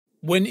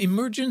When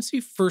emergency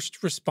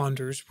first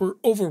responders were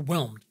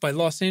overwhelmed by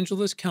Los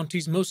Angeles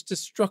County's most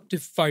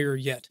destructive fire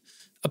yet,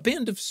 a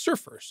band of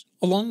surfers,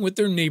 along with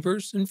their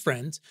neighbors and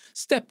friends,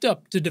 stepped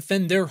up to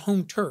defend their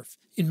home turf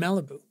in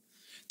Malibu.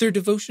 Their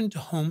devotion to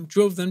home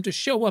drove them to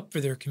show up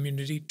for their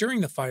community during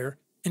the fire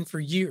and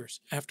for years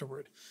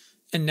afterward.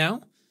 And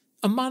now,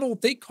 a model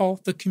they call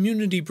the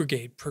Community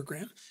Brigade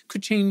program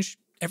could change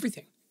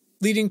everything,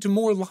 leading to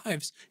more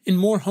lives and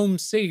more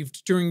homes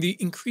saved during the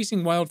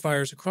increasing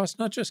wildfires across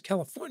not just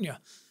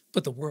California,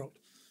 but the world.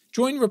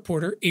 Join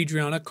reporter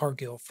Adriana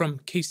Cargill from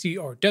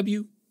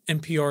KCRW,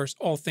 NPR's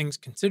All Things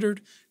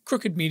Considered,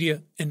 Crooked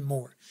Media, and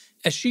more,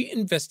 as she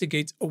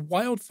investigates a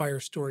wildfire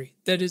story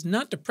that is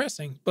not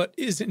depressing, but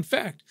is, in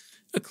fact,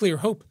 a clear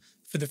hope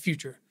for the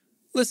future.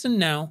 Listen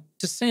now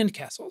to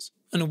Sandcastles,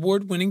 an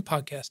award-winning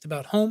podcast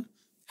about home,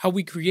 how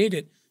we create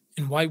it,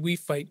 and why we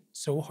fight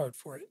so hard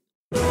for it.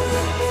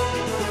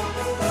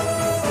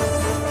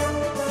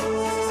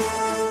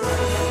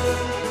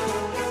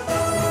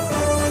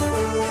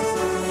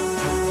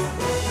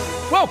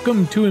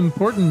 Welcome to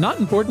Important Not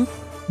Important.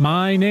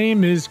 My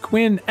name is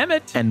Quinn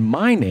Emmett. And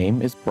my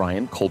name is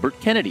Brian Colbert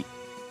Kennedy.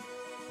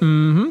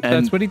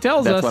 That's what he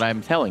tells us. That's what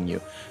I'm telling you.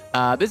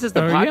 This is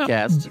the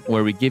podcast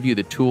where we give you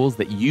the tools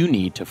that you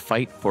need to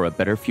fight for a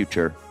better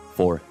future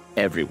for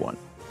everyone.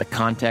 The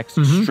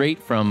context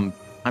straight from,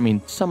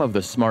 some of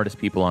the smartest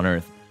people on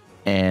earth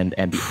and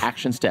the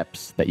action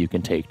steps that you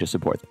can take to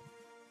support them.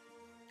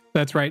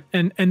 That's right.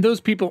 And those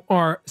people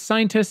are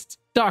scientists,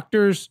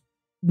 doctors,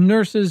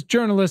 nurses,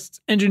 journalists,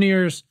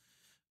 engineers,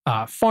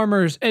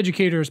 farmers,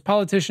 educators,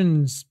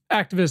 politicians,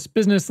 activists,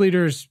 business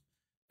leaders,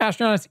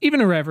 astronauts,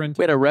 even a reverend.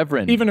 We had a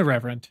reverend. Even a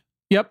reverend.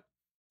 Yep.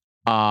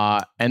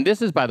 And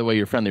this is, by the way,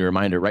 your friendly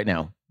reminder right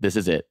now. This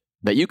is it.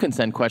 That you can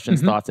send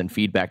questions, thoughts, and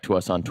feedback to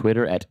us on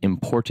Twitter at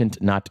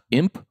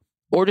importantnotimp,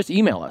 or just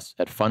email us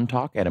at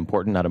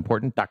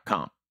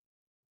funtalk@importantnotimportant.com.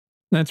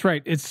 That's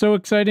right. It's so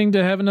exciting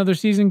to have another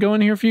season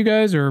going here for you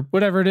guys, or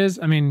whatever it is.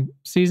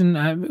 Season,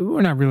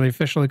 we're not really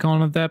officially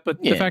calling it that,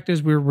 but the fact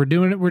is we're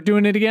doing it. We're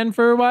doing it again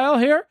for a while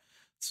here.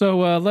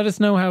 So let us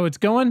know how it's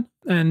going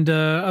and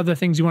other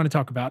things you want to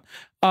talk about.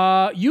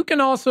 You can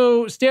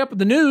also stay up with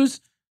the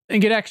news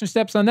and get action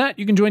steps on that.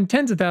 You can join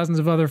tens of thousands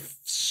of other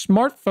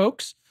smart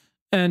folks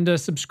and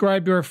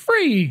subscribe to our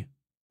free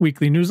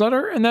weekly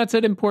newsletter. And that's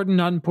at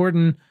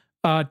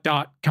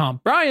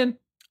importantnotimportant.com. Brian.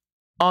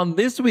 On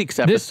this week's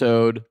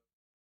episode...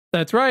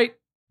 That's right.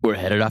 We're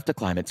headed off to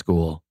climate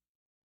school.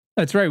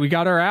 That's right. We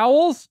got our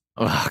owls.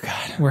 Oh,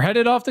 God. We're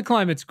headed off to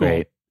climate school.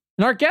 Great.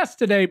 And our guest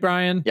today,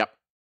 Brian. Yep.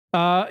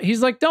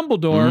 He's like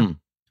Dumbledore,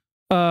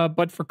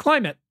 but for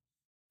climate.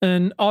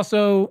 And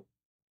also,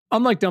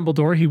 unlike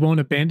Dumbledore, he won't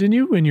abandon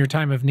you in your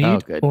time of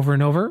need over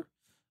and over.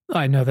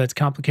 I know that's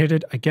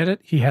complicated. I get it.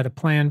 He had a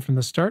plan from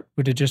the start.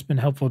 Would have just been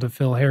helpful to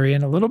fill Harry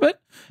in a little bit.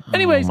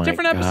 Anyways,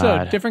 different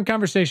episode, different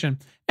conversation.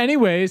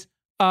 Anyways,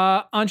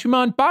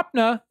 Anshuman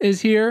Bapna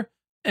is here.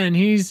 And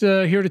he's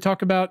here to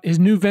talk about his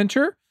new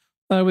venture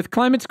with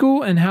Climate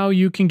School and how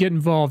you can get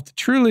involved.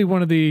 Truly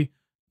one of the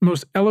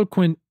most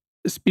eloquent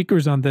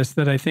speakers on this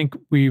that I think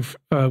we've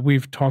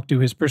talked to.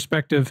 His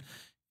perspective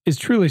is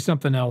truly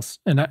something else,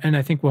 and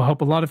I think will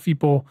help a lot of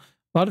people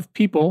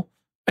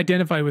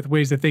identify with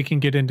ways that they can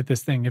get into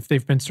this thing if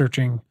they've been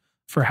searching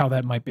for how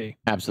that might be.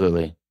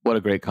 Absolutely, what a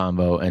great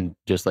combo! And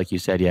just like you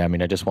said, I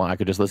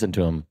could just listen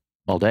to him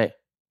all day.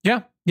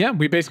 Yeah.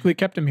 We basically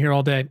kept him here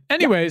all day.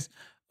 Anyways. Yeah.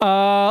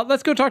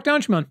 Let's go talk to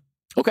Anshuman.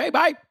 Okay,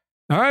 bye.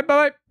 All right,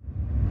 bye.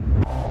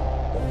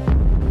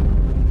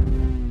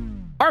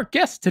 Our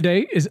guest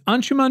today is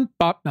Anshuman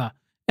Bapna,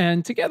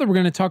 and together we're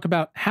going to talk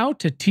about how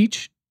to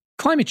teach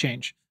climate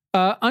change.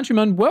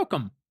 Anshuman,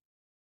 welcome.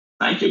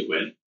 Thank you,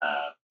 Quinn.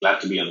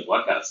 Glad to be on the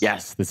podcast.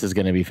 Yes, this is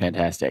going to be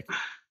fantastic.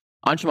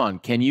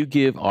 Anshuman, can you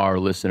give our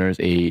listeners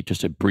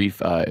just a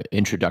brief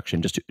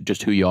introduction,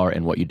 just who you are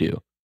and what you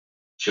do?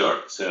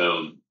 Sure.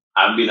 So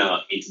I've been an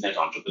internet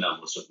entrepreneur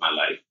most of my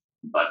life.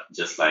 But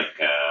just like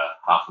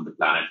half of the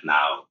planet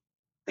now,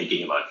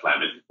 thinking about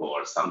climate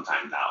for some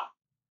time now.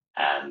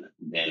 And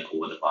then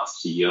over the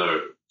past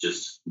year,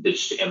 just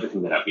ditched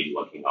everything that I've been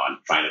working on,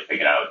 trying to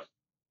figure out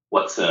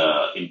what's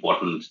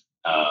important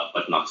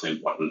but not so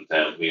important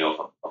way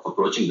of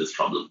approaching this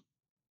problem.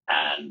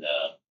 And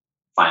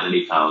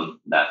finally found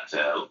that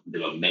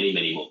there were many,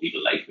 many more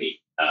people like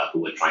me who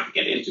were trying to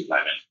get into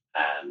climate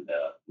and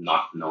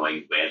not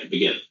knowing where to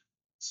begin.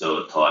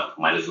 So thought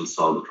might as well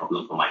solve the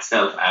problem for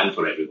myself and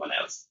for everyone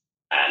else,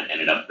 and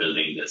ended up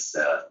building this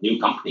new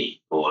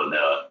company called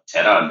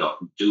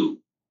Terra.do,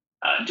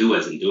 do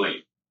as in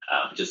doing,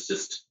 which is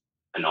just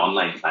an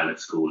online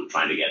climate school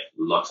trying to get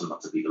lots and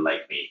lots of people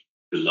like me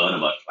to learn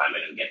about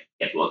climate and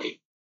get working.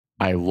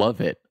 I love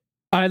it.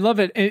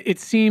 It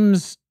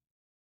seems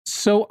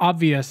so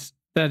obvious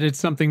that it's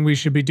something we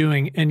should be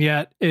doing, and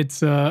yet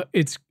it's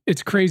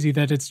crazy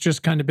that it's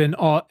just kind of been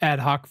all ad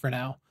hoc for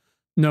now.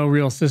 No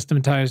real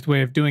systematized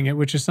way of doing it,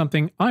 which is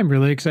something I'm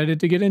really excited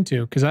to get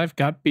into because I've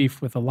got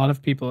beef with a lot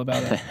of people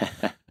about it.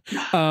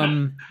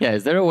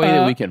 Is there a way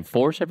that we can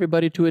force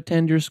everybody to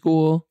attend your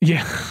school?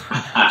 Yeah.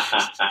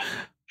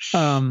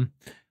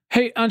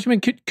 Hey,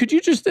 Anshuman, could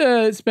you just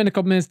spend a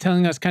couple minutes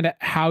telling us kind of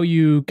how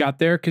you got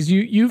there? Because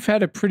you've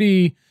had a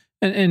pretty,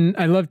 and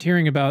I loved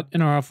hearing about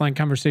in our offline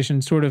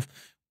conversation, sort of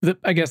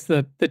I guess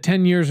the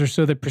 10 years or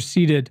so that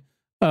preceded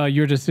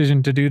your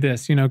decision to do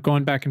this.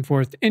 Going back and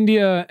forth to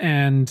India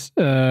and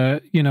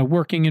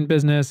working in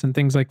business and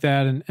things like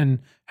that, and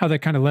how that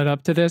kind of led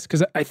up to this.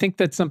 Because I think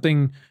that's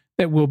something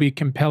that will be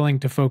compelling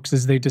to folks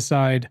as they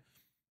decide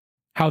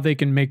how they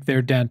can make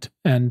their dent,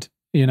 and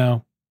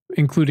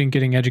including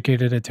getting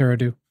educated at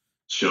Terra.do.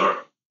 Sure.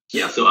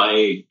 Yeah. So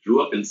I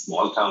grew up in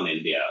small town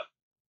India,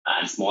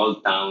 and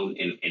small town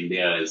in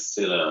India is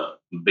still a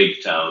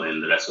big town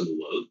in the rest of the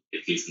world,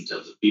 at least in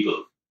terms of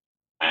people.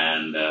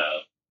 And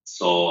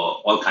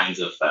saw all kinds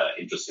of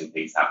interesting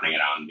things happening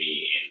around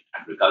me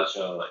in agriculture,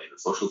 in the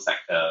social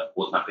sector.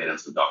 Both my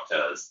parents were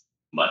doctors,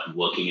 but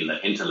working in the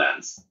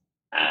hinterlands.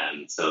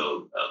 And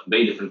so a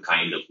very different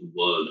kind of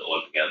world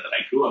altogether that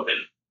I grew up in.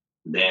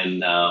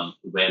 Then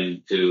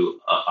went to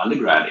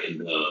undergrad in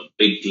the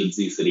big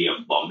glitzy city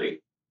of Bombay,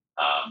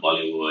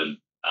 Bollywood,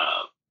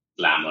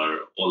 glamour,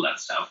 all that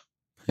stuff.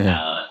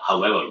 Yeah.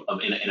 However,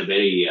 in a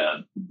very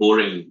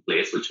boring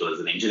place, which was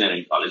an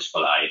engineering college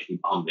called IIT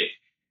Bombay,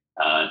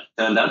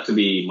 turned out to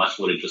be much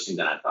more interesting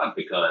than I thought,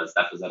 because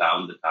that was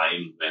around the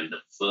time when the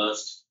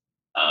first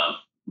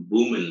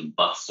boom and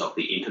bust of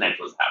the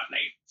internet was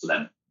happening. So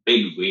that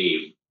big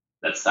wave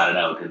that started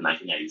out in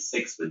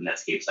 1996 with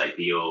Netscape's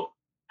IPO,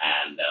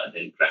 and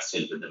then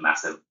crested with the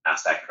massive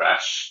Nasdaq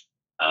crash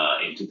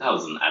in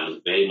 2000. I was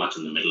very much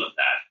in the middle of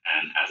that.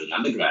 And as an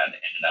undergrad,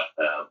 ended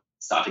up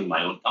starting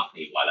my own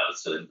company while I was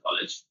still in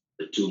college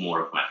with two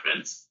more of my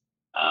friends.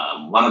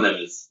 One of them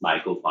is my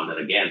co-founder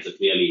again. So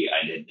clearly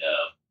I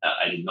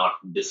did not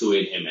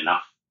dissuade him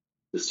enough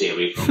to stay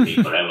away from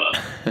me forever.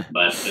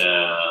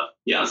 But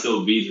yeah,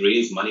 so we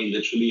raised money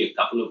literally a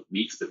couple of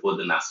weeks before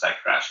the Nasdaq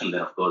crash. And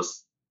then, of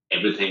course,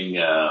 everything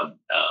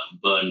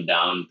burned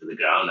down to the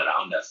ground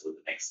around us for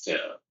the next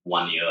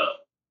 1 year.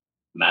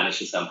 Managed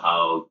to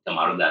somehow come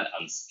out of that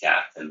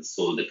unscathed and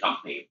sold the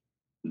company.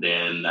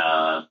 Then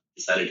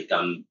decided to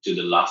come to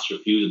the last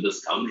refuge of the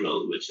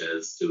scoundrel, which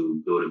is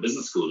to go to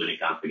business school when you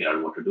can't figure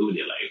out what to do with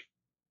your life.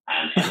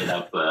 And ended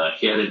up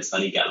here in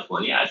sunny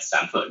California at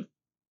Stanford,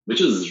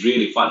 which was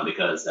really fun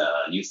because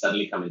you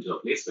suddenly come into a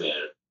place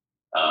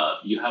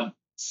where you have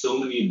so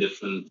many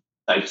different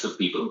types of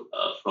people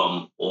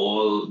from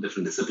all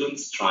different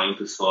disciplines trying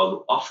to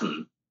solve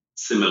often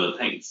similar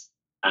things.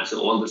 And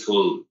so all this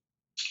whole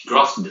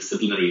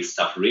cross-disciplinary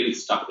stuff really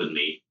stuck with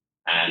me,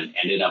 and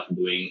ended up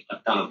doing a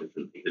ton of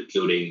different things,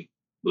 including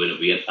going to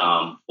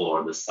Vietnam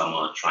for the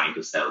summer, trying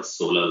to sell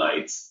solar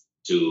lights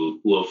to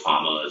poor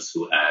farmers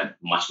who had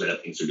much better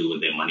things to do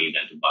with their money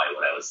than to buy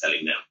what I was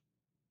selling them.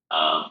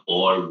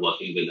 Or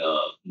working with a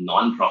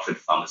non-profit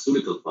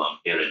pharmaceutical firm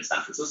here in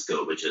San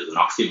Francisco, which is an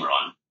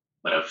oxymoron,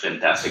 but a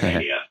fantastic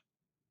idea.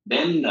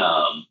 Then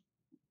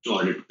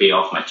wanted to pay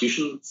off my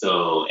tuition,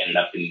 so ended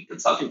up in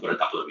consulting for a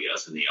couple of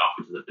years in New York,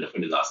 which was a bit of a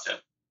disaster.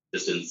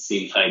 Just didn't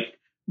seem like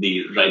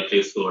the right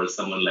place for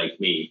someone like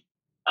me.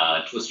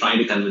 It was trying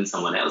to convince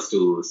someone else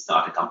to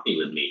start a company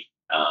with me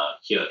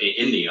here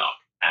in New York,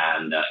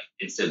 and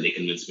instead they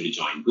convinced me to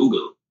join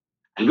Google.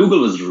 And Google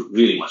was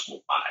really much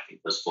more fun. I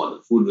think first of all,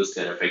 the food was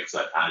terrific, so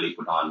I finally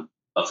put on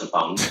lots of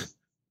pounds.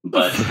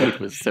 But it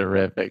was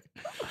terrific.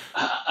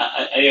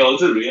 I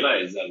also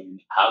realized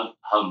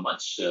how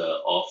much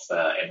of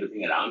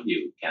everything around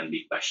you can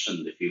be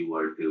questioned if you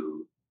were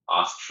to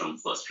ask from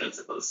first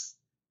principles.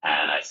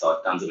 And I saw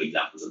tons of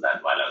examples of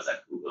that while I was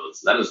at Google.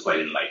 So that was quite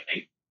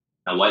enlightening.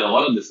 Now, while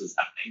all of this was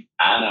happening,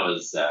 and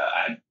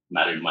I had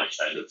married my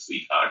childhood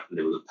sweetheart, and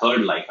there was a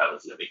third life I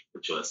was living,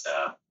 which was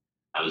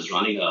I was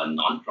running a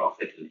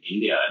nonprofit in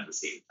India at the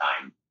same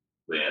time,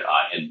 where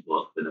I had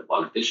worked with a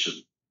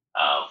politician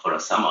for a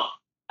summer.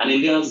 And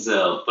India's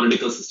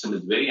political system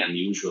is very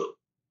unusual.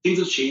 Things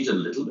have changed a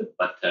little bit,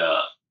 but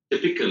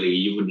typically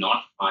you would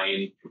not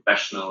find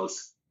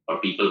professionals or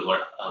people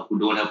who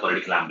don't have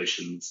political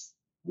ambitions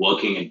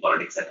working in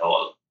politics at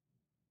all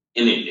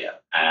in India.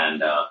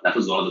 And that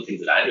was one of the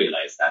things that I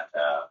realized, that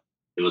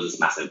there was this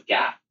massive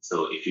gap.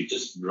 So if you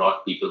just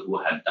brought people who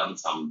had done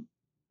some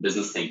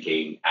business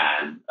thinking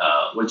and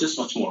were just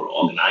much more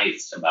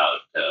organized about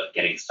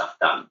getting stuff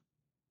done,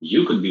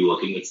 you could be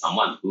working with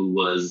someone who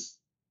was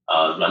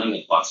running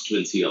a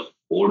constituency of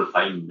 4 to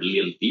 5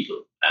 million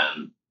people.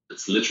 And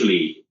it's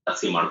literally,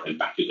 that's the amount of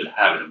impact you could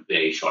have in a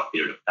very short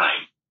period of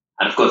time.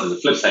 And of course, there's a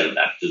flip side of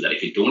that, which is that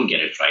if you don't get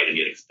it right and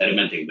you're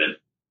experimenting with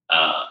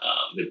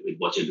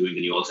what you're doing,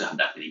 then you also have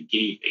that many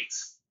guinea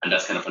pigs. And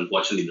that's kind of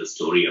unfortunately the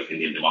story of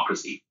Indian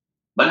democracy.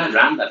 But I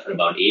ran that for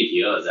about 8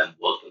 years and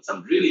worked on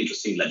some really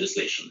interesting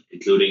legislation,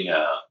 including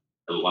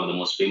one of the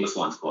most famous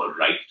ones called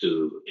Right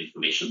to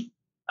Information,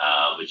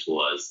 which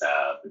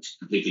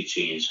completely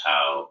changed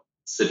how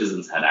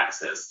citizens had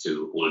access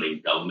to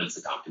holding governments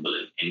accountable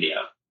in India.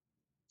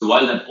 So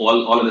while that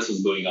all of this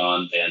was going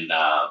on, then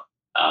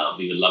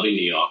we were loving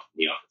New York.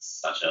 New York is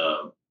such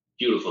a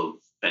beautiful,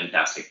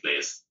 fantastic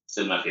place.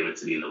 Still my favorite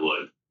city in the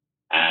world.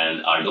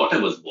 And our daughter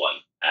was born.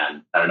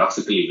 And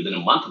paradoxically, within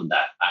a month of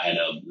that, I had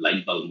a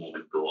light bulb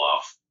moment go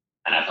off.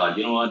 And I thought,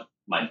 you know what?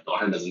 My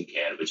daughter doesn't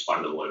care which part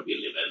of the world we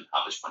live in,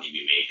 how much money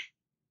we make.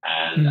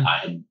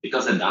 And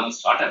because I'd done a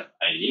startup,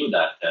 I knew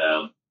that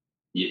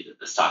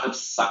the startups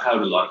suck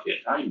out a lot of your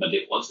time, but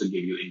they also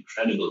give you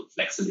incredible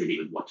flexibility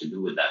with what to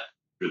do with that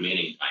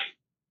remaining time.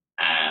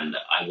 And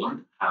I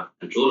wanted to have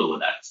control over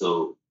that.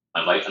 So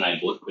my wife and I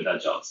both quit our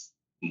jobs,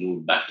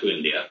 moved back to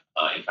India.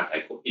 In fact,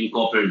 I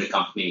incorporated the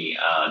company,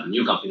 the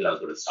new company that I was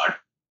going to start,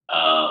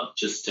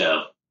 just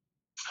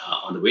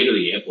on the way to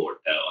the airport,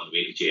 on the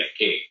way to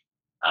JFK,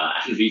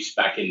 and reached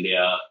back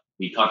India.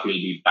 We thought we'll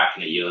be back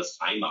in a year's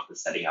time after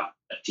setting up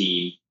a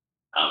team.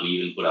 We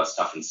even put our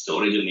stuff in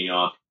storage in New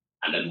York.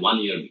 And then 1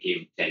 year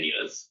became 10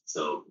 years.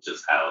 So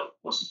just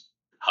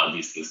how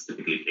these things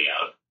typically play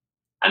out.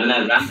 And then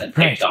I ran that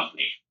tech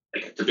company,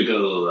 like a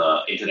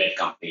typical internet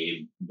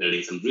company,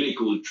 building some really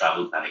cool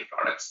travel planning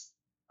products.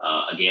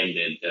 Again,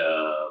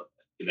 that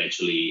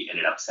eventually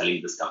ended up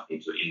selling this company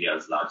to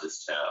India's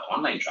largest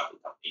online travel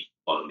company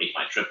called Make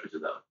My Trip, which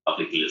is a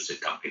publicly listed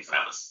company. So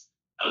I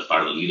was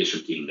part of the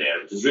leadership team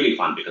there, which is really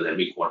fun because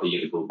every quarter you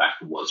had to go back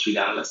to Wall Street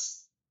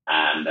analysts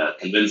and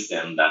convince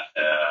them that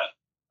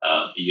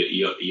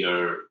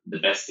you're the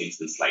best thing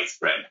since sliced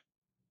bread.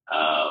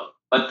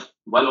 But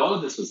while all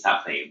of this was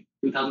happening,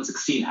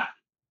 2016 happened.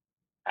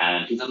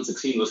 And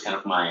 2016 was kind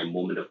of my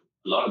moment of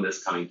a lot of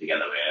this coming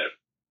together where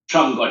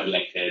Trump got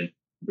elected,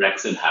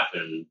 Brexit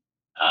happened.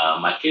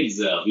 My kids,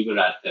 we were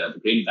at the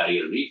Great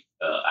Barrier Reef.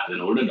 I had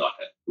an older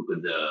daughter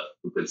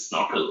who could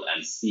snorkel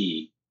and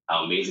see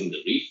how amazing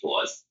the reef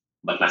was.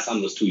 But my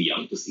son was too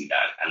young to see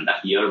that. And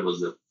that year was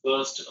the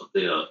first of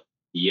the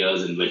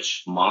years in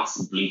which mass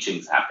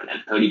bleachings happened,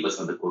 and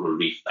 30% of the coral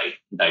reef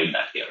died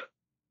that year.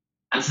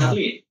 And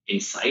suddenly,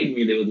 inside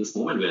me, there was this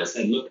moment where I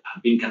said, look,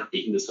 I've been kind of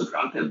taking this for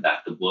granted that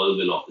the world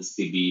will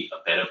obviously be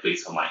a better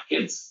place for my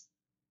kids,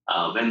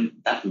 when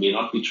that may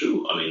not be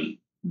true. I mean,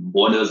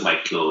 borders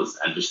might close,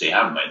 and which they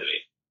have, by the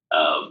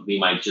way. We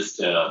might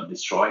just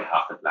destroy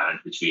half the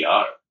planet, which we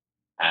are.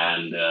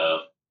 And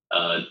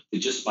it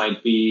just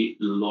might be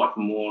a lot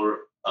more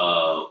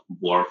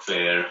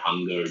warfare,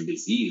 hunger,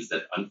 disease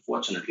that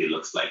unfortunately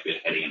looks like we're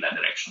heading in that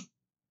direction.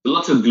 So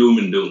lots of gloom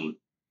and doom.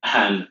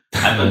 And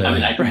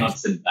I could not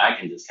sit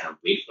back and just kind of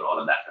wait for all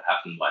of that to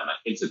happen while my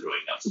kids are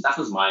growing up. So that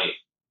was my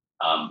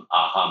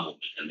aha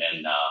moment. And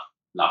then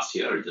last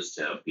year, just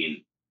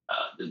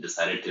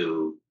decided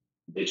to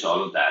ditch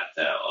all of that,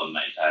 all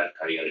my entire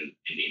career in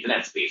the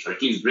internet space, or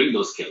at least bring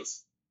those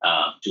skills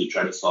to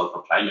try to solve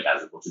for climate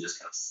as opposed to just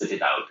kind of sit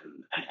it out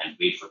and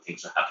wait for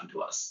things to happen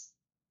to us.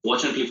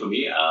 Fortunately for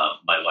me,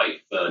 my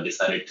wife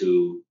decided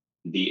to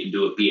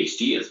do a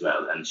PhD as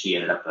well, and she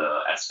ended up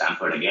at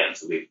Stanford again.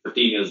 So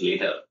 15 years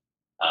later,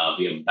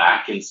 we are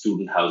back in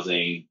student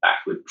housing, back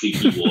with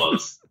creaky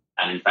walls,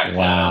 and in fact,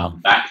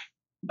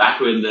 back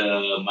with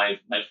my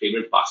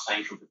favorite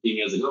pastime from 15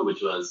 years ago,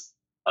 which was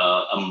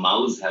a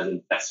mouse has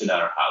infested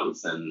our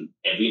house, and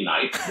every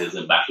night there's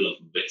a battle of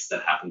wits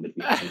that happen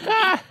between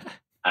us.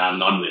 And I'm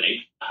not winning,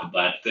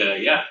 but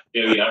yeah,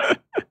 here we are.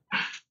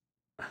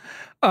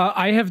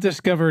 I have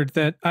discovered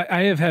that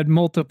I have had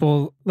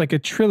multiple, like a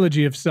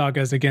trilogy of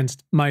sagas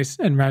against mice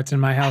and rats in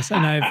my house,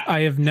 and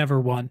I have never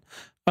won.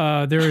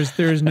 There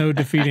is no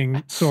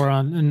defeating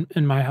Sauron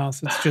in my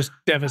house. It's just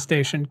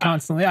devastation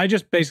constantly. I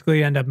just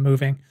basically end up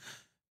moving.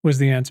 Was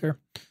the answer?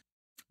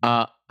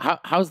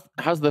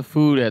 How's the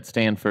food at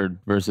Stanford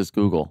versus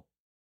Google?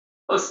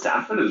 Oh,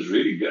 Stanford is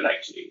really good,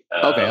 actually.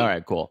 Okay, all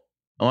right, cool.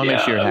 I want to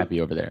make sure you're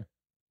happy over there.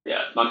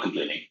 Yeah, not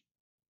complaining.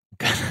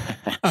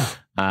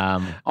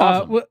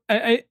 Awesome. Well,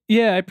 I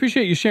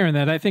appreciate you sharing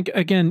that. I think,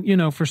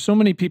 again, for so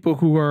many people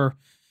who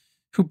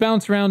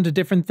bounce around to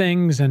different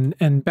things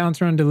and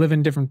bounce around to live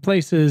in different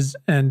places,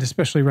 and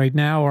especially right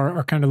now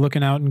are kind of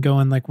looking out and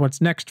going like, what's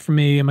next for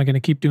me? Am I going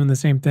to keep doing the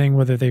same thing,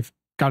 whether they've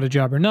got a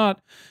job or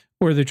not,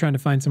 or they're trying to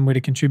find some way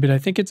to contribute? I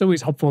think it's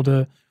always helpful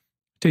to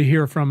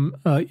hear from,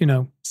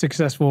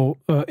 successful,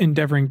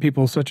 endeavoring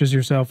people such as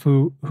yourself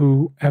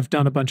who have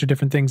done a bunch of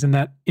different things, and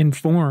that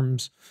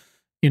informs,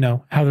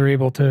 how they're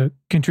able to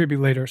contribute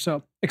later.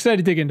 So excited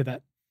to dig into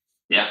that.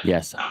 Yeah.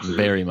 Yes,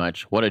 absolutely. Very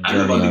much. What a journey I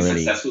don't know about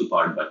already. The successful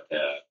part, but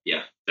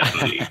yeah,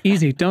 definitely.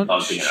 Easy. Don't.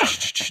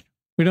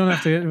 We don't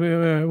have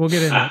to. We'll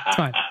get into it. It's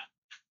fine.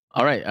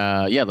 All right.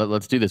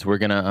 Let's do this. We're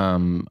going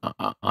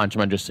to,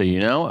 Anshuman, just so you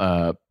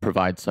know,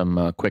 provide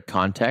some quick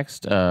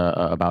context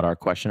about our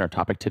question, our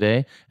topic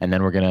today. And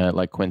then we're going to,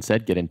 like Quinn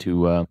said, get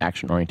into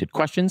action-oriented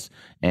questions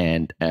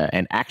and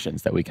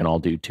actions that we can all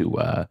do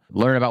to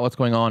learn about what's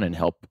going on and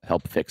help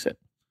fix it.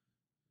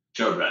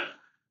 Sure, Brad.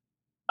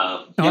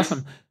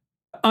 Awesome.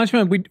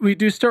 Anshuman, we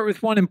do start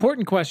with one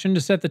important question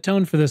to set the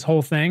tone for this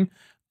whole thing.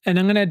 And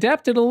I'm going to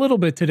adapt it a little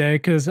bit today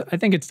because I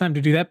think it's time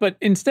to do that. But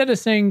instead of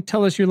saying,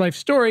 tell us your life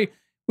story,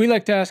 we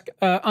like to ask,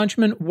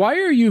 Anshuman, why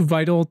are you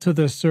vital to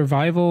the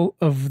survival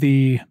of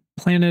the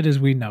planet as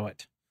we know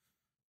it?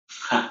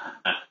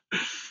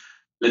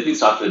 Let me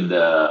start with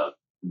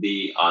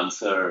the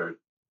answer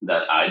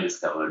that I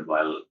discovered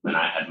when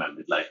I had my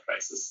midlife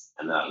crisis,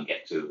 and then I'll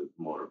get to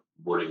more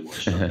boring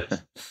version of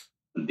it.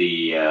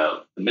 the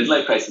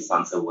midlife crisis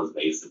answer was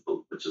very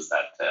simple, which is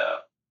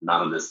that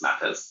none of this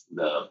matters.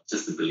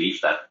 Just the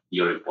belief that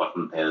you're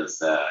important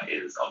is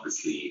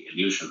obviously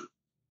illusion.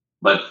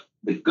 But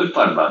the good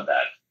part about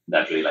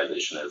that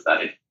realization is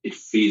that it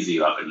frees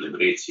you up, it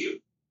liberates you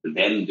to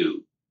then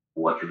do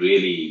what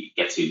really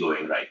gets you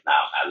going right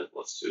now, as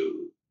opposed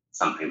to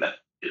something that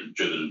is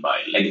driven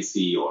by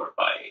legacy or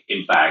by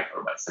impact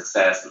or by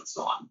success and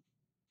so on.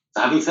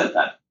 So having said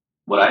that,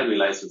 what I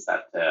realized was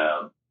that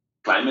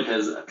climate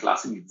is a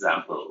classic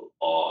example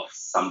of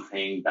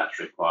something that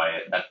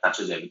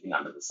touches everything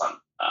under the sun.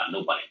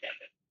 No pun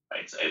intended,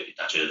 right? So it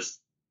touches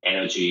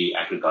energy,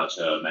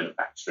 agriculture,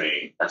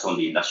 manufacturing. That's on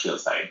the industrial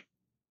side,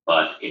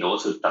 but it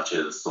also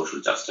touches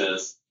social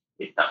justice.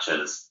 It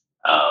touches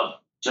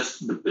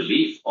just the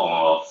belief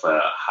of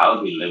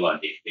how we live our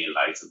day-to-day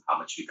lives and how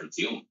much we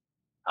consume,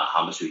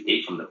 how much we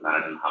take from the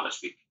planet, and how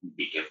much we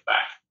give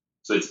back.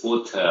 So it's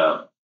both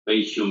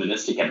very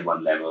humanistic at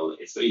one level.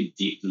 It's very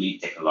deeply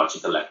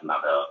technological at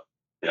another.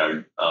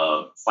 There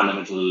are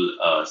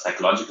fundamental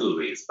psychological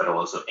ways, but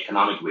also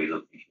economic ways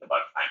of thinking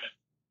about climate.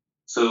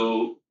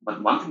 So,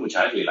 but one thing which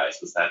I realized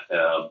was that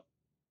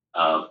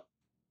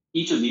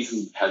each of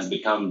these has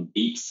become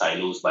deep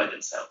silos by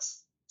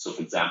themselves. So,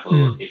 for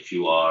example, if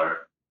you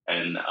are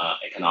an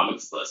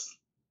economics person,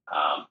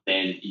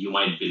 then you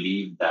might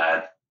believe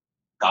that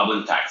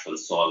carbon tax will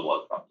solve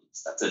all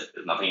problems. That's it.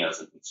 There's nothing else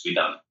that needs to be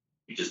done.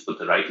 You just put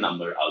the right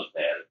number out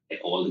there,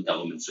 get all the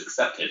governments to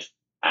accept it,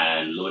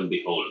 and lo and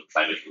behold,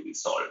 climate will be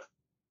solved.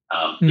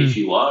 If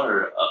you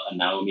are a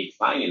Naomi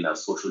Klein, a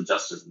social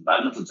justice,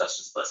 environmental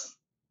justice person,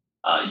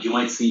 you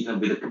might see it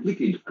with a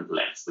completely different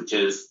lens, which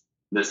is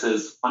this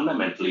is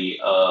fundamentally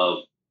a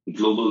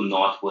global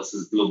north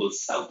versus global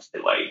south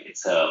divide.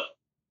 It's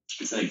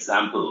an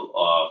example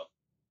of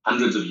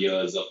hundreds of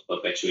years of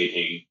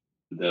perpetuating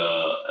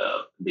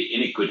the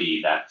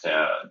inequity that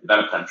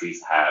developed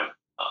countries have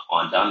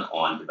done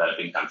on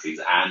developing countries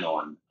and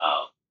on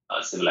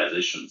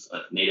civilizations,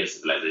 native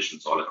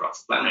civilizations all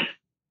across the planet.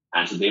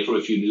 And so therefore,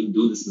 if you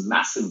do this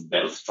massive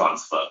wealth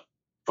transfer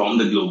from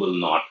the global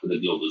north to the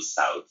global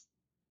south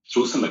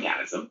through some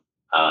mechanism,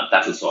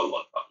 that will solve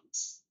all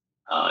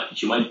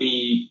problems. You might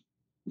be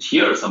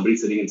here, somebody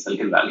sitting in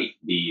Silicon Valley,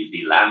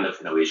 the land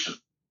of innovation,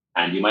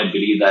 and you might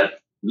believe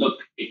that, look,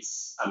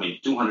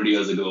 200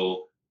 years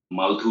ago,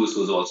 Malthus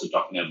was also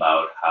talking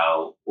about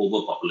how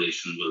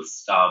overpopulation will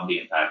starve the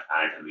entire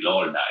planet and we'll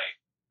all die.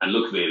 And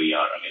look where we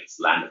are. It's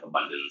land of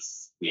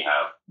abundance. We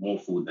have more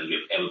food than we've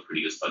ever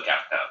produced per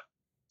capita.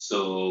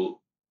 So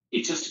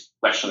it's just a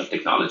question of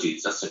technology.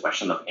 It's just a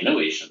question of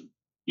innovation.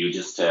 You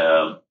just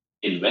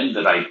invent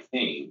the right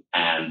thing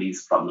and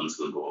these problems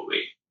will go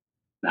away.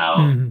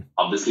 Now,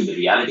 obviously, the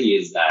reality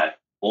is that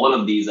all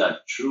of these are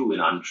true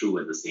and untrue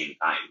at the same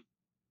time.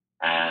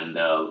 And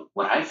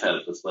what I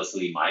felt was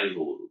personally my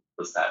role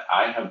was that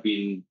I have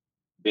been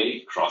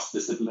very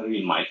cross-disciplinary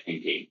in my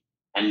thinking.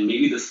 And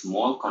maybe the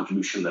small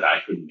contribution that I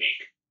could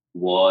make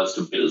was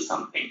to build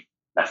something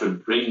that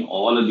would bring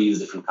all of these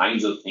different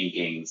kinds of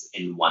thinkings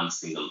in one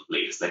single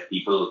place. Let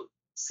people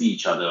see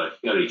each other,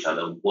 hear each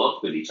other,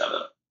 work with each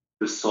other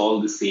to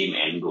solve the same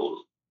end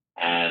goal.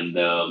 And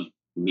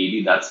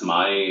maybe that's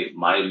my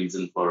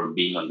reason for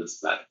being on this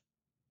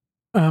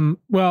planet.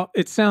 Well,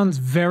 it sounds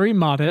very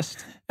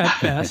modest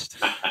at best.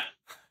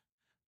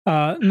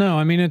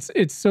 No,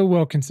 it's so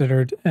well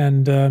considered,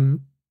 and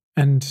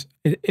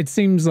it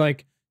seems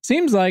like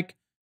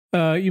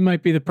you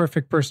might be the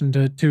perfect person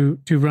to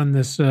run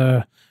this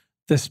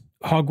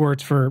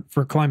Hogwarts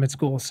for climate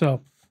school.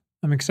 So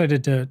I'm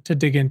excited to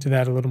dig into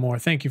that a little more.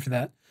 Thank you for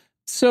that.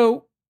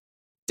 So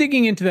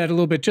digging into that a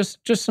little bit, just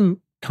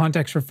some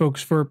context for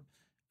folks.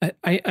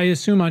 I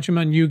assume,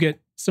 Anshuman, you get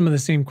some of the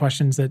same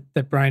questions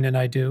that Brian and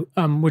I do,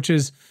 which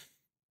is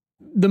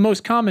the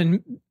most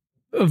common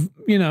of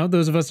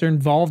those of us that are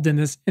involved in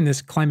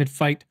this climate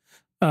fight,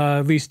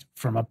 at least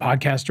from a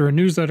podcast or a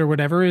newsletter or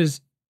whatever,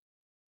 is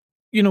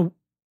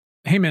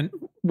hey man,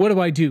 what do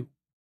I do,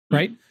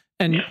 right?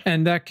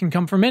 And that can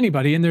come from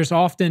anybody, and there's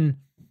often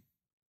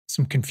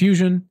some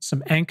confusion,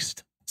 some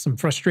angst, some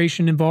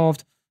frustration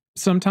involved.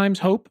 Sometimes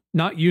hope,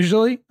 not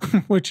usually,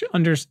 which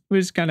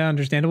is kind of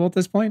understandable at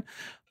this point.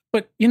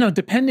 But,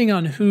 depending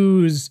on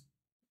who's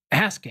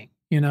asking,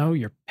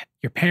 your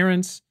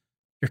parents,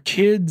 your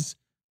kids,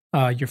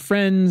 your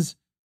friends,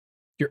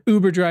 your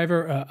Uber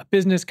driver, a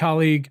business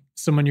colleague,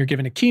 someone you're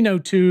giving a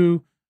keynote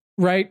to,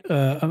 right?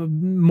 A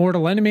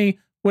mortal enemy,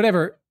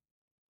 whatever.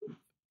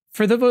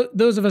 For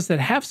those of us that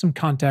have some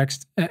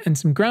context and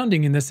some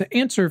grounding in this, the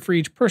answer for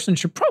each person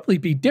should probably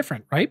be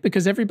different, right?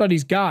 Because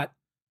everybody's got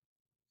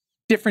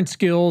different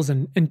skills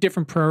and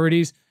different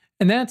priorities.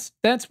 And that's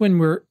when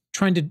we're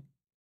trying to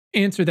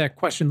answer that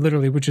question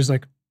literally, which is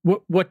like,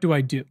 what do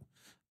I do?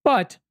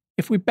 But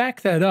if we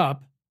back that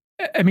up,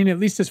 at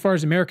least as far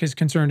as America is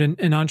concerned, and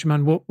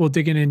Anshuman, we'll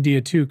dig in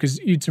India too, because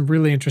you had some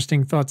really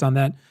interesting thoughts on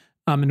that.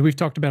 And we've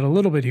talked about it a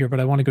little bit here, but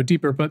I want to go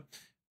deeper. But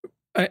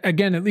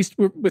again, at least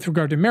with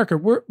regard to America,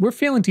 we're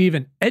failing to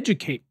even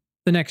educate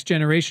the next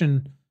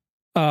generation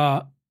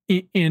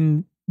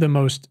in the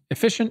most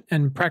efficient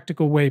and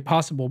practical way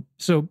possible.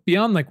 So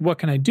beyond like, what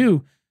can I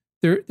do?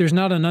 There's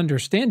not an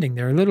understanding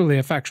there, literally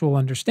a factual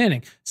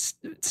understanding.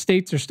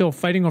 States are still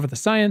fighting over the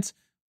science,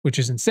 which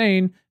is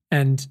insane.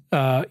 And,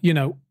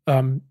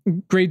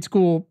 grade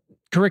school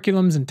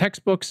curriculums and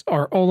textbooks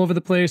are all over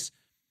the place.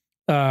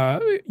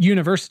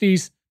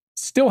 Universities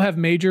still have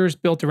majors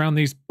built around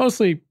these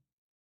mostly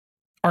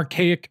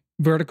archaic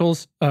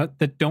verticals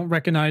that don't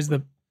recognize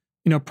the,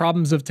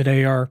 problems of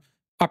today are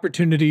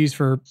opportunities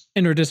for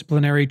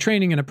interdisciplinary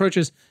training and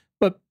approaches.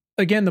 But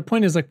again, the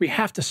point is like, we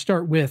have to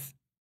start with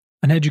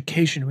an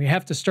education. We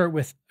have to start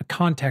with a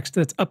context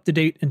that's up to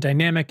date and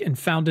dynamic and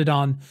founded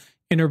on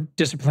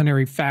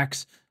interdisciplinary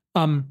facts.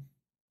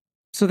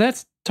 So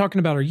that's talking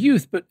about our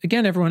youth, but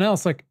again, everyone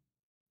else, like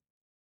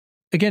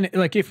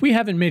if we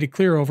haven't made it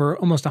clear over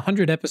almost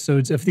 100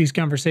 episodes of these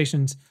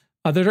conversations,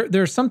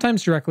 they're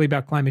sometimes directly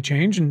about climate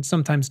change and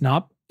sometimes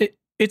not.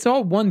 It's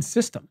all one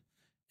system.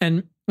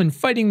 And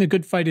fighting the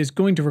good fight is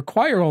going to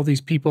require all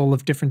these people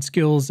of different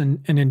skills and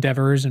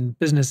endeavors and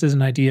businesses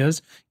and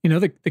ideas,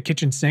 the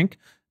kitchen sink.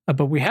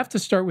 But we have to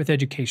start with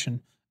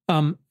education.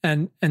 And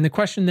the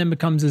question then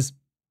becomes is,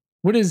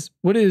 what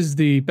is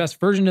the best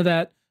version of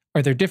that?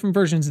 Are there different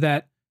versions of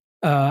that?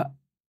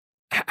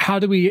 How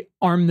do we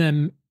arm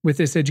them with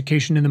this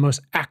education in the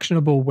most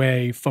actionable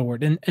way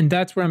forward? And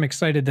that's where I'm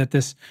excited that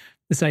this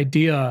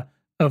idea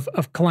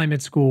of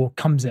climate school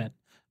comes in.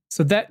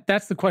 So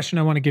that's the question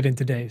I want to get in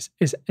today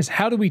is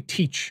how do we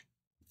teach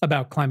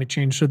about climate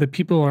change so that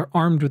people are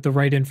armed with the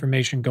right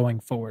information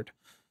going forward?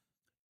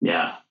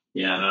 Yeah,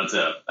 that's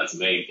a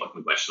very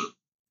important question.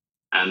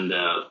 And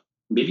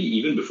maybe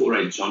even before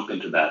I jump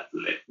into that,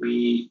 let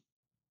me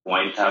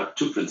point out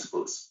two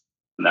principles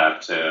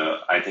that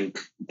I think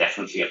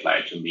definitely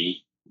apply to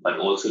me, but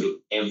also to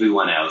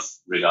everyone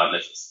else,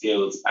 regardless of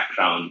skills,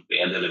 background,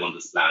 where they live on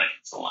this planet,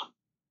 and so on,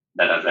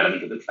 that are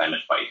relevant to the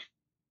climate fight.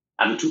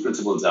 And the two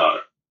principles are,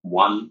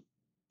 one,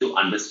 to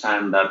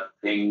understand that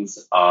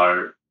things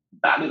are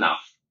bad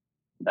enough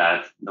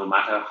that no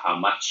matter how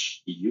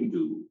much you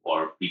do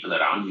or people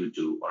around you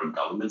do or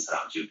governments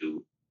around you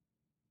do,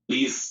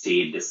 please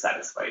stay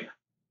dissatisfied.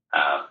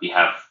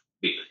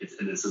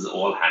 This is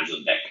all hands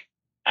on deck.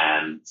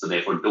 And so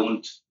therefore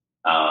don't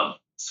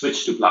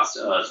switch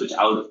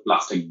out of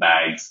plastic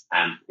bags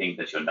and think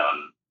that you're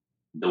done.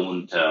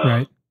 Don't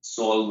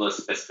solve a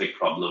specific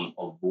problem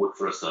or vote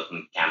for a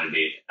certain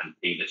candidate and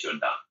think that you're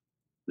done.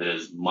 There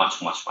is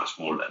much, much, much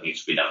more that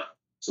needs to be done.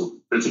 So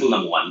principle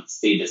number one,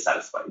 stay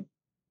dissatisfied.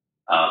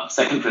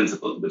 Second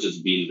principle, which has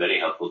been very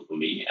helpful for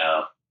me,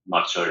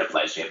 not sure it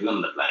applies to everyone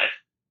on the planet,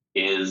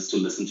 is to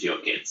listen to your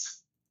kids.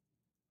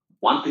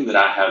 One thing that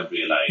I have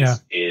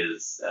realized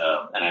is,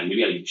 and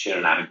maybe I'll share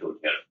an anecdote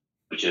here,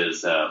 which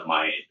is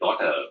my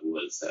daughter, who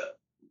was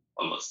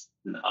almost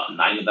 9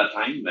 at that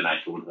time, when I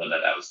told her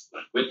that I was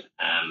going to quit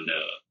and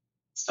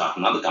start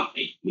another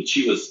company, which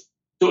she was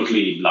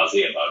totally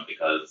blasé about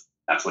because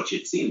that's what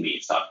she'd seen me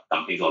start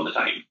companies all the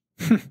time.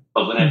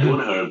 But when I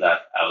told her that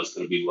I was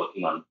going to be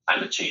working on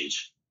climate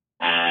change,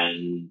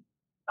 and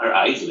her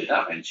eyes lit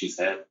up and she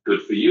said,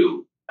 "Good for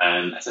you."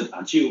 And I said,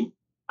 aren't you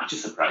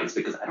surprised?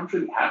 Because I don't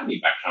really have any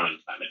background in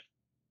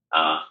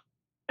climate.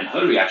 And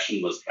her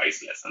reaction was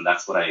priceless. And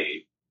that's what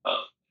I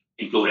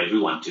implore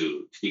everyone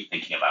to keep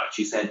thinking about.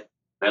 She said,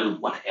 well,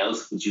 what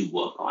else would you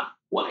work on?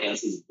 What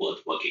else is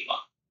worth working on?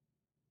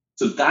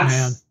 So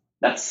that's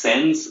that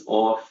sense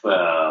of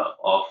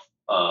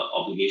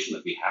obligation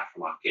that we have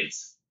from our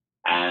kids.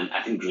 And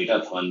I think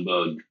Greta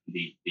Thunberg,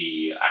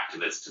 the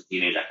activist,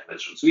 teenage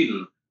activist from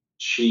Sweden,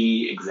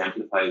 she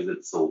exemplifies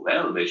it so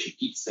well, where she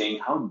keeps saying,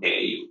 "How dare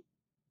you?"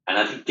 And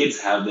I think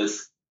kids have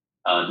this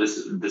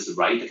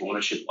right of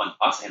ownership on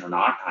us and on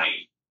our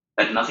time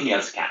that nothing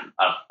else can.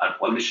 Our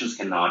politicians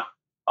cannot.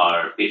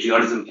 Our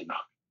patriotism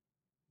cannot.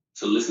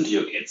 So listen to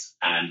your kids,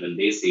 and when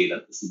they say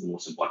that this is the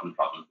most important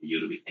problem for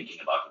you to be thinking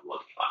about and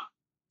working on.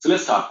 So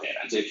let's start there.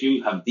 And so if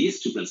you have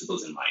these two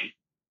principles in mind,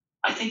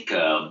 I think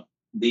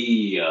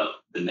the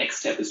next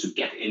step is to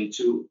get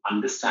into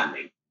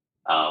understanding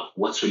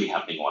what's really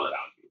happening all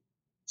around you.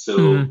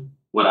 So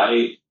what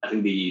I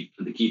think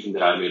the key thing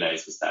that I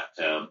realized is that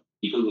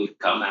people will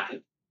come at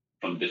it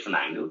from different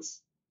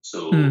angles.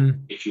 So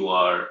if you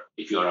are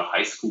a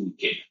high school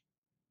kid,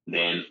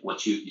 then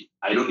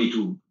I don't need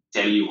to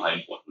tell you how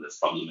important this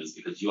problem is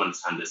because you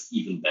understand this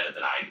even better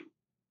than I do.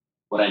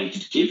 What I need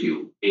to give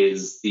you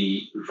is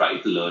the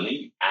right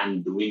learning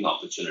and doing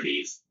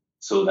opportunities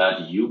so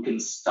that you can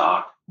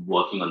start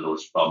working on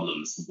those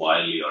problems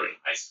while you're in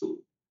high school.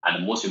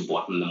 And the most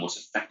important, the most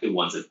effective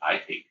ones that I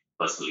think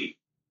personally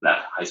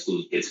that high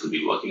school kids could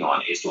be working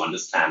on is to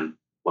understand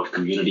what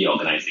community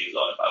organizing is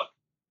all about.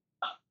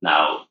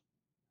 Now,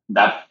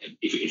 that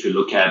if you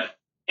look at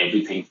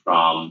everything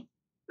from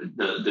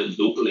the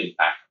local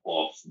impact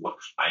of what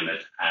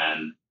climate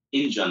and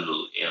in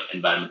general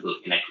environmental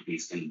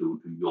inequities can do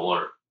to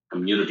your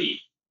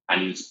community,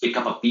 and you pick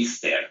up a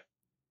piece there,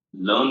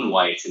 learn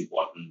why it's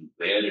important,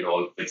 where it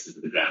all fits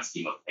into the grand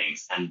scheme of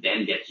things, and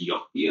then get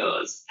your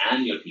peers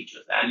and your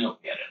teachers and your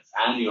parents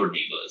and your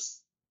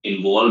neighbors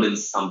involved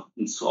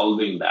in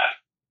solving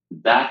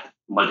that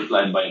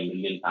multiplied by a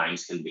million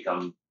times can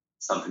become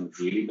something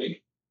really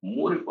big.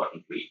 More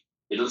importantly,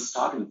 it'll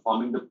start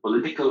informing the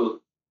political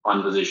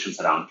conversations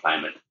around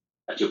climate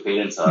that your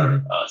parents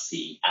are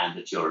seeing and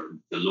that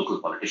the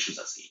local politicians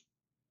are seeing.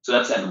 So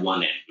that's at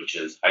one end, which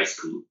is high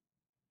school.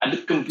 At the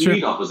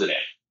complete opposite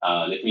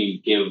end, let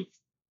me give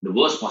the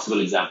worst possible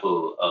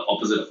example,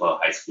 opposite of a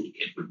high school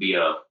kid would be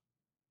a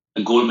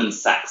Goldman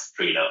Sachs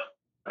trader,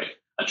 right?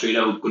 A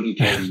trader who couldn't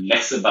care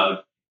less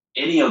about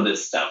any of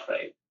this stuff,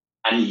 right?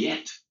 And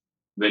yet,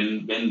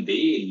 when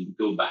they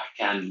go back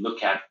and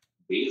look at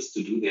ways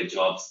to do their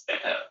jobs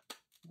better,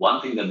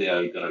 one thing that they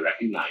are going to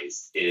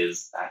recognize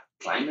is that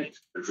climate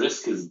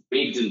risk is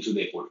baked into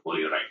their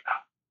portfolio right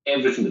now.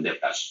 Everything that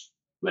they've touched,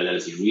 whether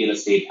it's real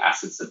estate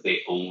assets that they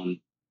own,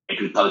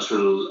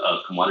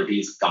 agricultural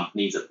commodities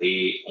companies that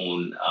they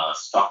own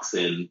stocks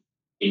in,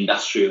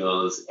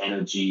 industrials,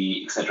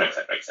 energy, etc.,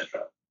 etc.,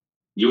 etc.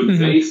 You would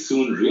very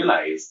soon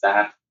realize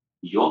that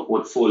your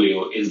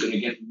portfolio is going to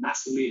get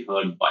massively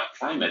hurt by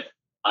climate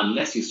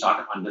unless you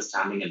start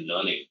understanding and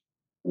learning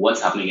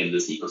what's happening in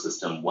this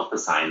ecosystem, what the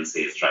science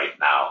says right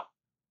now.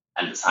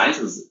 And the science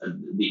is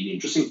the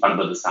interesting part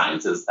about the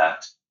science is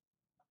that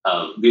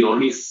we're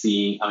already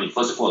seeing, I mean,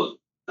 first of all,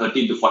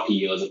 30 to 40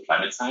 years of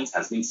climate science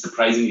has been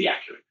surprisingly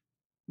accurate.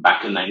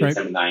 Back in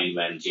 1979,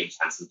 when James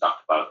Hansen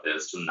talked about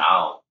this, to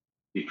now,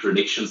 the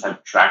predictions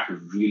have tracked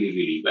really,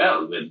 really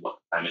well with what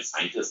climate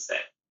scientists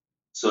said.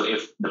 So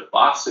if the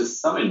past is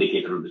some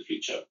indicator of the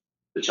future,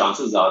 the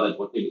chances are that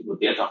what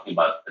they're talking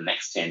about the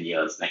next 10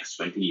 years, next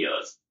 20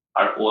 years,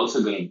 are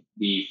also going to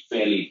be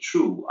fairly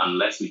true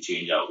unless we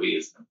change our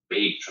ways in a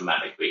big,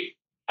 dramatic way.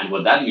 And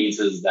what that means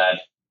is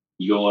that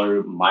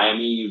your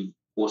Miami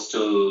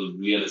coastal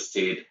real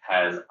estate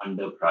has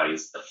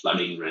underpriced the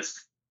flooding risk,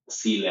 the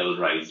sea level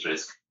rise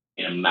risk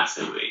in a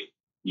massive way.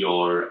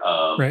 Your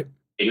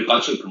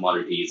agricultural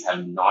commodities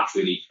have not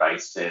really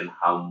priced in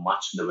how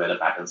much the weather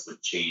patterns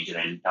would change,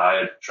 and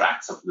entire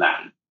tracts of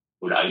land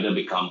would either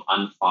become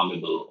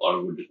unfarmable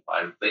or would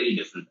require very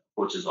different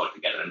approaches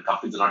altogether. And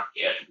companies are not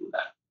here to do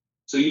that.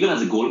 So even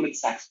as a Goldman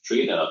Sachs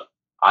trader,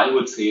 I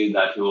would say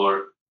that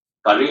your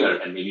career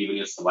and maybe even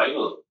your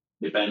survival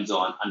depends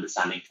on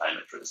understanding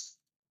climate risk.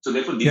 So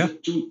therefore, these are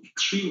two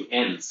extreme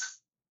ends.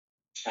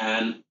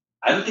 And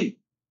I don't think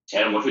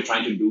Terra, what we're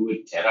trying to do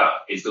with Terra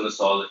is going to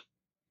solve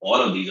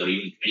all of these or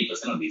even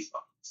 20% of these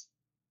problems.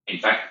 In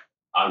fact,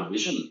 our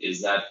vision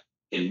is that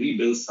can we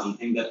build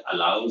something that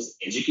allows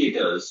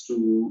educators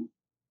to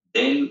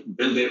then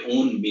build their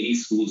own mini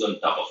schools on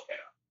top of Terra?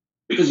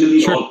 Because you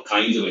need all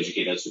kinds of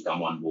educators to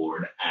come on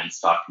board and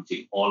start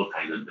teaching all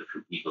kinds of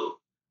different people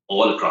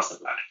all across the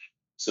planet.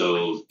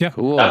 So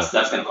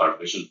that's kind of our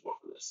vision for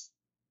this.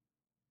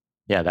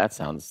 Yeah, that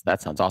sounds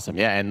awesome.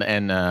 Yeah,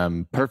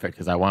 and perfect,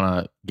 because I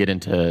want to get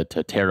into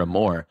Terra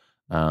more.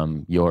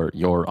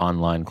 Your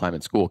online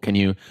climate school. Can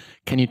you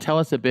tell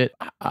us a bit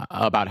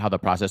about how the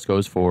process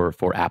goes for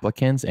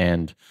applicants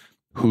and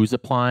who's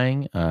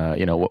applying?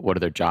 What are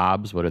their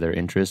jobs? What are their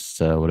interests?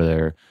 What are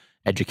their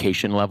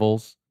education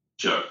levels?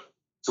 Sure.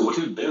 So what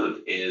we built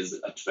is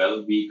a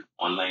 12-week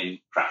online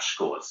crash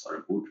course or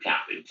a boot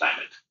camp in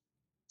climate.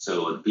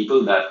 So the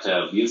people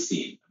that we've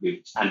seen,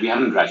 and we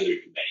haven't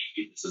graduated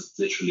many. This is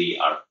literally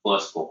our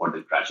first cohort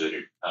that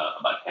graduated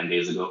about 10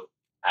 days ago,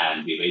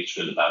 and we're very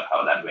thrilled about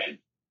how that went.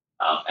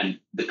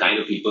 And the kind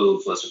of people,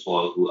 first of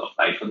all, who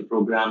applied for the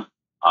program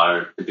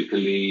are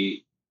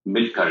typically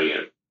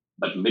mid-career,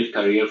 but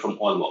mid-career from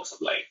all walks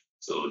of life.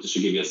 So just to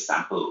give you a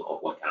sample of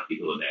what kind of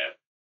people were there,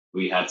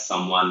 we had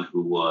someone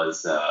who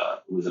was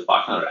a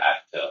partner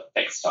at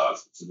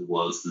Techstars, which is the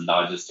world's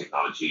largest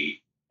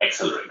technology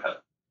accelerator,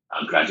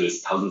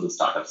 graduates thousands of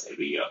startups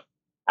every year.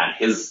 And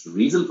his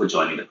reason for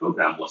joining the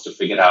program was to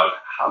figure out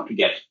how to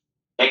get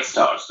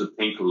Techstars to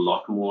think a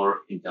lot more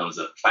in terms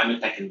of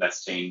climate tech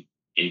investing,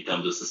 in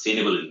terms of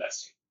sustainable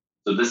investing.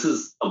 So this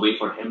is a way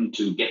for him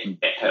to get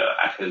better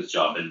at his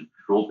job and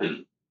rope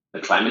in the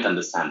climate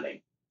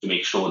understanding to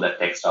make sure that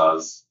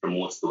Techstars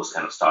promotes those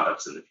kind of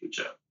startups in the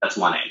future. That's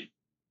one end.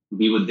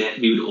 We would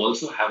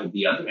also have at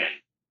the other end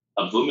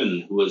a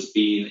woman who has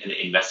been an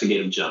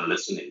investigative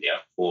journalist in India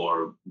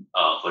for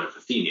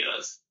 15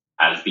 years,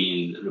 has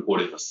been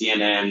reporting for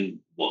CNN,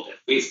 worked at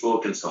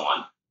Facebook, and so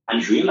on,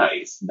 and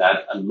realized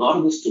that a lot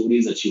of the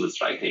stories that she was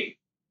writing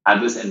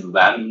had this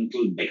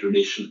environmental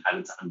degradation at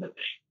its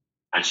underpinning.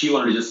 And she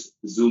wanted to just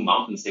zoom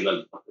out and say,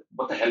 well,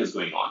 what the hell is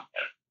going on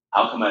here?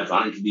 How come I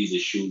run into these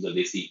issues that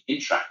they seem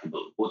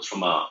intractable, both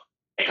from an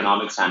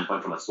economic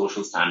standpoint, from a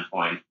social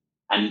standpoint,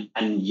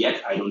 and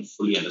yet I don't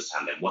fully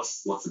understand them.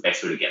 What's the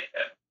best way to get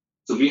there?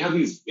 So we have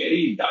these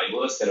very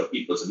diverse set of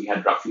people. So we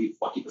had roughly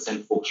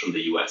 40% folks from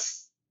the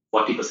US,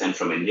 40%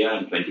 from India,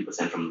 and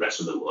 20% from the rest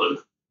of the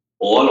world,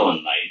 all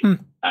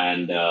online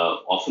and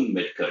often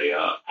mid-career,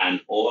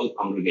 and all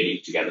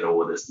congregating together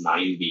over this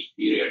 9-week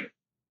period.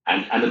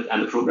 And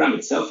the program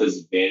itself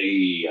is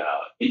very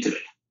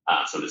intimate,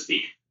 so to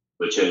speak,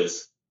 which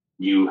is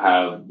you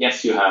have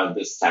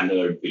the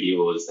standard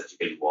videos that you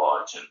can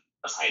watch and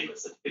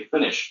assignments that you can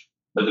finish.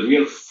 But the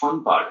real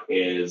fun part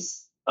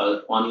is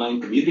an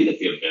online community that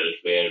we have built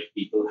where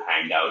people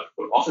hang out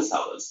for office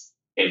hours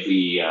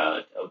every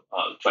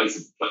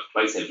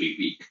twice every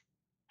week.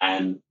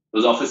 And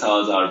those office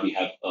hours are we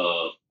have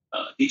a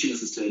teaching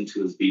assistant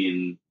who's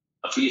been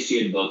a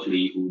PhD at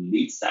Berkeley who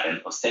leads that.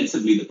 And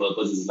ostensibly, the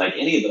purpose is like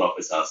any other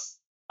office hours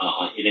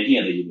in any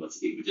other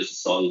university, which is to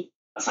solve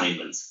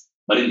assignments.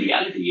 But in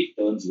reality,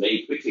 it turns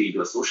very quickly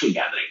into a social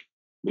gathering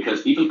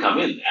because people come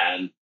in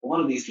and all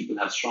of these people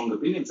have strong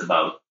opinions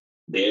about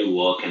their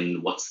work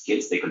and what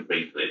skills they could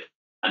bring to it.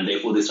 And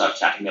therefore, they start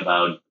chatting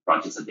about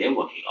projects that they're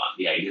working on,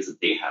 the ideas that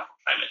they have for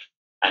climate.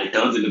 And it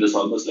turns into this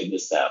almost like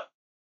this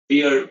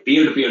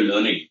peer-to-peer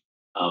learning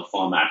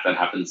format that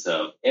happens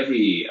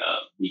every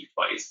week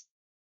twice.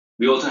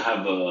 We also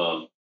have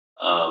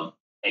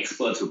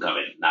experts who come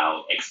in.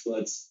 Now,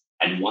 experts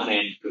at one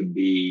end could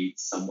be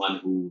someone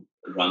who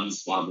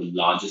runs one of the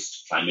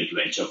largest climate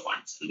venture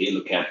funds, and they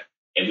look at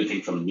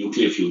everything from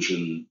nuclear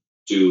fusion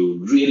to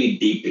really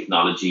deep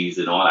technologies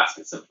in all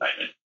aspects of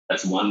climate.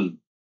 That's one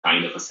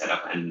kind of a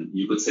setup, and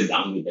you could sit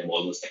down with them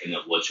almost like in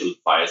a virtual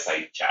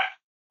fireside chat.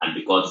 And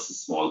because it's a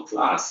small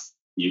class,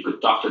 you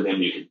could talk to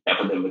them, you could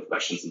pepper them with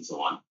questions and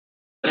so on.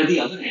 But at the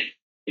other end,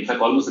 in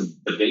fact, almost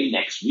the very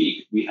next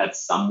week, we had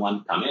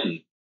someone come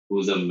in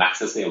who's a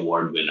Maxese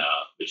Award winner,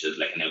 which is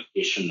like an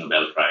Asian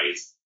Nobel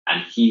Prize.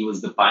 And he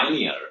was the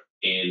pioneer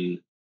in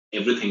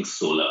everything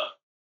solar.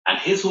 And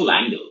his whole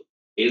angle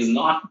is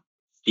not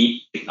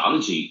deep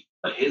technology,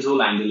 but his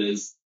whole angle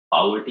is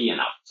poverty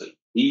and output.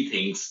 He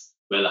thinks,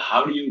 well,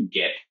 how do you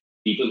get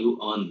people who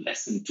earn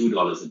less than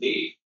 $2 a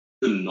day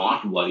to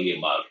not worry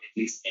about at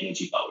least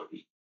energy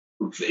poverty?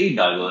 Very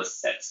diverse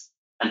sets.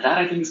 And that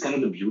I think is kind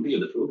of the beauty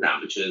of the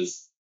program, which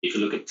is if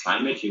you look at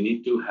climate, you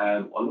need to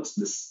have almost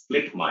this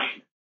split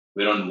mind,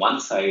 where on one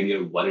side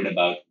you're worried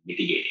about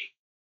mitigating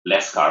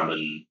less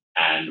carbon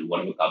and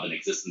whatever carbon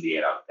exists in the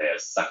air out there,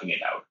 sucking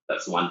it out.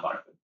 That's one part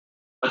of it.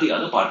 But the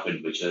other part of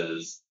it, which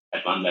is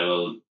at one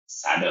level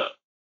sadder,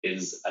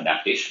 is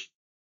adaptation,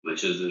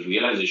 which is the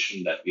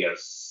realization that we are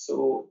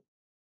so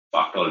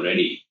fucked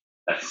already,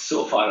 that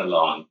so far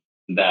along,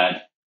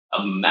 that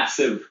a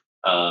massive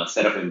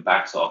set of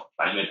impacts of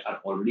climate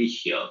are already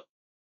here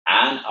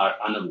and are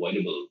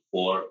unavoidable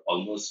for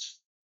almost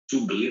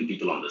 2 billion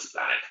people on this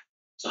planet.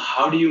 So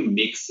how do you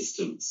make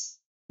systems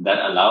that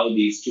allow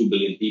these 2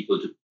 billion people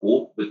to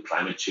cope with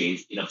climate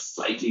change in a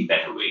slightly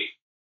better way?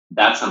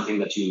 That's something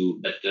that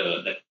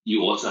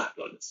you also have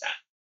to understand.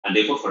 And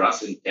therefore, for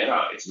us in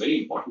Terra, it's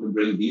very important to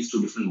bring these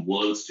two different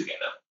worlds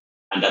together.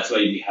 And that's why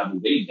we have a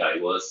very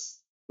diverse,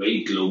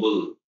 very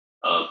global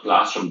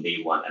class from day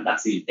one. And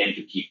that's the intent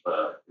to keep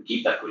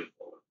that going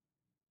forward.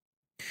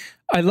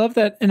 I love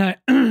that. And I,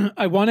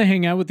 I want to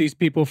hang out with these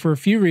people for a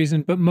few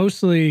reasons, but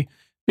mostly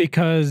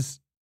because,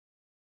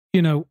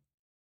 you know,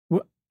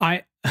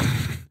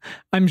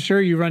 I'm sure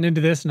you run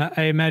into this, and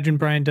I imagine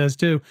Brian does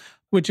too,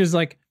 which is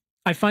like,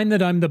 I find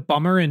that I'm the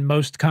bummer in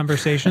most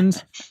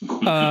conversations.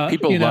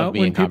 People love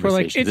me in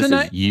conversation. This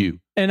is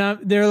you. And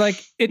they're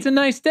like, it's a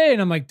nice day.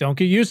 And I'm like, don't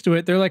get used to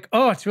it. They're like,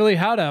 oh, it's really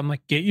hot out. I'm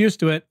like, get used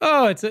to it.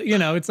 Oh, it's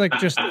like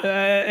just,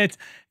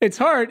 it's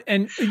hard.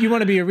 And you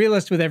want to be a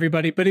realist with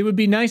everybody, but it would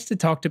be nice to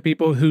talk to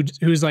people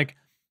whose like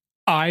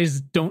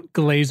eyes don't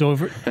glaze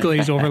over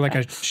like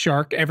a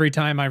shark every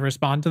time I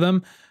respond to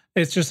them.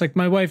 It's just like,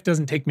 my wife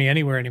doesn't take me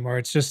anywhere anymore.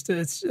 It's just,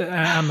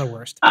 I'm the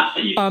worst.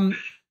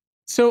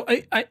 So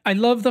I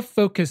love the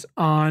focus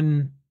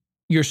on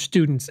your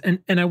students,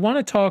 and I want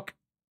to talk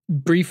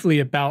briefly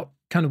about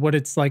kind of what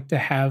it's like to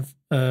have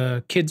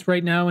kids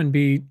right now and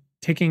be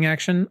taking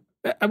action.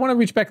 I want to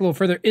reach back a little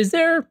further. Is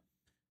there,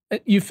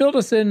 you filled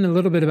us in a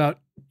little bit about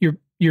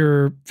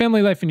your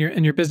family life and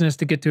your business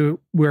to get to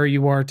where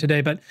you are today,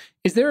 but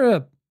is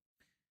there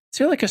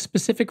like a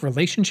specific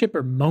relationship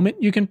or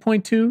moment you can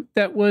point to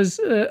that was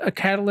a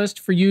catalyst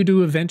for you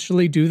to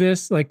eventually do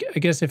this? Like, I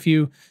guess if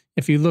you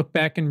look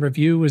back and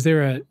review, was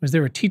there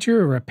a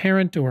teacher or a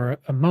parent or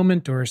a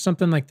moment or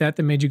something like that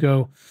that made you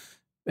go,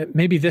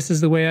 maybe this is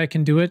the way I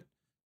can do it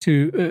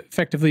to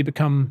effectively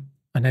become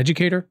an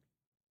educator?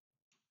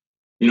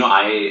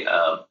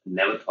 I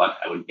never thought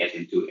I would get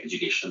into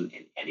education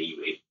in any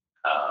way.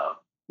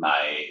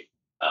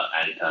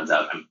 And it turns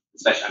out,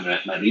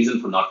 my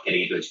reason for not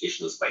getting into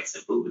education was quite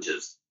simple, which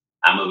is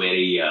I'm a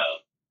very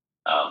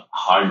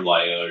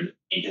hardwired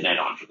internet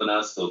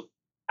entrepreneur. So,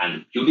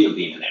 and the beauty of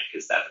the internet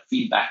is that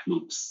feedback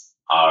loops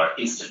are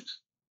instant.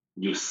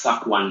 You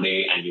suck one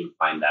day and you'll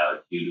find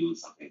out. You do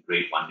something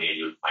great one day and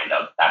you'll find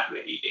out that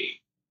very day.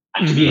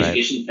 And to me,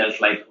 education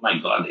felt like, oh my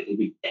God, it'll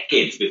be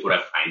decades before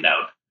I find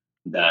out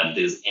that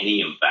there's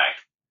any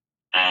impact.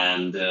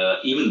 And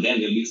even then,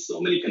 there'll be so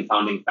many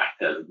confounding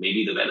factors.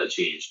 Maybe the weather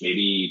changed.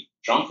 Maybe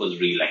Trump was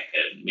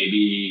reelected.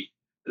 Maybe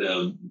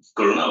the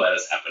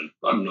coronavirus happened.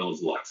 God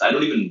knows what. So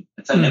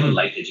I never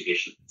liked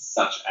education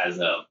such as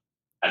a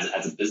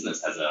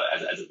business, as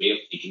a way of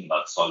thinking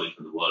about solving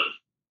for the world.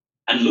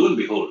 And lo and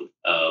behold,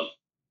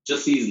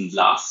 just these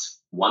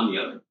last 1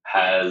 year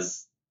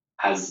has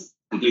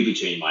completely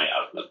changed my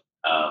outlook.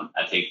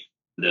 I think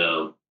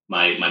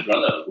my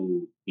brother,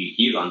 who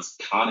he runs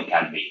Khan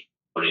Academy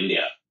for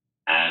India,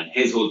 and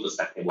his whole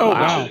perspective was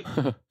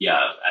wow. yeah.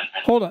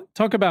 Hold on,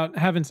 talk about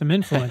having some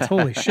influence.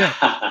 Holy shit.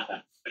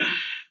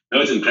 No,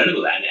 it's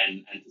incredible,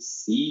 and to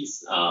see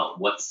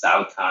what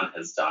Sal Khan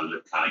has done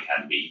with Khan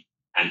Academy,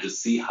 and to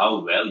see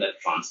how well that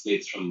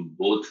translates from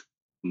both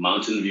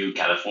Mountain View,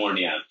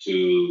 California,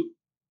 to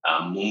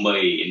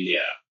Mumbai,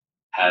 India,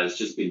 has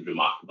just been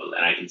remarkable.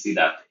 And I can see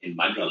that in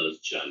my brother's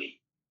journey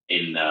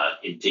in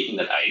taking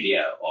that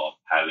idea of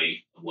having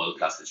a world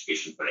class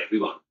education for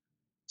everyone.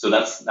 So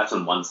that's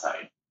on one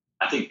side.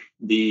 I think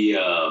the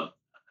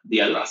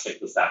other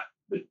aspect was that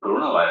with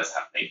coronavirus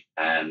happening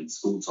and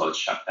schools all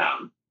shut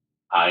down,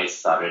 I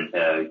started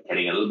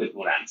getting a little bit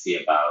more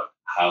antsy about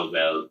how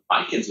well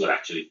my kids were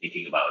actually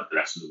thinking about the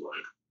rest of the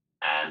world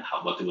and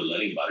what they were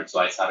learning about it. So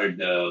I started,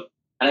 and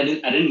I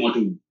didn't want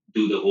to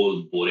do the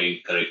whole boring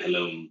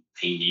curriculum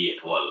thingy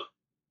at all.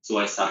 So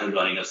I started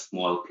running a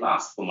small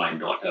class for my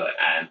daughter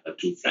and her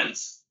two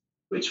friends,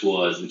 which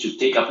would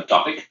take up a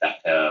topic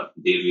that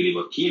they really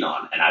were keen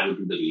on, and I would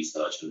do the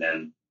research and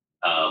then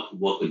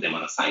work with them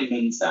on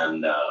assignments,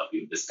 and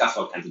we would discuss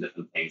all kinds of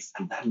different things,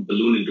 and that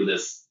ballooned into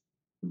this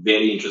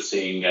very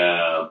interesting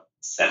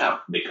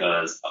setup,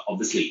 because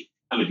obviously,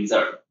 I mean, these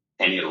are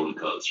 10-year-old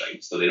girls,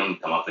 right? So they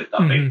don't come up with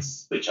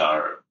topics which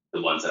are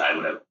the ones that I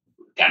would have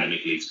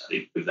academically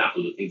studied. For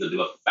example, the things that they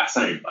were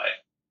fascinated by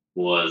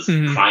was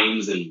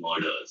crimes and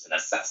murders and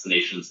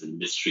assassinations and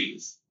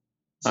mysteries.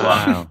 So,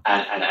 wow.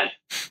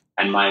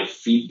 And my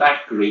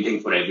feedback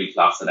rating for every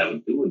class that I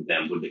would do with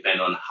them would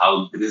depend on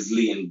how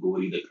grisly and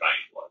gory the crime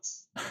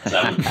was. So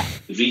I would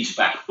reach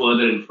back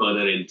further and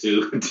further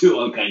into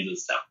all kinds of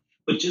stuff.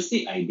 But just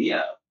the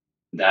idea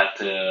that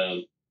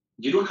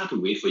you don't have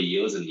to wait for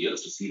years and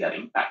years to see that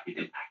impact. You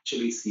can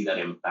actually see that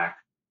impact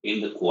in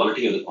the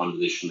quality of the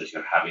conversation that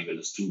you're having with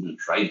a student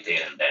right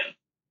there and then.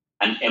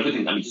 And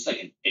everything, I mean, just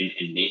like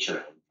in nature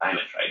and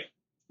climate, right?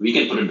 We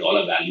can put a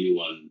dollar value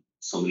on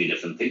so many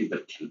different things,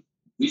 but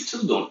we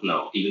still don't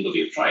know, even though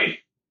we've tried,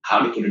 how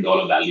to put a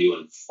dollar value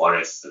on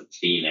forests and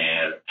clean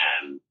air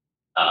and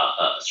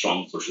a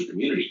strong social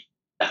community.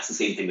 That's the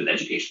same thing with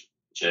education,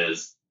 which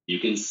is you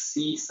can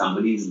see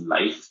somebody's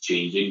life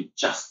changing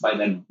just by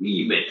that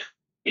wee bit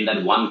in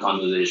that one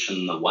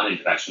conversation, the one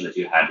interaction that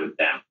you had with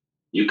them.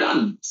 You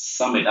can't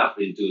sum it up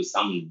into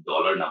some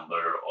dollar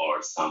number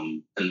or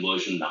some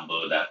conversion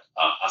number that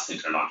us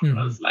internet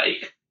entrepreneurs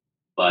like.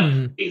 But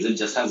is it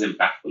just as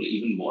impactful?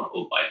 Even more?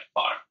 Oh, by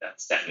far.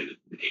 That's definitely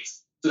the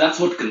case. So that's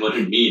what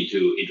converted me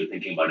into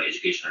thinking about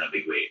education in a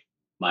big way.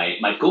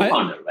 My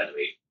co-founder, by the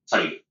way,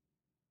 sorry.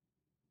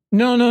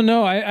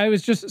 No. I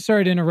was just,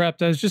 sorry to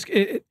interrupt. I was just,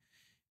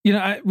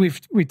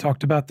 we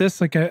talked about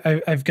this. Like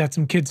I've got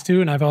some kids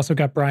too, and I've also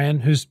got Brian,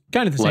 who's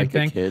kind of the same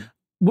thing. Kid.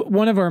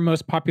 One of our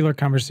most popular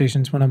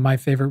conversations, one of my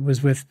favorite,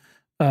 was with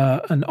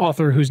an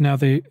author who's now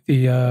the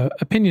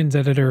opinions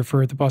editor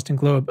for the Boston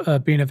Globe,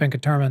 Beena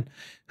Venkataraman,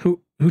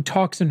 who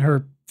talks in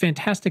her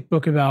fantastic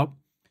book about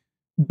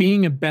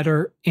being a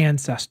better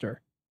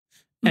ancestor.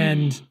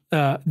 And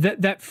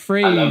that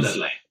phrase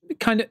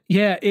kind of,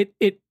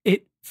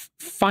 it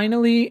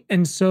finally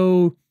and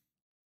so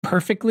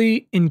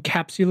perfectly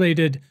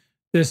encapsulated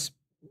this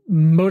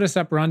modus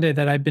operandi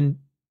that I've been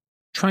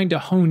trying to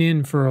hone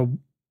in for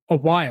a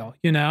while,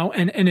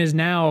 and has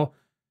now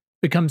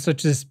become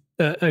such as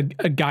a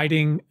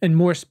guiding and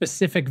more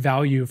specific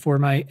value for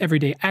my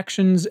everyday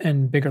actions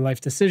and bigger life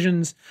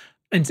decisions.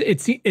 And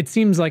it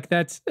seems like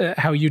that's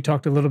how you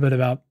talked a little bit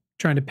about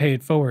trying to pay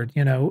it forward,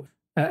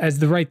 as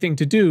the right thing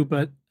to do.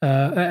 But,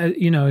 as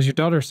your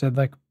daughter said,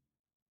 like,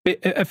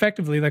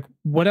 effectively, like,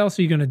 what else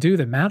are you going to do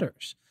that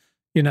matters?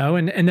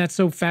 And that's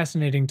so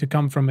fascinating to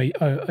come from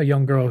a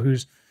young girl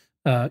who's,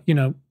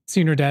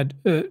 seen her dad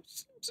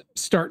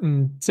start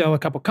and sell a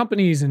couple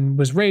companies and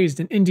was raised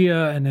in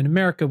India and in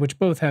America, which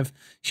both have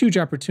huge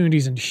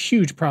opportunities and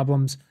huge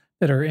problems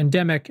that are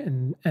endemic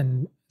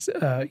and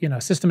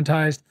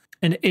systematized.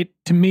 And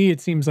to me, it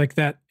seems like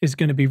that is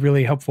going to be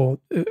really helpful,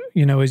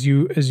 as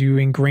you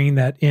ingrain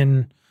that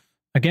in,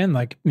 again,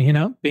 like,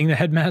 being the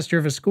headmaster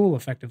of a school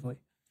effectively.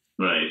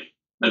 Right.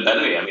 But by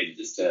the way, I mean,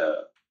 just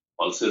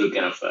also to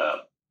kind of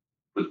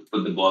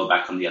put the ball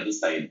back on the other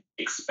side,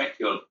 expect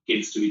your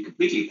kids to be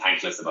completely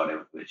thankless about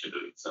everything that you're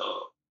doing. So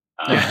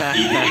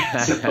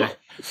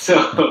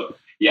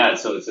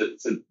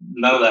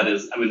none of that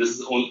is, I mean, this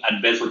is only,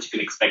 at best what you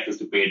can expect is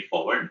to pay it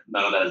forward.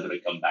 None of that is going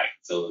to come back.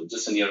 So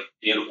just in your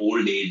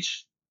old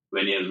age,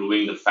 when you're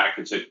ruining the fact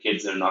that your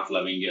kids are not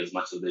loving you as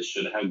much as they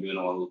should have, given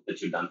all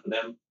that you've done for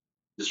them,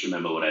 just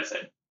remember what I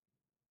said.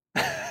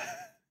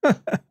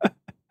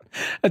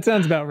 That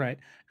sounds about right.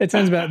 It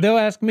sounds about. They'll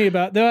ask me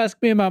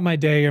about my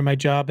day or my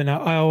job, and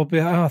I'll be,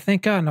 oh,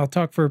 thank God, and I'll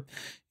talk for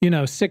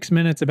 6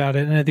 minutes about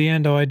it, and at the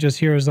end, all I just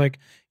hear is like,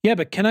 yeah,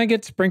 but can I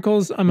get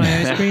sprinkles on my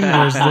ice cream?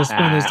 Or is this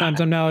one of those times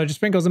I'm not allergic to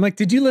sprinkles? I'm like,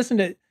 did you listen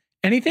to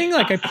anything?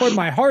 Like, I poured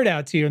my heart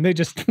out to you, and they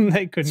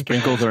couldn't.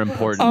 Sprinkles are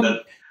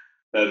important.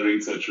 That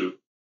rings so true.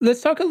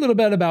 Let's talk a little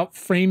bit about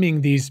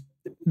framing these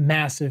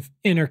massive,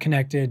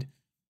 interconnected,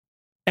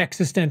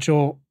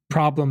 existential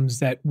problems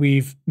that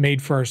we've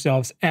made for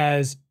ourselves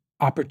as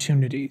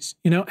opportunities.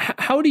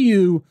 How do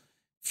you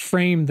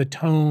frame the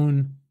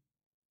tone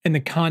and the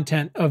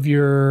content of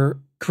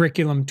your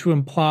curriculum to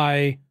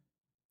imply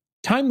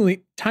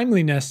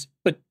timeliness,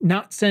 but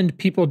not send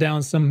people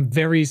down some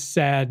very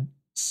sad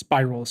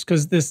spirals?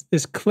 Because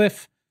this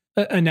cliff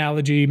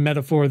analogy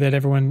metaphor that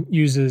everyone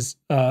uses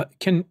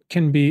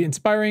can be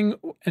inspiring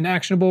and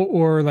actionable,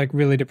 or like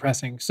really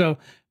depressing. So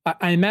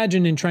I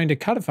imagine in trying to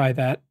codify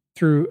that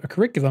through a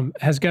curriculum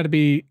has got to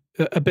be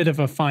a bit of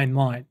a fine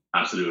line.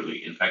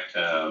 Absolutely. In fact,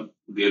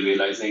 we're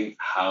realizing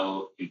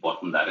how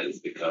important that is,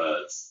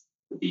 because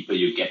the deeper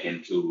you get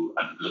into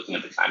looking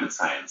at the climate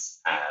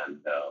science and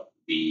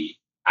the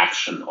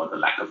action or the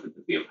lack of it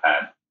that we have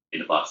had in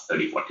the past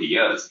 30, 40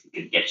 years, it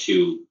can get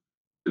you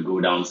to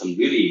go down some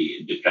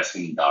really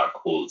depressing dark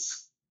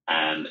holes.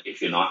 And if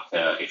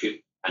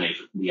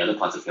the other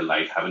parts of your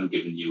life haven't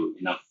given you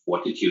enough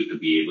fortitude to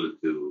be able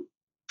to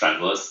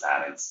traverse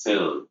that and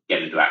still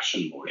get into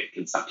action mode, it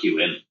can suck you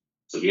in.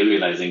 So we're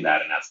realizing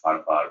that, and as part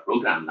of our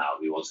program now,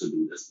 we also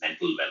do this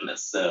mental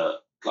wellness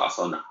class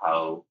on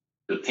how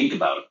to think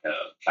about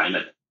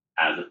climate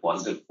as a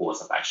positive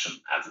force of action,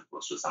 as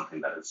opposed to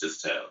something that is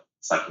just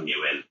sucking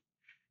you in.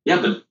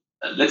 Yeah, but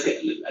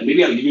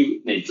maybe I'll give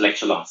you an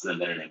intellectual answer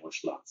and then an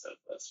emotional answer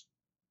first.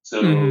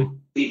 So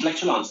the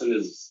intellectual answer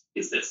is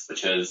this,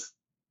 which is,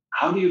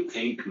 how do you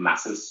think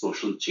massive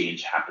social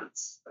change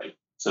happens, right?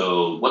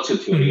 So what's your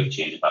theory of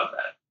change about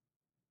that?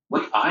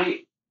 What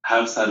I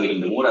have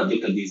suddenly, the more I've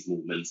looked at these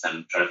movements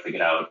and try to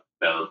figure out,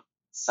 well,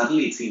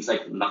 suddenly it seems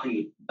like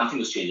nothing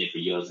was changing for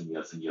years and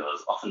years and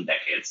years, often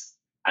decades.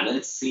 And then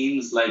it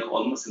seems like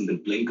almost in the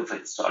blink of a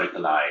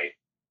historical eye,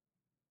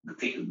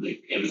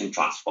 like everything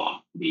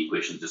transformed. The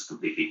equation just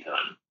completely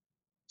turned.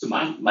 So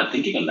my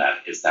thinking on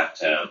that is that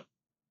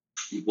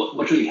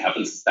what really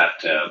happens is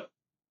that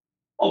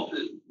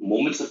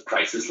moments of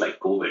crisis like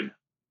COVID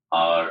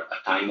are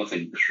a time of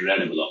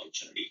incredible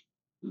opportunity.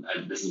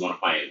 This is one of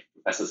my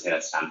professors here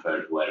at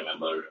Stanford, who I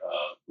remember,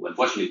 who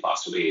unfortunately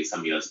passed away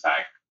some years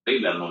back,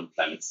 very well-known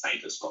climate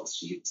scientist called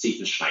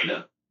Stephen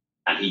Schneider.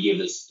 And he gave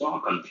this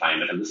talk on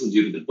climate, and this was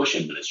during the Bush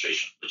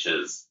administration, which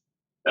is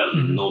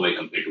no way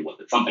compared to what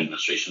the Trump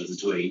administration is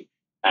doing.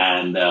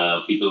 And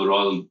people were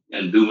all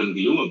doom and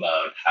gloom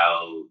about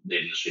how the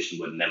administration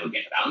would never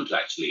get around to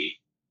actually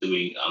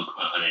doing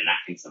and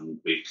enacting some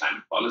great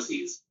climate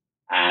policies.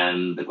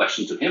 And the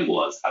question to him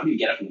was, how do you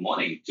get up in the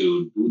morning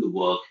to do the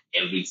work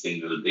every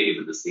single day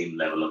with the same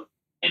level of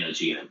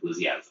energy and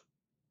enthusiasm?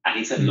 And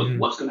he said, look,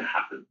 what's going to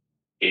happen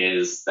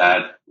is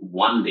that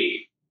one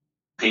day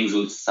things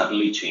will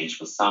suddenly change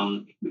because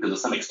of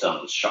some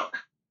external shock.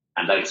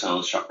 And that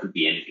external shock could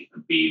be anything. It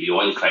could be the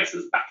oil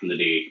crisis back in the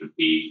day. It could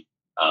be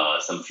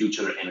some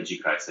future energy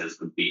crisis.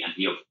 Could be, and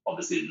he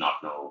obviously did not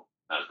know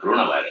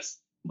coronavirus,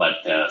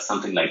 but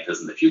something like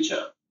this in the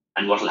future.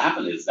 And what will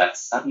happen is that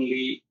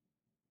suddenly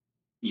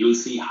you'll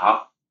see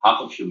half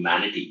of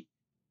humanity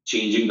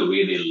changing the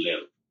way they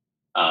live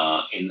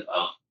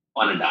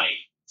on a dime.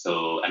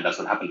 So, and that's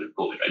what happened with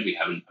COVID, right?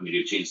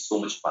 We've changed so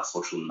much of our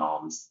social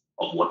norms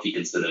of what we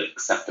consider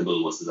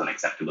acceptable versus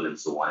unacceptable and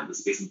so on in the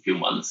space of a few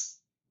months.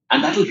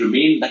 And that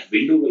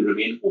window will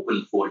remain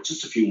open for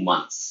just a few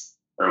months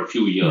or a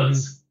few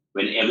years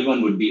when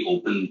everyone would be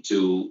open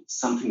to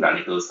something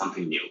radical,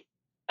 something new.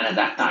 And at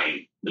that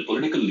time, the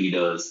political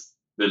leaders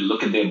will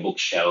look at their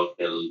bookshelf,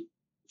 they'll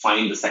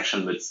find the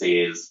section which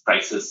says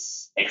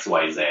crisis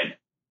XYZ,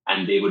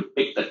 and they would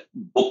pick the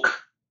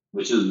book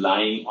which is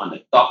lying on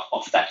the top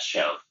of that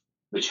shelf,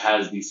 which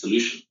has the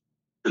solution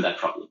to that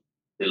problem.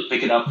 They'll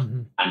pick it up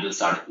and they'll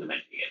start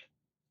implementing it.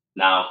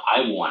 Now,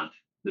 I want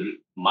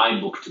my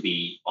book to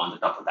be on the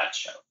top of that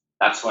shelf.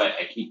 That's why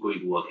I keep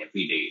going to work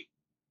every day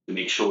to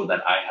make sure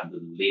that I have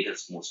the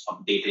latest, most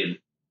updated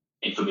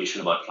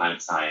information about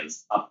climate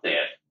science up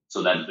there,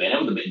 so that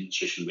whenever the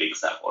administration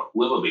wakes up or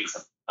whoever wakes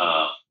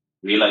up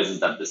realizes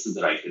that this is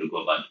the right way to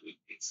go about doing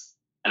things.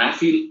 And I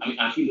feel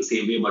the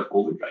same way about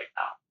COVID right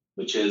now,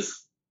 which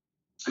is,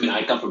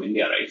 I come from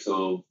India, right?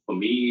 So for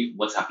me,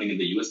 what's happening in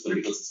the US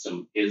political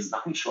system is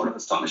nothing short of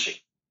astonishing.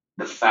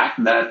 The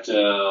fact that,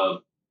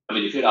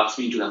 if you had asked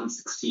me in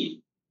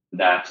 2016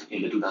 that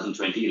in the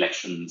 2020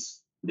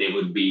 elections, there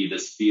would be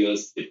this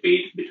fierce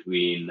debate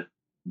between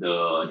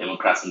the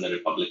Democrats and the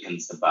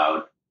Republicans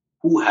about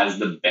who has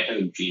the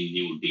better Green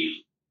New Deal,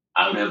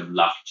 I would have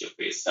laughed at your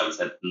face. I would have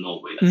said,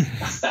 no way,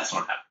 that's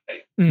not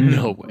happening. Right?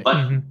 No way.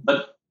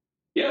 But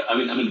yeah,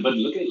 but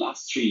look at the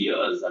last 3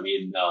 years.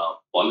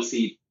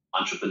 Policy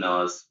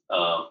entrepreneurs,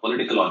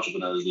 political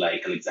entrepreneurs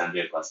like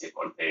Alexandria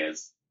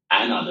Ocasio-Cortez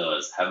and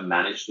others have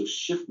managed to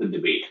shift the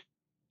debate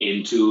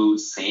into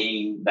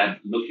saying that,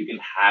 look, you can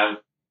have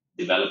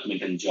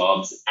development and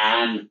jobs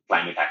and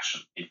climate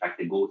action. In fact,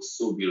 they go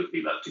so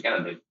beautifully well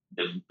together.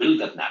 They've built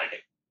that narrative.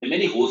 There are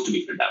many holes to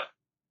be filled out.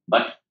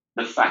 But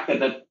the fact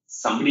that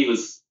somebody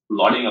was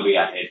plodding away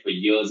at it for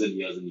years and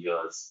years and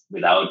years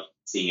without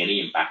seeing any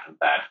impact of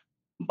that,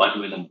 but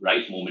when the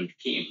right moment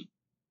came,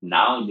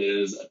 now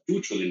there's a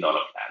 $2 trillion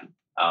plan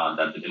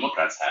that the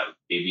Democrats have,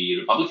 maybe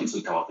Republicans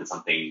will come up with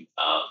something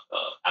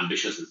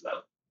ambitious as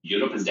well.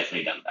 Europe has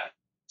definitely done that.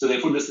 So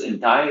therefore, this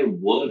entire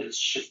world has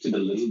shifted a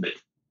little bit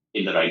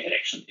in the right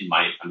direction, in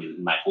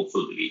my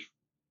hopeful belief.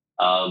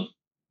 Um,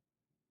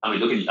 the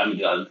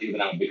other thing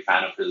that I'm a big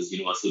fan of is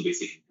universal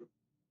basic income.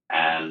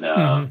 And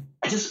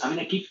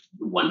I keep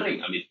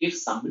wondering, if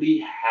somebody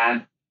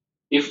had,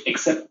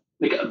 except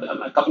like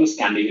a couple of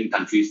Scandinavian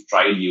countries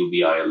tried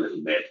UBI a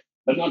little bit,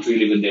 but not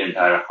really with their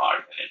entire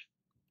heart in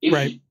it.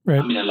 Right.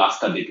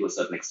 Alaska did to a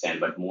certain extent,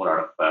 but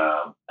more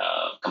out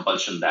of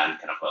compulsion than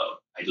kind of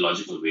a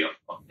ideological way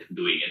of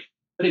doing it.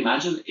 But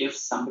imagine if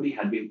somebody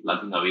had been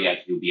plugging away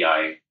at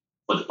UBI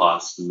for the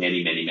past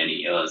many, many, many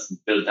years,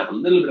 built up a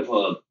little bit of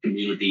a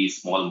community,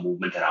 small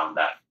movement around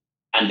that,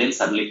 and then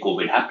suddenly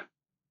COVID happened.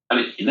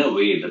 In a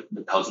way, the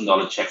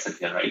 $1,000 checks that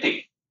they're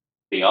writing,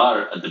 they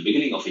are at the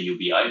beginning of a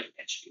UBI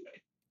potentially,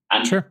 right?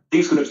 And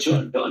things could have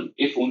turned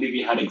if only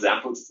we had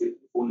examples, if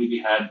only we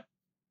had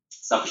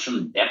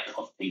sufficient depth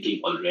of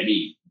thinking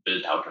already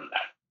built out on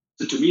that.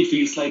 So to me, it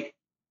feels like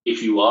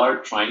if you are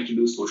trying to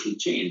do social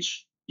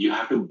change, you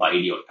have to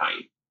bide your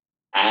time.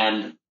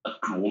 And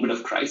a moment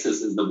of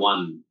crisis is the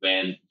one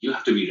when you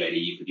have to be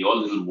ready with your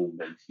little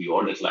movement,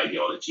 your little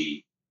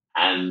ideology,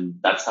 and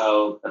that's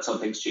how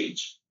things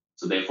change.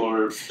 So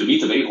therefore, to me,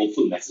 it's a very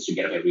hopeful message to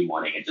get up every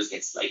morning and just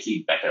get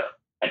slightly better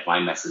at my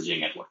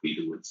messaging, at what we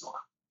do, and so on.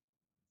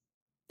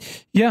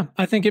 Yeah,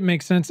 I think it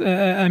makes sense.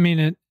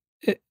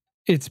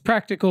 It's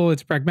practical,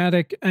 it's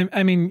pragmatic.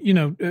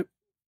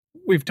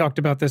 We've talked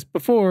about this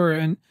before,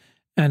 and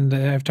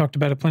I've talked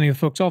about it plenty with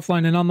folks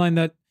offline and online,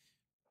 that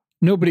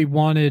nobody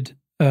wanted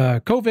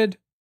COVID,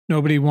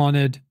 nobody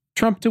wanted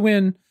Trump to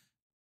win.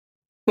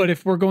 But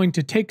if we're going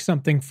to take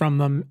something from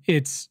them,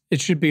 it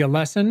should be a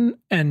lesson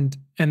and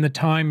the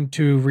time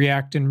to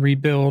react and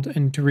rebuild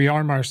and to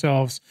rearm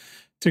ourselves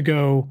to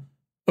go,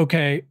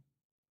 okay,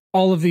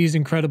 all of these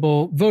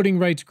incredible voting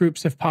rights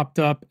groups have popped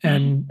up,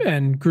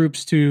 and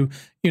groups to,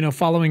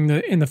 following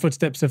in the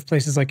footsteps of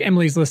places like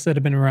Emily's List that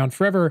have been around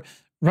forever,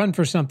 run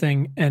for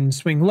something and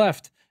swing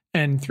left,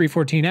 and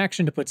 314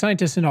 Action to put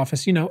scientists in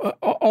office,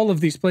 all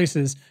of these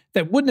places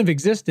that wouldn't have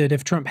existed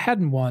if Trump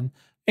hadn't won.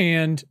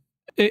 And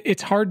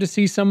it's hard to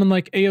see someone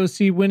like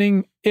AOC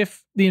winning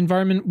if the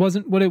environment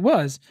wasn't what it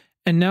was.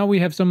 And now we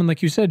have someone,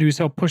 like you said, who's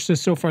helped push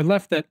this so far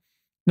left that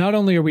not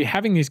only are we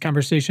having these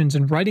conversations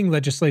and writing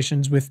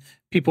legislations with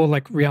people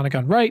like Rihanna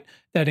Gunn Wright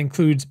that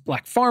includes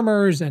Black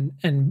farmers and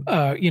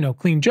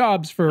clean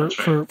jobs for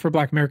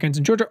Black Americans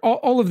in Georgia,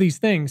 all of these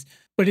things,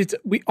 but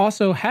we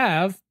also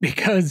have,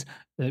 because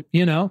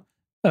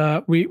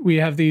we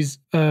have these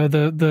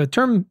the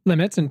term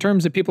limits and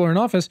terms that people are in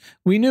office.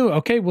 We knew,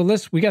 okay, well,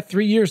 we got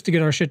 3 years to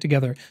get our shit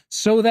together,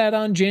 so that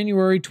on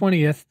January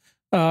 20th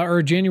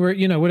or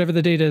January, whatever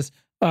the date is,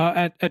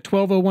 at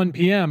 12:01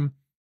 p.m.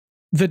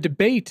 the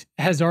debate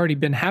has already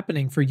been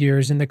happening for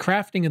years, and the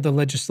crafting of the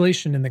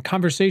legislation and the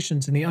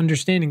conversations and the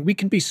understanding, we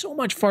can be so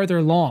much farther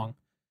along,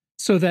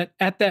 so that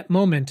at that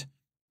moment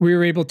we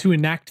were able to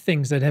enact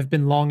things that have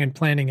been long in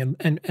planning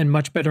and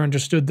much better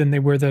understood than they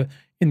were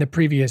in the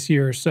previous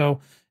years. So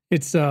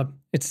it's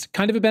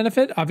kind of a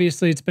benefit.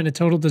 Obviously, it's been a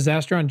total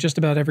disaster on just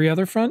about every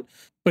other front.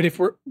 But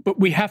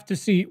we have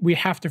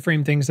to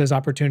frame things as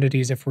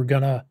opportunities if we're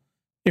gonna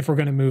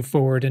move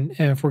forward and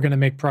if we're gonna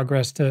make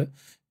progress to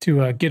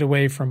get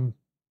away from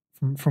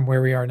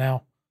where we are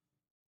now.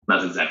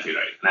 That's exactly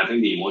right. And I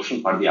think the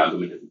emotional part of the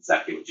argument is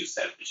exactly what you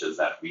said, which is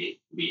that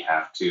we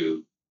have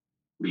to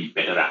be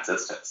better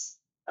ancestors,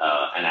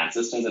 and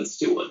ancestors and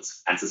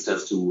stewards,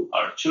 ancestors to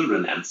our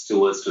children and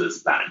stewards to this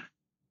planet.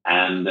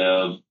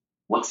 And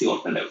what's the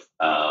alternative?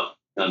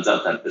 Turns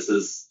out that this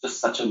is just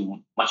such a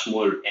much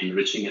more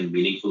enriching and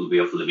meaningful way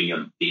of living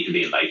your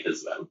day-to-day life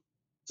as well.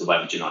 So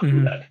why would you not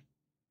do that?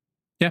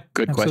 Yeah,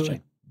 good absolutely.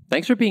 Question.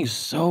 Thanks for being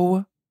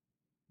so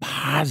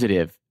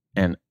positive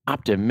and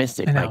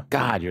optimistic. My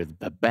God, you're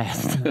the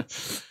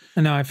best. I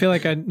know. I feel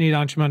like I need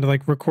Anshuman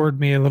to record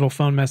me a little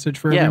phone message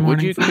for every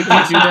morning. Could you do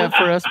that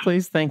for us,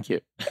 please? Thank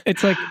you.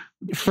 It's like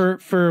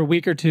for a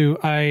week or two,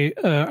 I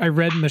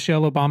read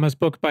Michelle Obama's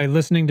book by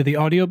listening to the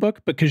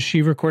audiobook because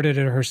she recorded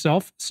it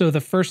herself. So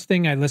the first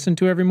thing I listened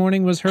to every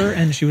morning was her,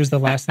 and she was the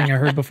last thing I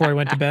heard before I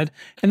went to bed.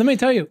 And let me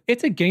tell you,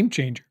 it's a game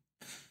changer.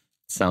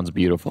 Sounds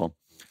beautiful.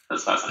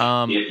 That's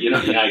fascinating.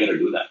 I got to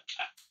do that.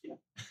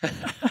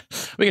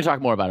 We can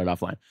talk more about it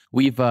offline.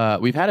 We've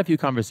had a few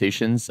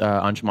conversations,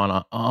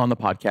 Anshuman, on the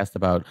podcast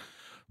about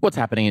what's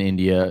happening in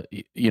India,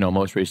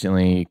 most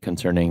recently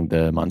concerning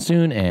the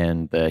monsoon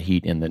and the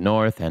heat in the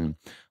north and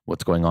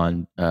what's going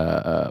on,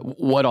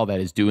 what all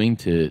that is doing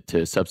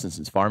to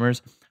subsistence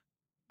farmers.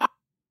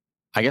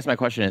 I guess my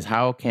question is,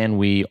 how can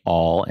we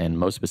all, and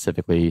most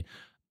specifically,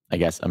 I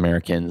guess,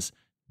 Americans,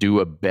 do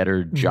a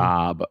better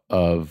job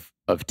of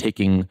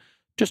taking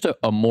just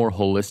a more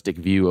holistic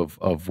view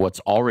of what's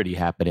already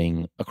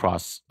happening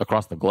across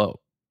the globe?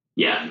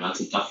 Yeah, that's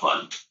a tough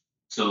one.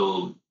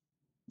 So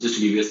just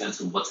to give you a sense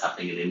of what's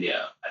happening in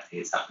India, I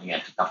think it's happening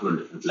at a couple of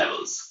different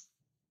levels.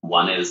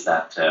 One is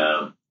that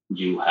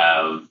you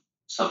have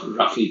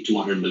roughly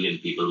 200 million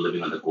people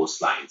living on the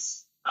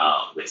coastlines,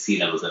 where sea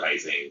levels are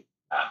rising,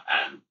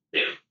 and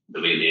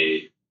the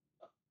way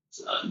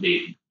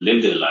they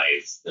live their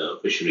lives, the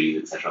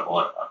fisheries, etc.,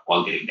 are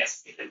all getting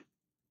decimated.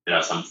 There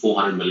are some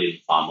 400 million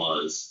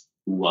farmers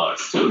who are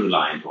still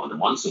reliant on the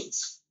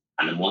monsoons,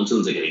 and the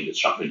monsoons are getting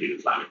disrupted due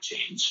to climate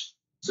change.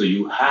 So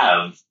you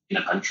have, in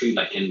a country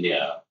like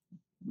India,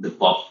 the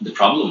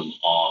problem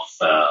of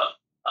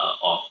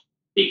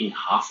taking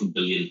 500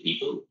 million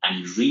people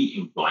and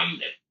re-employing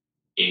them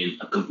in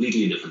a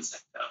completely different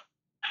sector.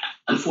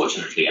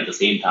 Unfortunately, at the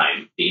same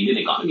time, the Indian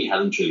economy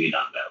hasn't really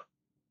done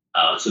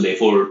well. So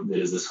therefore, there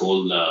is this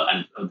whole,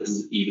 and this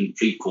is even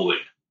pre-COVID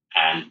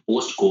and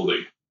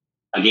post-COVID.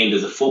 Again,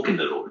 there's a fork in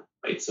the road,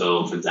 right?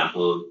 So, for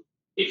example,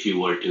 if you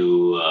were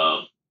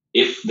to,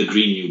 if the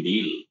Green New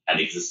Deal had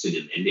existed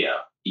in India,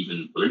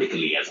 even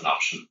politically as an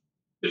option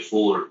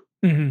before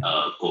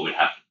COVID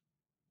happened,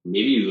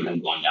 maybe we would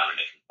have gone down a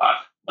different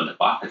path. But the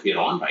path that we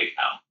are on right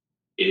now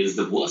is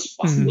the worst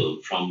possible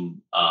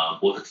from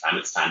both a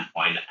climate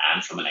standpoint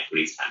and from an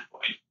equity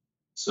standpoint.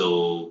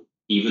 So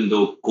even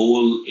though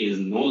coal is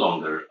no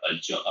longer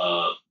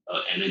a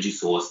energy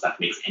source that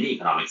makes any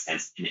economic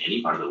sense in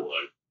any part of the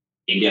world,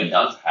 India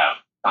does have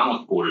a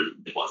ton of coal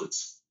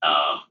deposits,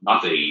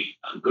 not very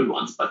good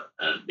ones, but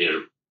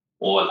they're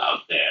all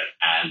out there.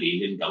 And the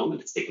Indian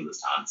government has taken the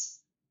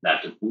stance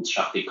that to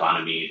bootstrap the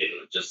economy, they're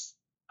going to just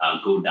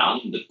go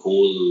down the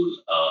coal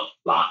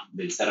plant.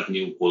 They'll set up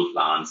new coal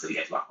plants. They'll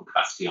get a lot more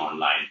capacity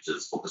online,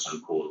 just focused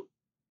on coal.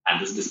 And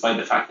this despite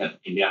the fact that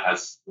India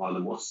has one of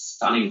the most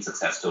stunning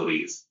success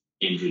stories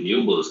in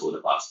renewables over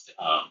the past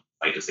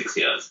 5 to 6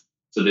 years.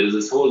 So there is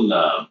this whole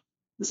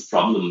this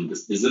problem,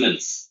 this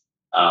dissonance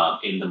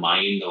in the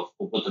mind of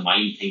what the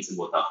mind thinks and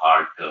what the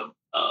heart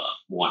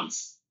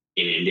wants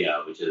in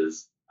India, which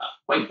is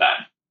quite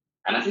bad.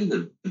 And I think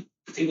the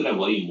thing that I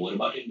worry more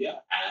about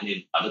India and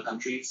in other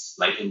countries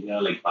like India,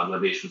 like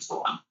Bangladesh and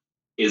so on,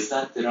 is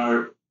that there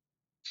are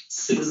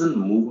citizen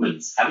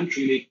movements haven't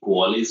really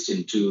coalesced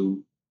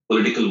into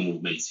political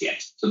movements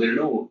yet. So there are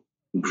no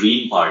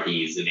green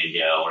parties in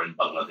India or in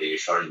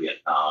Bangladesh or in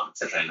Vietnam,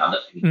 etc.,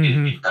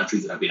 in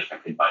countries that have been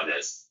affected by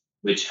this,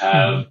 which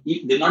have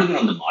they're not even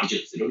on the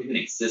margins. They don't even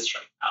exist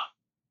right now.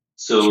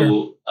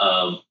 So,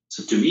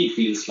 so to me, it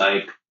feels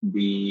like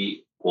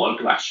the call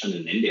to action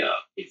in India,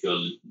 if you're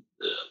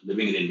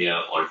living in India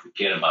or if you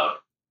care about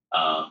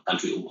how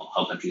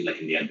countries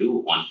like India do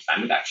on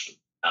climate action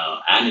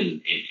and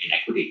in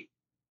equity,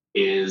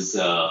 is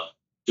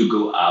to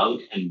go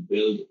out and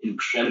build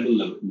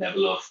incredible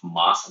level of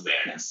mass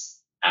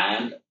awareness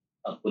and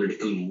a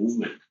political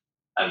movement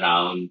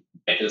around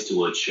better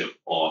stewardship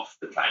of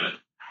the climate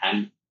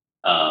and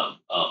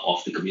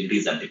of the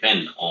communities that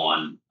depend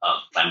on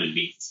climate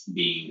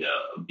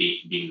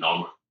being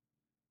normal.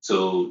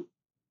 So,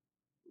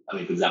 I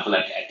mean, for example,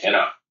 at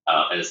Terra,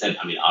 as I said,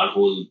 I mean, our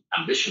whole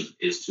ambition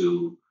is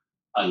to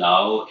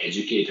allow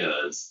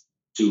educators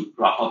to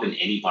prop up in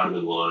any part of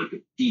the world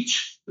to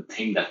teach the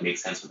thing that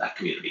makes sense for that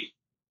community.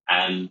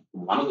 And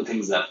one of the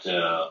things that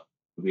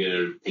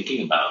we're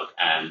thinking about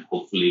and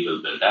hopefully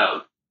will build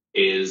out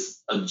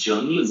is a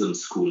journalism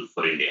school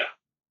for India,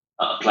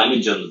 a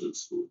climate journalism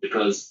school.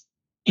 Because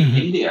in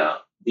India,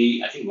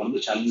 I think one of the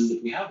challenges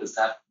that we have is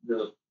that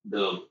the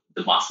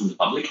mass of the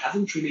public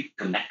hasn't really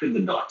connected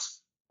the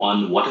dots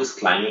on what is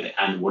climate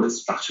and what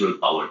is structural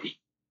poverty.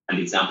 And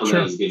the example that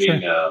I was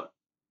giving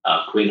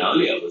Quinn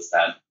earlier was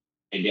that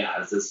India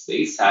has this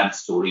very sad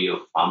story of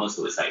farmer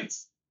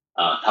suicides,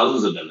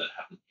 thousands of them that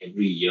happen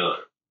every year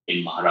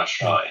in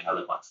Maharashtra and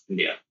other parts of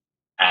India.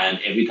 And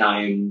every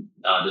time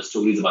the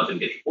stories about them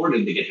get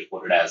reported, they get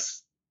reported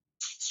as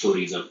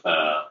stories of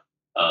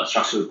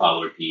structural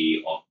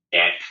poverty, of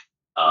debt,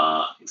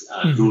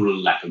 rural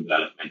lack of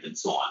development, and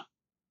so on.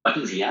 But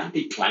in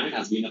reality, climate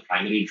has been a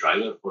primary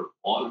driver for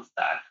all of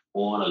that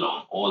all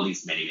along, all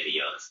these many, many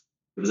years.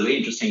 There was a very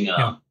interesting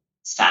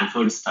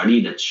Stanford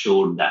study that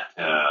showed that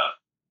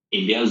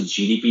India's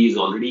GDP is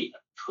already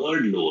a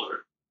third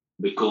lower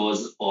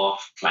because of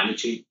climate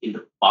change in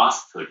the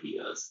past 30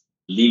 years,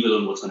 leave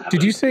alone what's going to happen.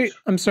 Did you say,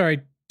 I'm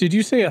sorry, did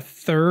you say a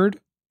third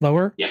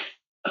lower? Yeah,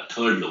 a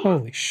third lower.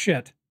 Holy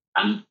shit.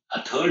 And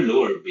a third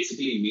lower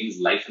basically means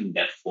life and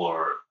death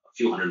for a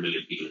few hundred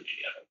million people in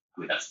India. Right? I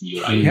mean, that's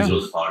you're either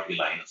below the poverty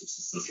line or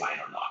subsistence line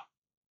or not.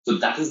 So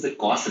that is the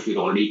cost that we're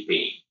already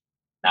paying.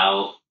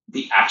 Now,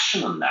 the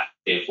action on that,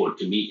 therefore,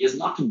 to me, is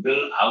not to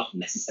build out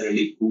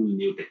necessarily cool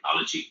new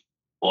technology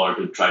or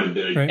to try to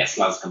build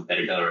Tesla's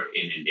competitor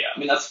in India. I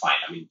mean, that's fine.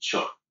 I mean,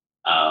 sure.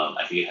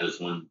 I think it has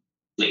one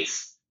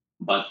place.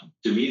 But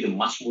to me, the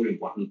much more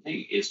important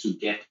thing is to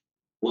get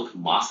both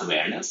mass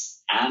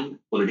awareness and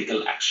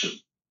political action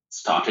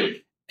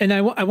started. And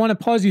I want to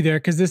pause you there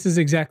because this is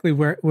exactly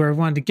where I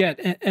wanted to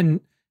get.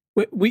 And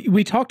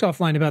we talked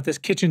offline about this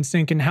kitchen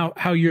sink and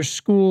how your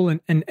school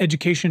and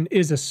education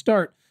is a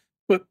start.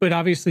 But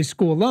obviously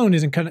school alone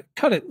isn't going to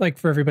cut it like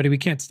for everybody. We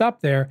can't stop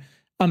there.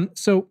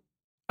 So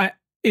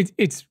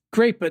it's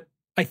great, but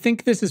I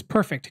think this is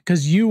perfect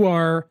because you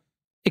are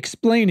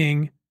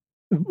explaining,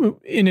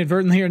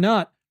 inadvertently or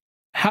not,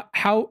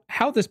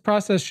 how this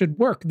process should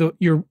work.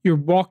 You're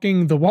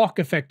walking the walk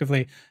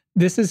effectively.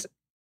 This is,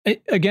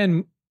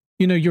 again,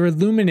 you're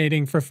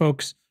illuminating for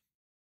folks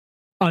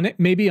on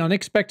maybe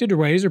unexpected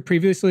ways or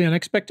previously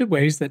unexpected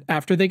ways that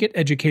after they get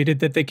educated,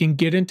 that they can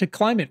get into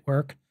climate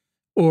work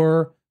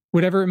or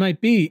whatever it might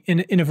be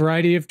in a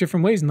variety of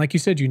different ways. And like you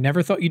said, you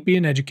never thought you'd be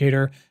an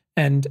educator,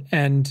 and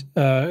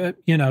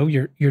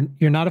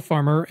you're not a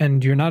farmer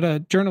and you're not a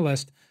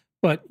journalist,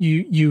 but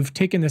you've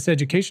taken this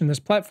education, this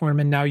platform,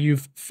 and now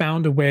you've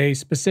found a way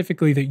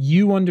specifically that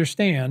you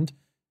understand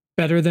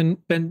better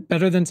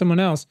than someone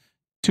else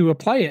to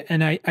apply it.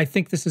 And I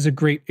think this is a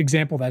great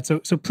example of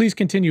that. So please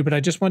continue, but I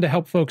just want to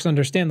help folks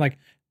understand, like,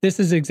 this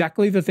is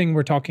exactly the thing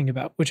we're talking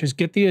about, which is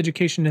get the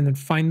education and then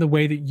find the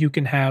way that you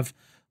can have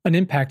an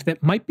impact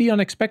that might be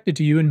unexpected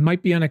to you and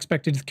might be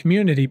unexpected to the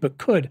community, but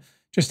could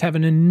just have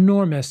an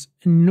enormous,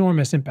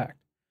 enormous impact.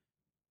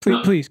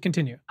 Please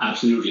continue.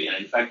 Absolutely. And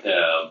in fact,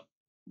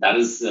 that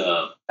is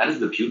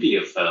the beauty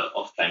of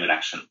climate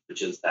action,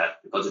 which is that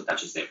because it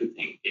touches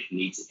everything, it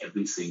needs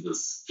every single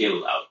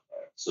skill out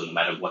there. So no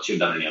matter what you've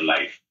done in your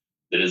life,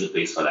 there is a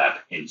place for that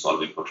in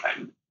solving for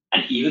climate.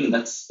 And even in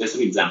that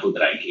specific example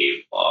that I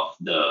gave of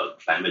the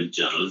climate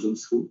journalism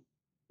school.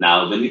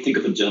 Now, when we think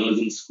of a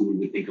journalism school,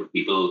 we think of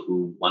people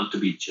who want to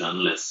be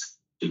journalists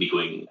to be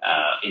going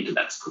into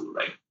that school,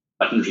 right?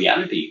 But in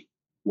reality,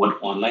 what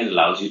online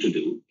allows you to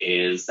do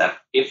is that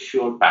if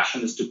your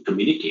passion is to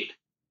communicate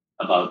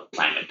about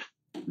climate,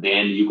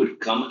 then you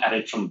could come at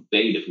it from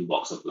very different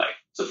walks of life.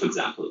 So, for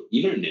example,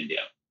 even in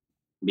India,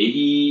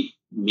 maybe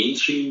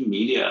mainstream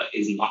media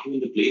is not even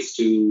the place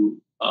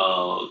to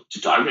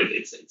target.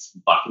 It's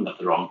barking up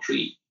the wrong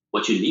tree.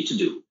 What you need to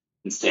do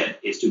instead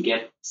is to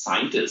get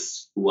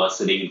scientists who are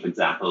sitting, for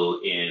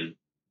example, in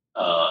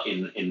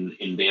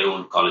their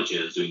own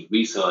colleges doing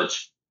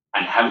research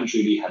and haven't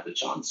really had the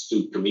chance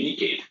to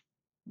communicate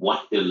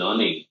what they're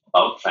learning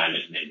about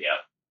climate in India,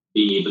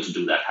 being able to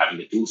do that, having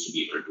the tools to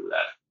be able to do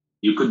that.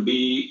 You could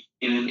be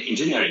in an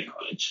engineering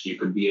college, you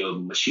could be a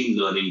machine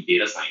learning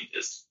data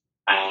scientist,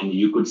 and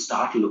you could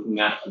start looking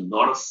at a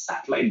lot of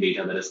satellite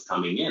data that is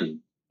coming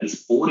in and is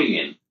pouring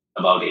in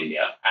about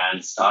India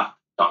and start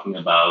talking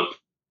about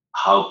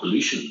how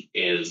pollution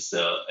is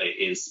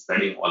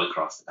spreading all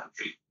across the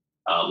country,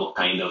 what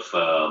kind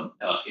of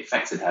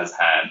effects it has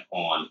had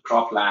on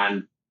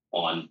cropland,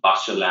 on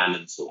pasture land,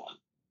 and so on.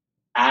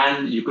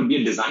 And you could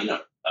be a designer,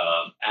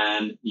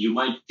 and you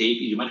might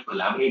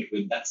collaborate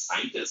with that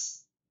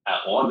scientist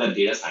or that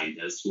data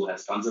scientist who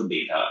has tons of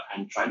data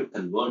and try to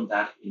convert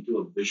that into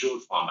a visual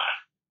format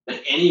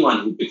that anyone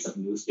who picks up a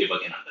newspaper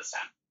can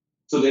understand.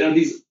 So there are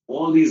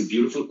all these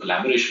beautiful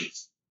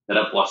collaborations that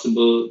are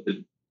possible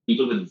with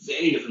people with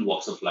very different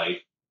walks of life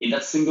in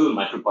that single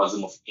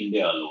microcosm of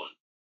India alone,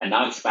 and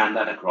now expand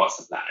that across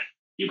the planet.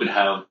 You could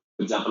have,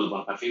 for example,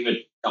 one of my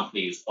favorite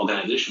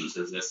organizations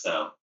is this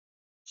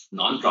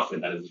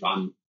nonprofit that is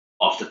run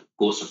off the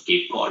coast of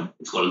Cape Cod.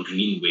 It's called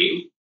Green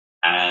Wave,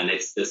 and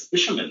it's this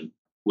fisherman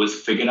who has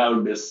figured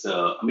out this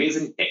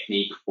amazing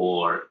technique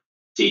for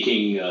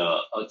taking a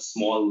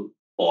small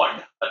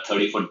pod, a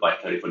 30-foot by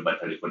 30-foot by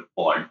 30-foot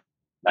pod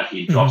that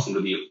he drops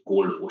into the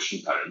cold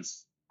ocean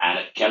currents, and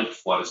a kelp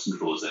forest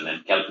grows in.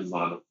 And kelp is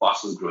one of the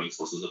fastest growing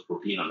sources of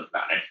protein on the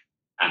planet.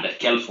 And that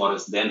kelp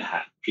forest then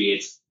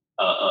creates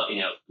a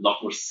lot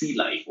more sea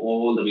life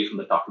all the way from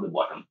the top to the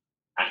bottom.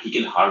 And he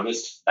can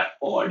harvest that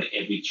pod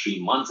every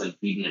 3 months and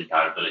feed an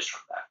entire village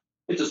from that.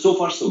 It's just so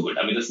far so good.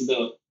 I mean, this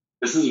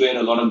is where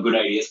a lot of good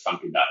ideas come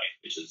to die,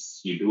 which is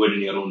you do it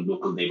in your own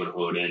local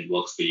neighborhood and it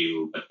works for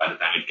you, but by the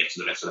time it gets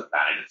to the rest of the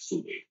planet, it's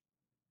too late.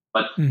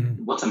 But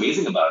what's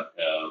amazing about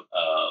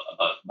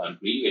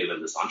Greenwave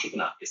and this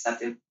entrepreneur is that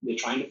they're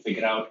trying to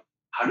figure out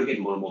how to get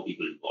more and more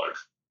people involved.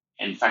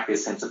 In fact, their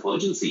sense of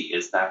urgency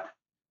is that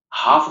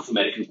half of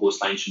American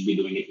coastline should be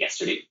doing it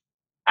yesterday,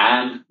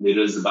 and there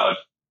is about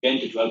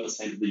 10 to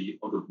 12% of the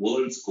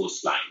world's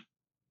coastline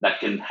that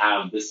can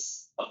have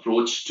this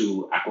approach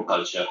to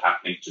aquaculture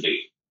happening today,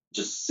 which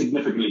is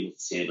significantly more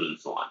sustainable and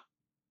so on.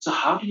 So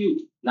how do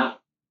you, now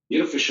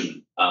you're a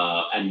fisherman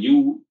and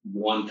you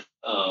want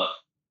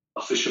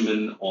a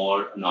fisherman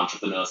or an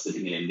entrepreneur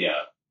sitting in India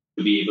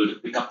to be able to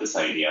pick up this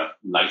idea,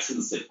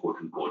 license it, quote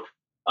unquote,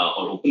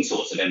 or open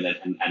source it, and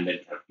then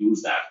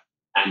use that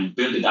and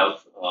build it out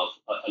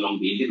along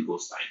the Indian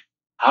coastline.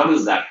 How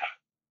does that happen?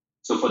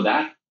 So for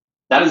that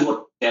is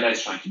what Terra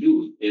is trying to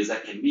do, is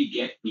that can we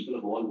get people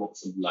of all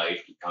walks of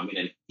life to come in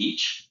and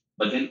teach,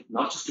 but then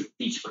not just to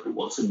teach, but to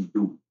also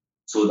do.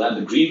 So that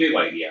the Green Wave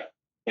idea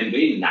can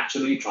very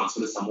naturally transfer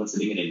to someone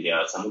sitting in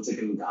India, someone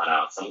sitting in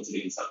Ghana, someone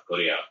sitting in South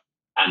Korea,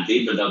 and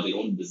they build out their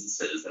own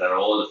businesses that are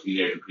all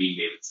affiliated to Green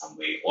Wave in some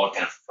way, or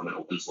kind of from an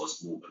open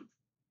source movement.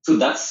 So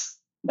that's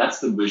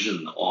the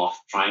vision of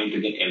trying to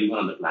get everyone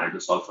on the planet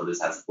to solve for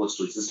this, as opposed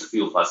to just a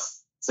few of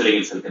us sitting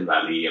in Silicon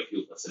Valley, a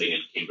few of us sitting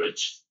in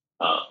Cambridge,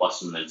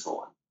 Boston, and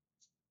so on.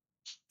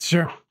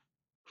 Sure.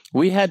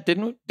 We had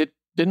didn't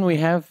we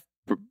have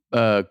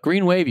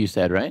Green Wave? You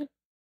said, right?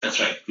 That's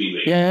right,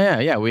 freeway.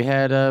 Yeah. We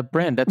had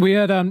Brent. We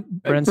had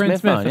Brent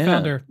Smith, on, the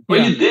founder. Oh,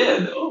 you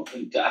did? Oh,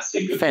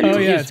 fantastic! Good for you. Oh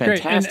yeah, it's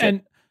fantastic.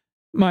 Great.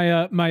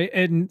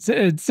 And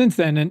since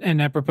then,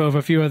 and apropos of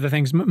a few other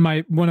things,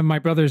 one of my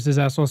brothers is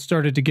also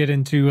started to get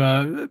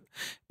into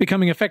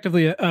becoming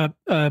effectively a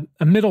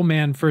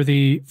middleman for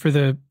the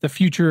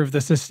future of the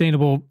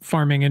sustainable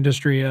farming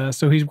industry.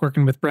 So he's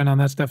working with Brent on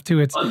that stuff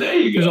too. There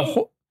you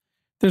go.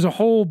 There's a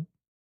whole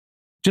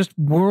just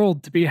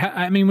world to be.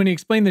 I mean, when he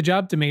explained the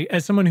job to me,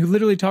 as someone who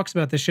literally talks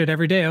about this shit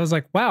every day, I was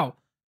like, wow,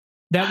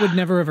 that would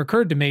never have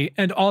occurred to me.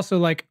 And also,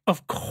 like,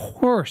 of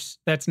course,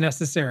 that's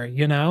necessary,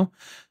 you know.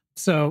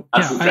 So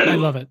that's I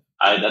love it.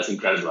 That's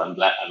incredible. I'm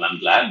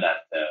glad that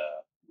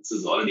this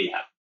is already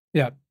happening.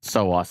 Yeah,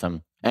 so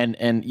awesome.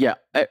 And yeah,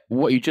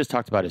 what you just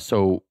talked about is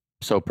so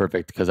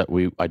perfect, because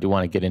I do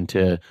want to get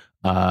into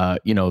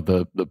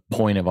the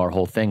point of our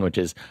whole thing, which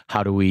is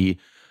how do we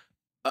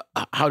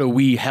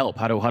help?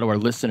 How do our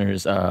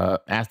listeners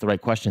ask the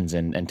right questions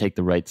and take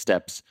the right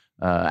steps,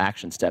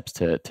 action steps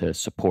to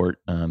support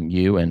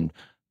you and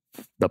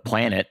the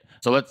planet?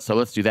 So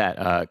let's do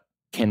that.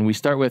 Can we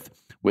start with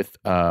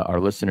our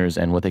listeners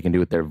and what they can do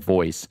with their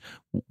voice?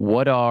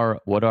 What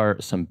are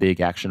some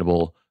big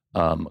actionable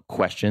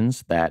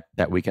questions that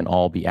we can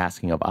all be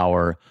asking of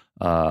our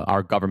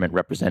government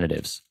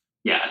representatives?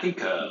 Yeah, I think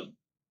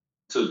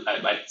so.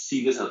 I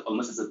see this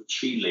almost as a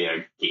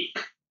 3-layered cake.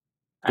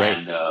 Great.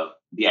 And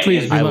the idea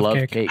Please, is I love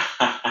cake.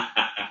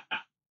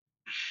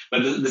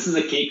 But this is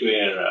a cake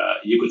where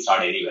you could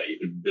start anywhere. You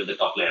could build the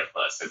top layer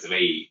first. It's a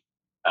very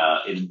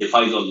it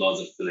defies all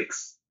laws of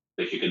physics.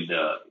 So if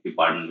you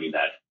pardon me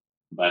that.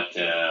 But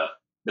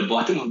the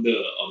bottom of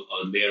the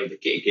layer of the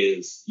cake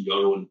is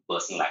your own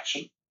personal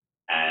action,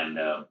 and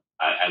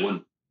I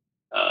won't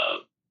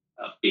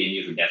pain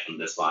you to death on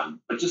this one,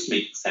 but just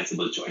make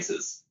sensible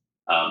choices.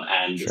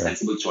 And Sure. The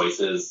sensible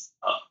choices,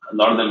 a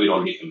lot of them we're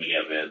already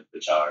familiar with,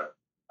 which are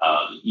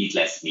eat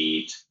less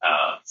meat,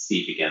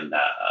 see if you can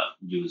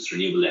use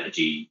renewable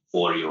energy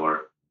for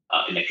your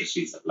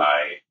electricity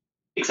supply,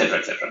 etc.,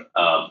 etc.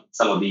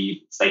 Some of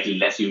the slightly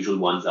less usual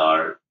ones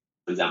are,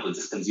 for example,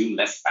 just consume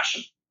less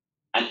fashion,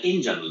 and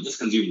in general, just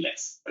consume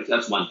less. Right?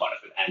 That's one part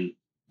of it. And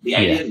the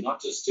idea is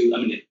not just to. I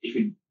mean,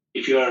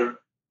 if you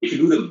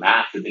do the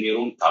math, then your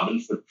own carbon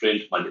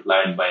footprint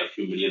multiplied by a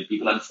few million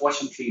people,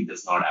 unfortunately,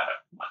 does not add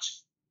up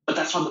much. But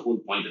that's not the whole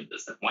point of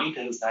this. The point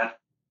is that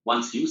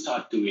once you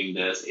start doing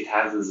this, it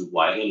has this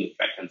viral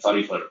effect. And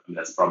sorry for,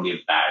 that's probably a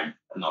bad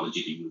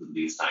analogy to use in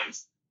these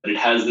times, but it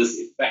has this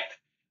effect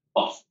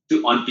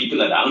on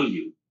people around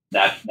you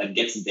that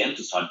gets them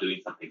to start doing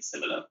something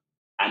similar.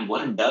 And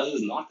what it does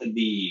is not that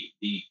the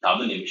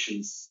carbon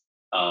emissions,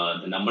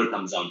 the number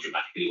comes down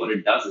dramatically. What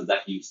it does is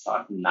that you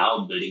start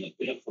now building a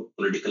bit of a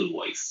political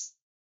voice,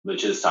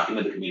 which is starting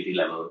at the community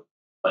level,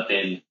 but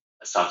then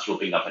starts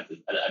roping up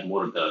at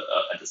more of the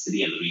at the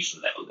city and the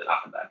regional level. Then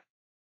after that,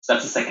 so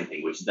that's the second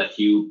thing, which is that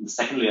the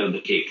second layer of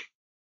the cake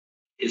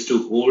is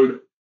to hold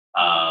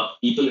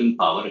people in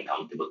power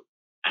accountable.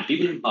 And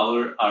people in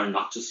power are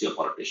not just your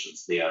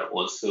politicians; they are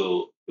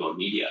also your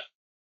media,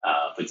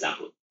 for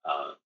example.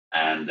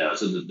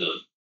 So the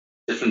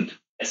different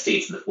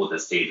estates, the fourth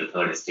estate, the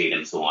third estate,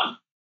 and so on.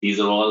 These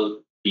are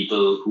all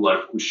people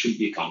who should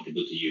be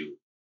accountable to you.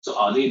 So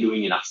are they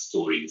doing enough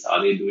stories?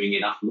 Are they doing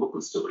enough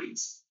local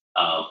stories?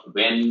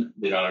 When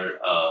there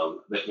are,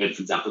 when,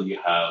 for example, you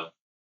have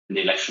an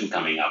election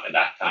coming up at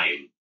that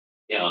time,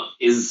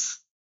 is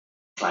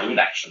climate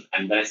action,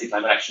 and when I say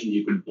climate action,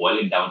 you could boil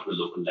it down to a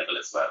local level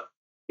as well.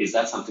 Is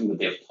that something that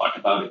they've thought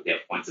about, if they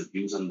have points of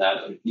views on that,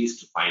 or at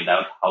least to find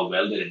out how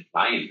well they're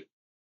inclined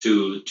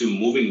to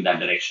moving in that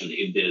direction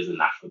if there is a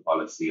national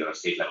policy or a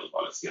state level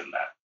policy on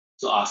that?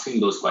 So asking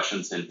those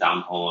questions in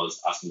town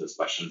halls, asking those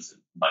questions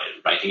by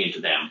writing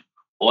into them,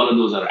 all of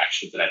those are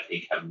actions that I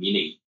think have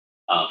meaning,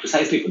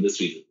 precisely for this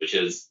reason, which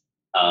is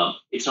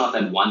it's not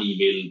that one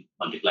email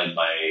multiplied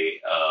by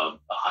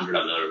 100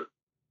 other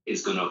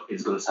is going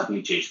to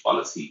suddenly change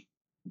policy.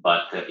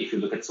 But if you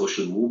look at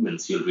social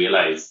movements, you'll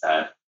realize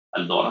that a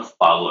lot of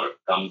power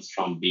comes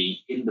from being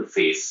in the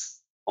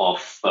face of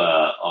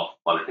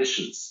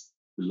politicians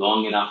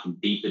long enough,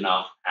 deep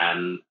enough,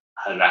 and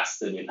harass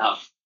them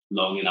enough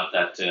long enough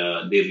that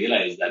they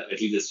realize that,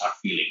 at least they start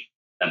feeling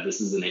that this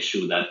is an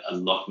issue that a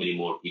lot many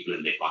more people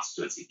in their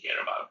constituency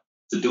care about.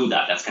 To do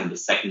that, that's kind of the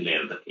second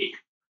layer of the cake.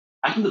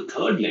 I think the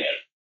third layer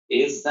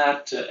is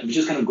that, which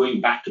is kind of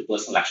going back to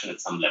personal action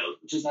at some level,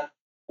 which is that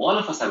all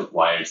of us have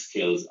acquired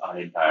skills our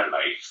entire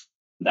life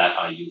that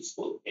are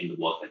useful in the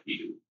work that we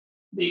do.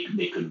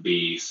 They could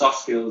be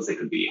soft skills, they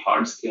could be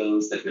hard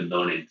skills that we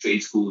learn in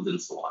trade schools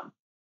and so on.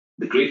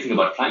 The great thing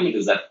about climate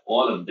is that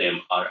all of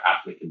them are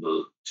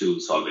applicable to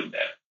solving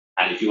them.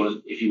 And if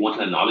you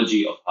want an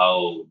analogy of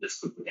how this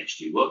could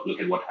potentially work, look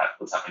at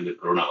what's happening with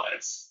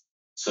coronavirus.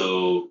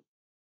 So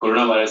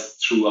coronavirus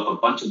threw up a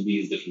bunch of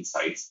these different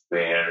sites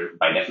where,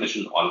 by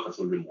definition, all of us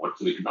were remote,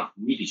 so we could not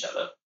meet each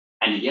other.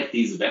 And yet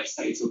these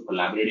websites were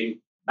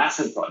collaborating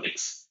massive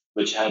projects,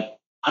 which had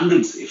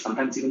hundreds, if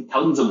sometimes even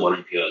thousands of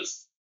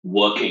volunteers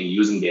working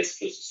using their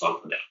skills to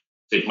solve for them.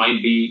 So it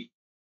might be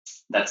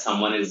that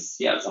someone is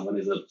a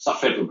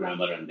software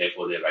programmer and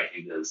therefore they're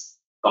writing this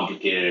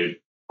complicated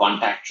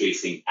contact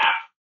tracing app.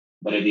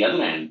 But at the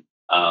other end,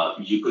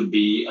 you could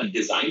be a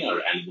designer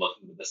and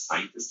working with a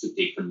scientist to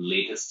take the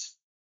latest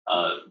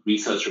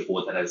research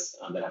report that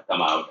have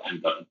come out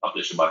and gotten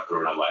published about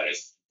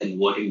coronavirus,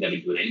 converting them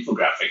into an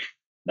infographic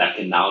that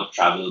can now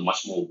travel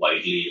much more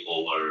widely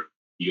over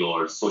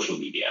your social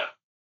media.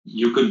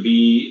 You could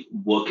be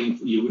working.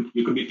 You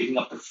could be picking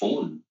up the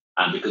phone,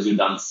 and because you've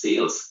done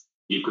sales,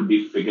 you could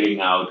be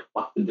figuring out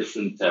what the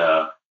different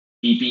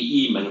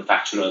PPE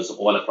manufacturers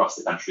all across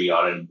the country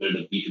are and build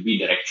a B2B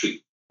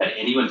directory that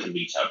anyone can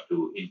reach out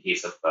to in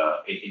case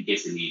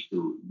they need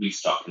to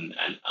restock and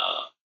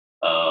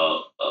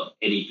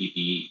any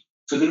PPE.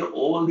 So there are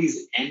all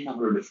these n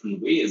number of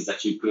different ways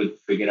that you could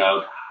figure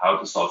out how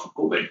to solve for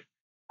COVID.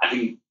 I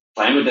think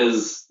climate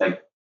is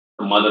like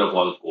the mother of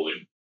all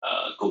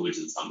COVIDs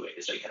in some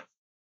ways. Like,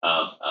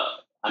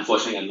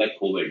 unfortunately, unlike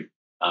COVID,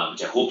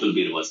 which I hope will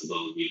be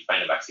reversible, we'll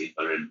find a vaccine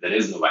for it. There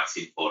is no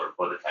vaccine for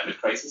the climate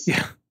crisis.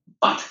 Yeah,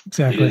 but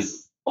exactly. It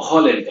is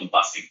all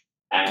encompassing.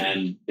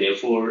 And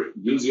therefore,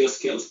 use your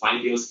skills,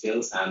 find your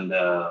skills, and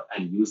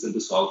use them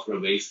to solve for a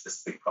very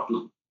specific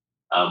problem,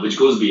 which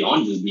goes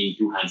beyond just being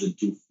 2 hands and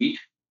 2 feet,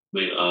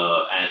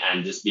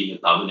 and just being a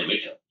carbon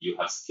emitter. You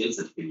have skills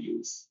that you can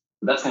use.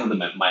 So that's kind of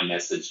my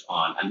message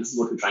on, and this is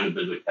what we're trying to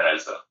build with Terra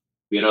as well.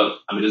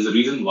 There's a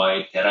reason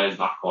why Terra is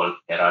not called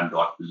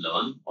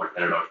Terra.learn or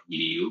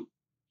Terra.edu.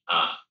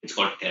 It's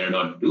called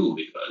Terra.do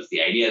because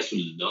the idea is to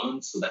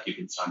learn so that you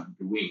can start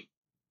doing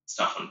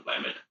stuff on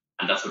climate.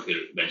 And that's what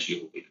we're eventually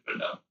hoping to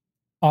build out.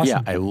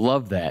 Awesome. Yeah, I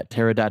love that.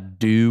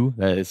 Terra.do.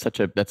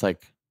 That's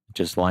like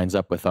just lines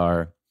up with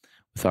our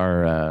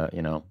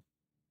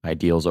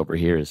ideals over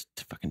here is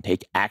to fucking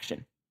take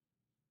action.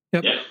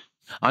 Yep. Yeah.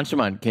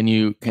 Anshuman, can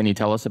you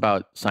tell us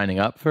about signing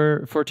up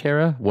for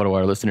Terra? What do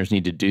our listeners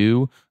need to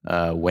do?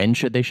 When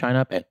should they sign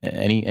up?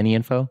 Any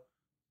info?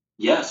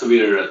 Yeah, so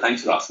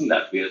thanks for asking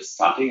that. We are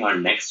starting our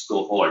next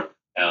cohort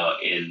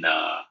on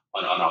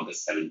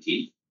August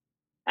 17th,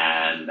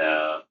 and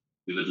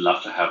we would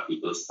love to have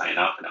people sign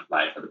up and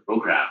apply for the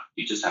program.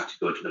 You just have to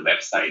go to the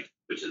website,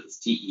 which is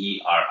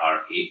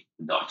terra.do,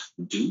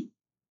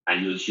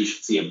 and you should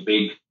see a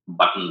big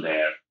button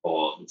there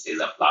that says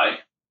apply.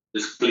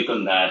 Just click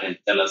on that and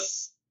tell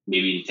us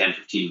maybe in 10,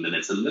 15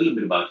 minutes a little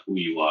bit about who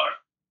you are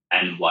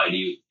and why do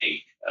you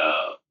think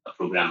a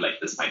program like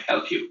this might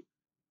help you.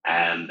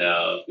 And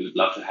we would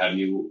love to have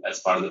you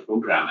as part of the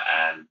program.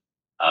 And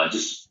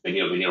just when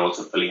you're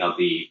also filling out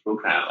the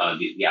program,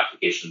 the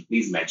application,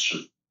 please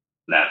mention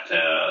that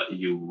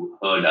you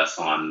heard us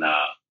on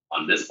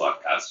this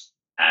podcast,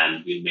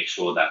 and we'll make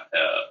sure that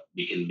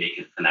we can make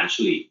it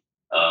financially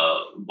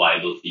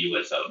viable for you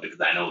as well.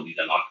 Because I know these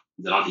are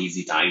not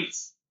easy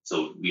times.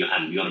 So we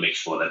want to make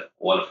sure that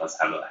all of us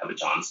have a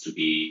chance to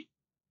be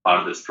part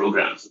of this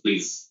program. So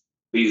please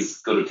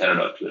go to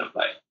Terra.do and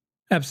apply.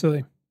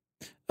 Absolutely.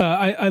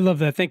 I love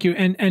that. Thank you.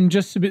 And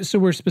just so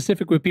we're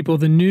specific with people,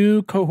 the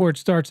new cohort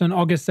starts on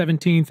August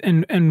 17th,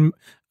 and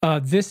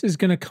this is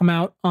going to come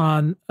out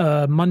on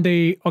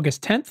Monday,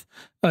 August 10th.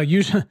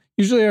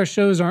 Usually our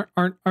shows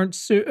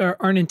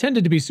aren't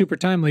intended to be super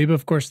timely, but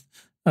of course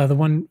the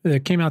one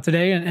that came out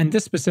today and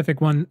this specific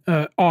one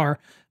are.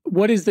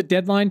 What is the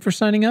deadline for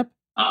signing up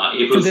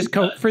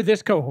for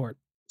this cohort?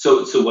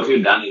 So what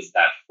we've done is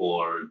that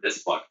for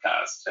this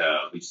podcast,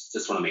 we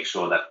just want to make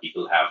sure that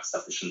people have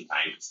sufficient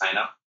time to sign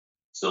up.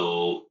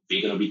 So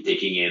we're going to be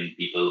taking in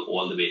people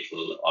all the way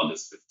till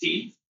August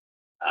 15th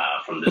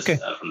from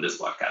this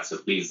podcast. So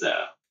please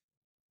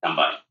come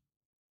by.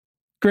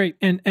 Great.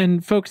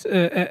 And folks,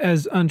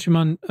 as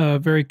Anshuman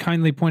very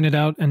kindly pointed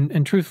out,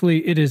 and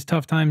truthfully, it is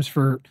tough times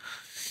for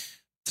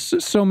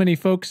so many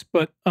folks,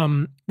 but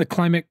the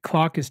climate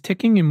clock is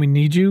ticking and we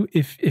need you.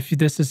 If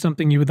this is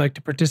something you would like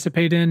to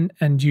participate in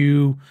and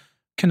you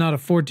cannot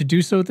afford to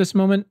do so at this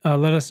moment,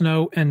 let us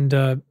know,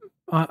 and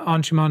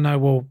Anshuman and I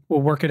will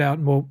work it out,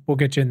 and we'll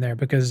get you in there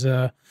because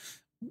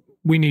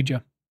we need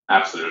you.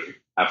 Absolutely.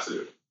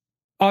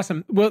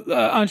 Awesome. Well,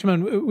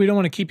 Anshuman, we don't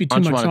want to keep you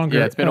too much longer.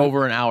 Yeah, it's been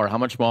over an hour. How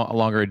much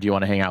longer do you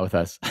want to hang out with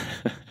us?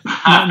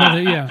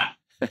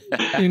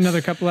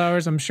 Another couple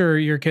hours. I'm sure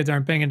your kids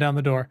aren't banging down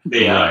the door.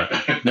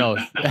 Yeah. No,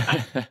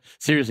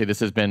 seriously, this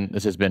has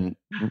been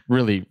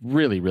really,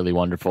 really, really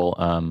wonderful.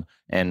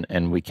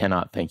 And we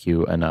cannot thank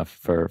you enough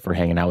for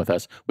hanging out with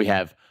us. We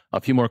have a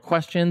few more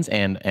questions,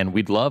 and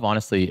we'd love,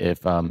 honestly,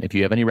 if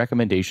you have any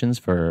recommendations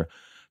for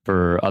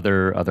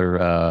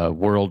other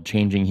world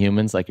changing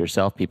humans like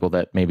yourself, people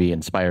that maybe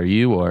inspire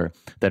you or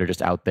that are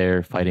just out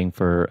there fighting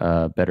for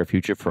a better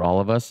future for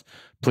all of us,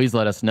 please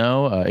let us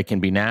know. It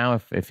can be now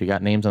if you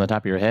got names on the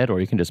top of your head,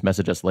 or you can just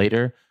message us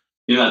later.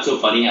 That's so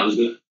funny. I was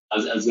going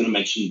to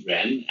mention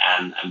Ren,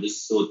 and I'm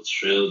just so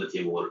thrilled that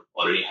you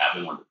already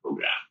have him on the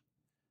program.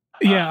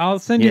 Yeah, I'll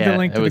send you the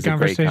link to the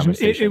conversation.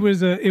 It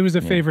was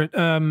a favorite.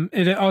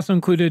 It also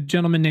included a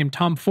gentleman named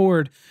Tom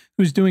Ford,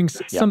 who's doing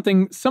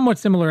something somewhat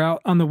similar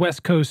out on the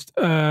West Coast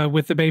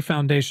with the Bay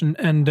Foundation,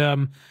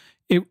 and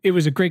it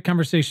was a great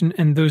conversation,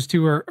 and those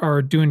two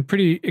are doing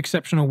pretty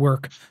exceptional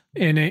work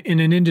in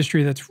an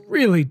industry that's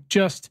really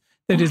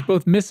that is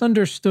both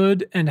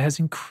misunderstood and has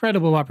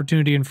incredible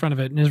opportunity in front of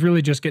it and is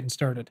really just getting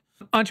started.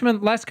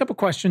 Anshuman, last couple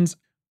questions.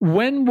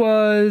 When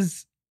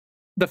was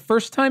the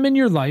first time in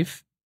your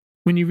life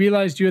when you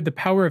realized you had the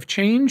power of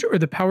change or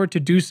the power to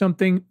do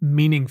something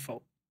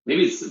meaningful?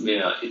 Maybe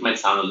it might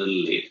sound a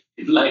little late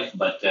in life,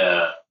 but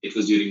it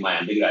was during my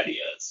undergrad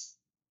years.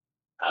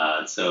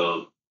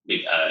 So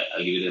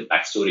I'll give you the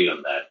backstory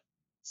on that.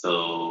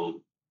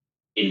 So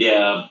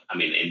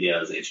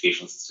India's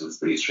educational system is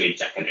pretty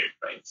straitjacketed,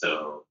 right?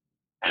 So,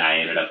 and I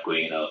ended up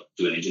going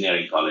to an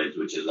engineering college,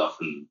 which is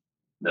often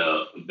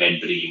the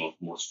wet dream of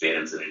most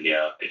parents in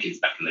India, at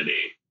least back in the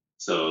day.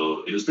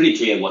 So it was pretty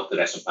clear what the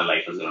rest of my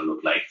life was going to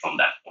look like from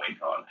that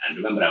point on. And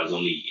remember, I was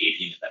only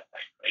 18 at that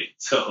time, right?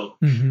 So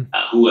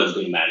who I was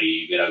going to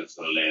marry, where I was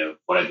going to live,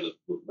 what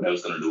I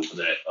was going to do for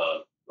the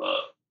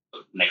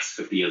next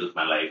 50 years of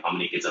my life, how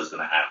many kids I was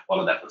going to have, all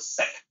of that was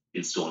set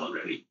in stone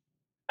already.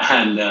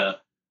 And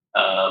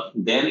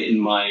then in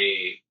my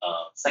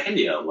second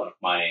year, one of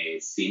my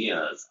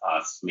seniors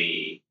asked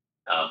me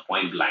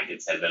point blank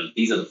and said, well,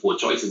 these are the 4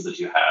 choices that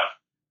you have.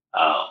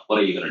 What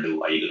are you going to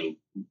do? Are you going to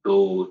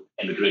go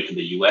emigrate to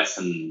the US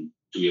and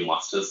do your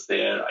master's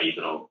there? Are you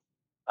going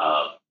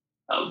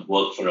to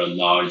work for a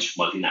large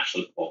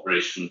multinational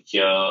corporation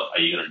here? Are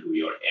you going to do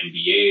your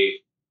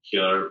MBA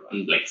here?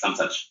 And like some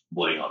such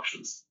boring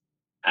options.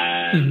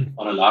 And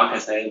on a lark, I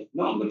said,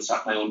 no, I'm going to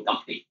start my own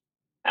company.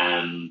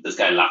 And this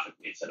guy laughed at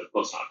me and said, of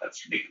course not,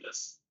 that's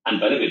ridiculous. And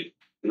by the way,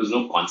 there was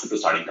no concept of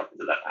starting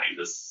companies at that time.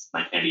 This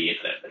 1998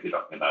 that we're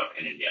talking about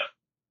in India.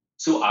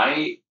 So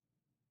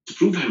to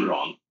prove him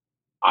wrong,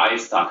 I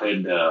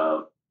started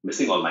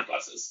missing all my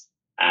classes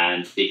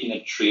and taking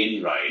a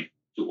train ride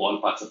to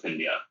all parts of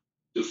India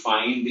to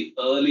find the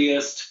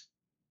earliest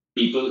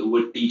people who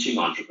were teaching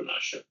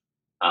entrepreneurship,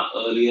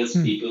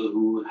 earliest people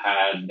who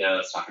had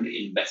started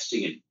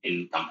investing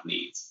in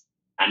companies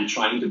and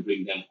trying to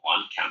bring them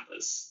on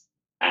campus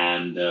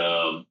and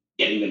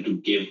getting them to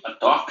give a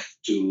talk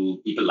to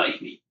people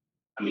like me.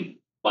 I mean,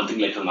 one thing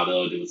led to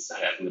another. There was,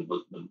 I think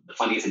the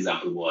funniest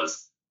example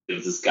was there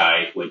was this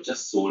guy who had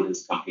just sold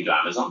his company to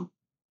Amazon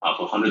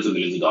for hundreds of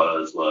millions of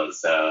dollars,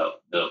 was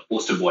the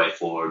poster boy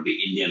for the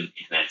Indian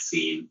internet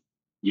scene,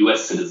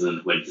 US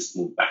citizen who had just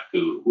moved back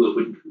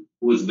who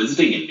was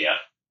visiting India.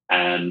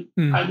 And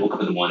I woke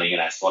up in the morning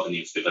and I saw the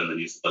newspaper, and the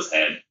newspaper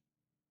said,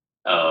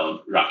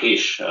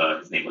 Rakesh,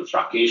 his name was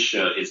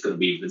Rakesh, is going to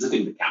be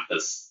visiting the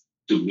campus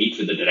to meet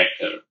with the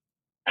director.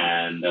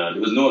 And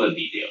there was no other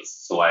details.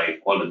 So I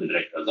called the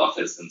director's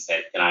office and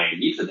said, can I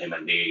meet with him?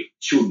 And they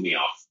shooed me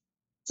off.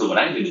 So what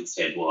I did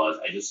instead was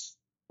I just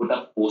put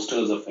up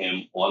posters of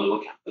him all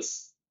over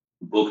campus,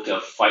 booked a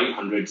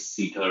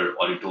 500-seater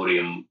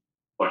auditorium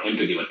for him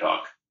to give a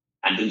talk,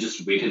 and then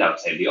just waited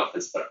outside the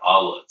office for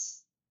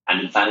hours.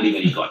 And then finally,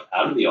 when he got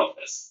out of the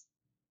office,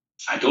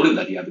 I told him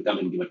that he had to come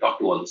and give a talk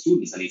to all the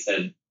students. And he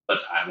said, but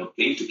I have a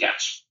plane to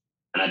catch.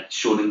 And I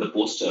showed him the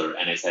poster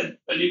and I said,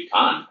 well, you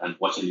can't.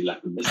 Unfortunately, you'll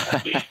have to miss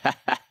that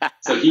plane.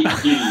 So he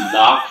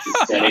laughed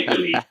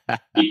hysterically.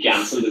 He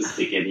canceled his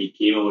ticket. He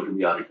came over to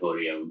the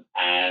auditorium.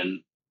 And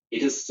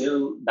it is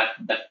still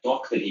that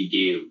talk that he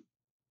gave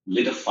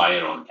lit a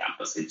fire on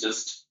campus.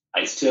 There's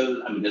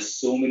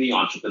so many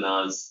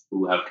entrepreneurs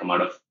who have come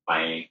out of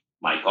my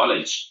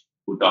college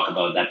who talk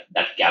about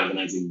that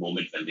galvanizing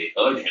moment when they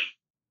heard him.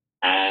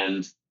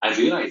 And I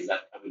realized that,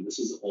 this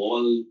is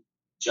all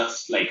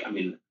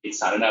it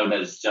started out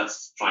as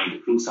just trying to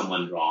prove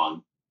someone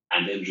wrong,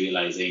 and then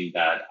realizing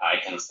that I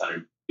kind of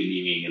started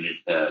believing in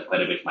it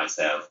quite a bit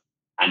myself.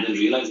 And then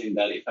realizing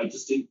that if I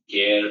just didn't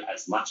care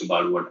as much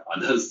about what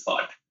others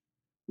thought,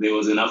 there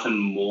was enough and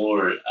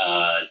more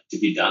to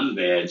be done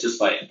there just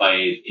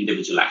by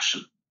individual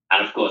action.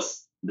 And of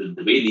course, the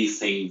way these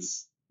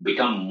things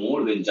become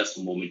more than just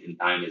a moment in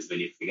time is when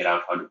you figure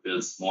out how to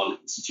build small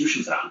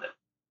institutions around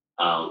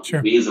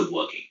them, ways of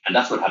working. And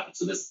that's what happened.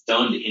 So this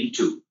turned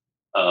into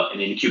an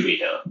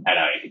incubator at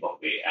IIT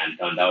Bombay, and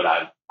turned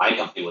out my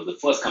company was the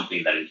first company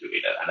in that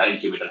incubator, and that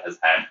incubator has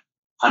had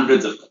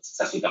hundreds of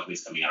successful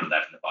companies coming out of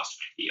that in the past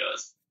 20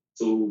 years.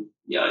 So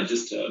yeah,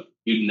 just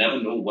you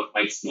never know what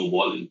might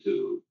snowball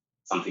into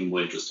something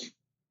more interesting.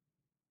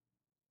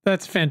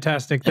 That's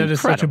fantastic. That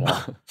is such a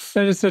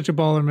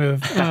baller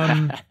move.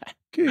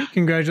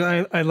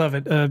 Congratulations. I love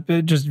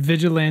it. Just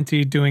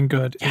vigilante doing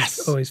good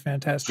is always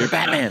fantastic. You're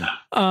Batman.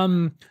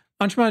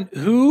 Anshuman,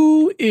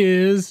 who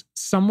is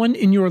someone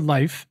in your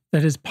life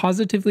that has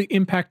positively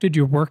impacted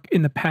your work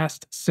in the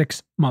past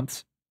 6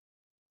 months?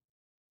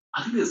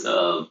 I think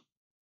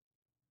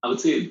I would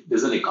say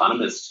there's an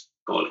economist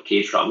called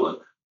Kate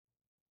Raworth.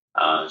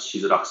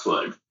 She's at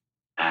Oxford,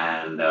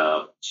 and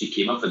she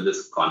came up with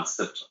this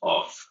concept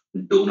of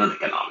donor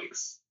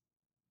economics.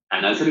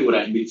 And I'll tell you what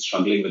I've been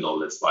struggling with all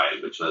this while,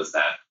 which was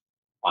that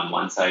on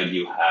one side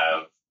you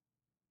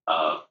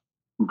have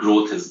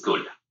growth is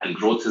good, and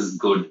growth is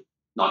good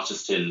not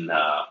just in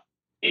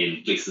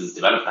places,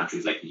 developed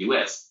countries like the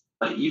US,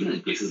 but even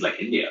in places like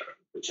India,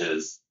 which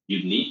is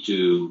you need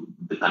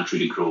the country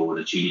to grow,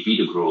 the GDP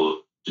to grow,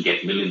 to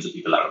get millions of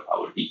people out of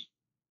poverty.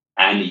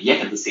 And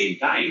yet at the same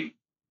time,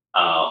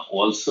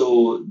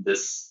 also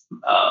this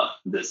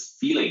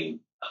feeling,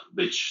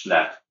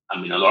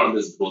 a lot of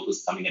this growth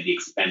was coming at the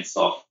expense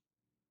of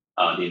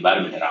the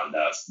environment around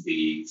us,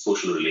 the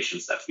social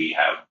relations that we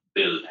have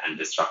built and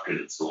disrupted,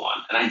 and so on.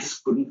 And I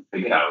just couldn't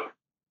figure out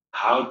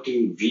how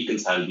to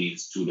reconcile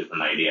these two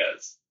different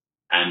ideas.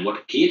 And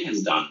what Kate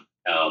has done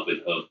with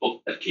her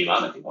book that came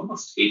out, I think,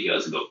 almost 8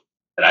 years ago,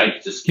 that I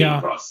just came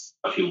across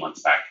a few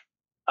months back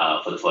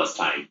for the first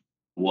time,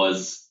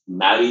 was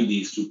marry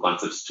these two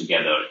concepts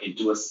together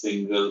into a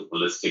single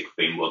holistic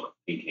framework of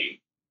thinking,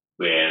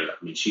 where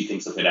she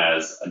thinks of it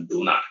as a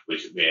donut,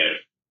 where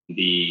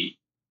the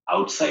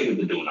outside of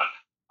the donut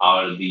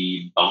are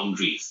the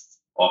boundaries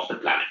of the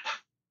planet.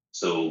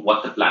 So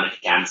what the planet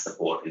can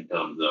support in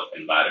terms of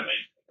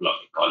environment,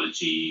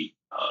 ecology,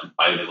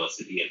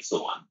 biodiversity, and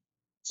so on.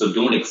 So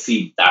don't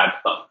exceed that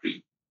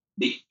boundary.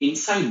 The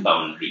inside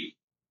boundary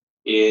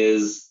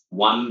is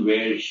one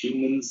where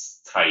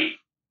humans thrive,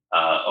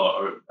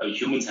 or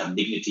humans have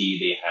dignity,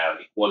 they have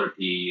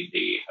equality,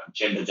 they have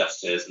gender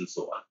justice, and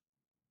so on.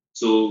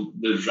 So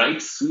the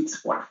right sweet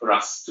spot for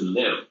us to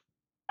live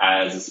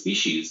as a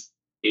species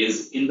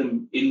is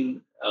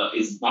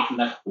is not in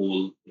that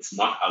hole. It's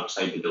not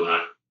outside the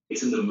donut.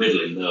 It's in the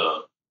middle, in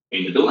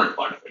the donut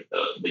part of it,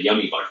 the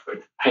yummy part of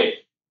it. Right.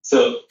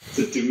 So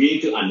to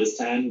me, to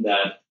understand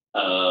that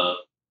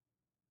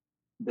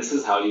this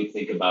is how you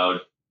think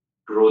about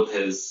growth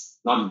is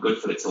not good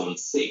for its own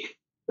sake.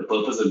 The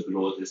purpose of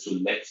growth is to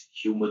let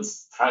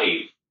humans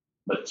thrive,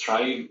 but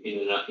thrive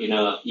in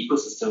an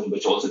ecosystem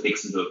which also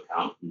takes into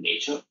account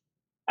nature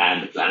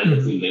and the planet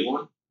that we live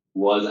on.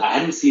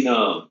 I'd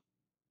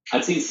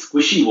seen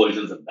squishy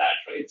versions of that,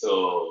 right?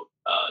 So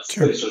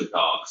spiritual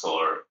talks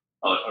or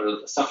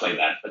stuff like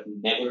that, but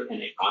never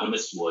an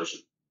economist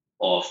version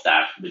of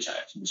that, which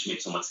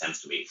made so much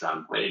sense to me. So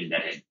I'm quite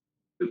indebted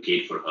to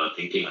Kate for her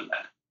thinking on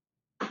that.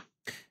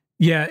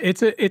 Yeah,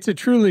 it's a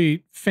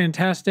truly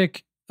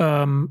fantastic,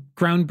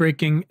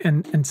 groundbreaking,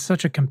 and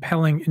such a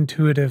compelling,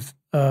 intuitive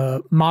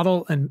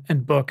model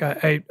and book.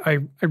 I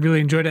really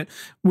enjoyed it.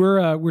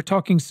 We're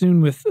talking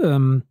soon with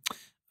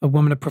a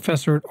woman, a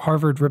professor at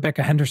Harvard,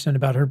 Rebecca Henderson,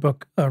 about her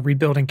book,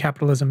 Rebuilding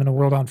Capitalism in a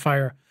World on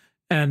Fire.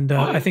 And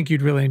I think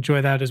you'd really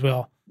enjoy that as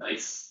well.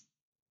 Nice.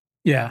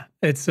 Yeah,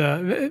 it's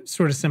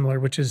sort of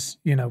similar, which is,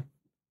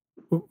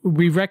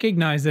 we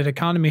recognize that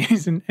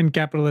economies and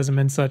capitalism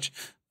and such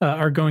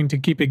are going to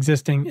keep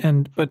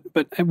existing, but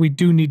we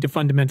do need to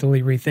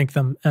fundamentally rethink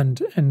them.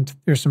 And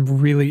there's some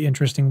really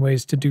interesting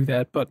ways to do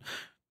that. But,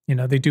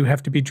 they do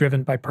have to be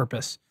driven by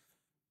purpose.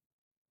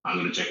 I'm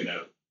going to check it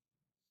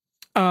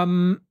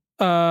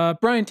out.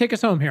 Brian, take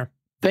us home here.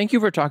 Thank you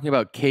for talking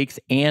about cakes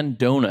and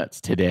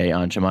donuts today,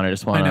 Anshuman. I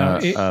just want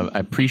to, I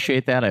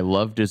appreciate that. I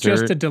love dessert.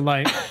 Just a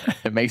delight.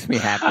 It makes me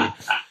happy.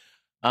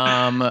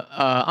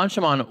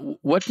 Anshuman,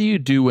 what do you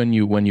do when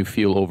you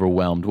feel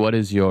overwhelmed? What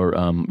is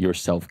your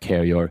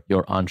self-care, your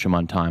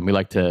Anshuman time? We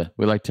like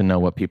to know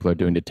what people are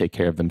doing to take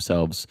care of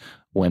themselves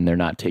when they're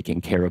not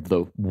taking care of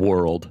the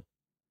world.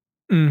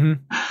 Mm-hmm.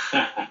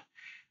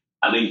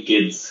 I think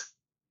kids,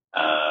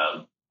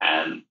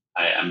 and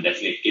I'm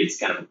definitely a kids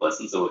kind of a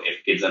person. So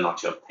if kids are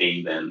not your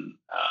thing, then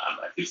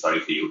I feel sorry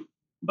for you.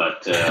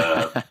 But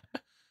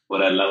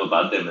what I love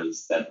about them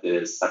is that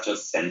there's such a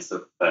sense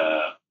of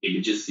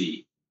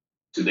immediacy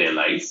to their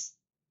lives.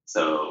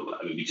 So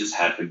we just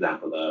had, for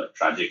example, a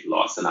tragic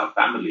loss in our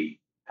family,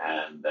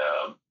 and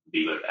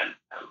we were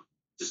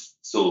just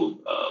so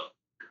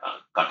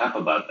caught up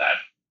about that.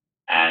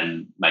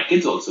 And my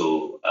kids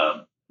also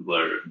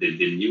they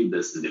knew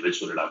this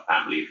individual in our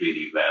family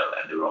really well,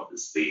 and they were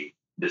obviously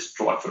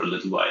distraught for a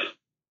little while.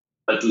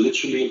 But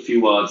literally a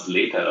few hours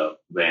later,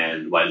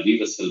 while we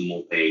were still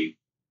moping,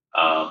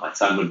 my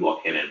son would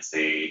walk in and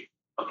say,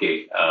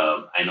 "Okay,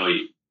 I know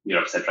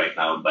you're upset right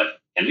now, but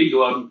can we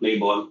go out and play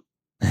ball?"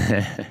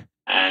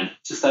 And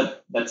just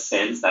that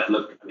sense that,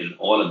 look,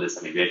 all of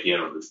this, we're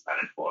here on this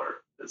planet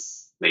for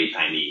this very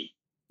tiny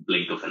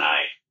blink of an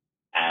eye.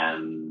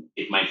 And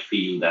it might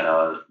feel that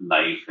our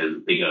life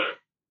is bigger,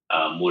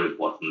 more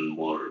important,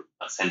 more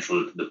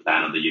central to the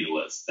plan of the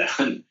universe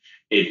than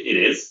it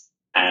is.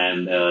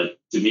 And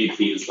to me, it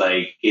feels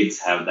like kids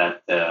have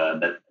that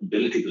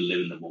ability to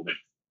live in the moment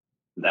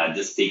that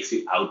just takes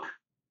you out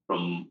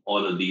from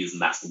all of these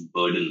massive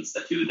burdens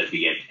that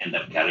we end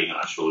up carrying on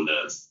our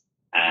shoulders.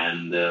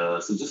 And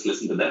so just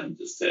listen to them.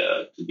 Just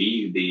to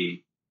be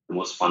the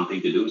most fun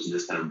thing to do is to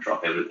just kind of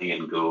drop everything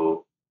and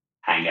go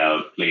hang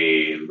out,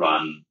 play,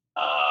 run,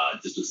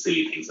 just do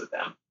silly things with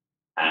them.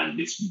 And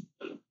it's,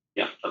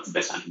 that's the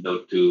best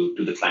antidote to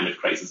the climate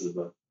crisis as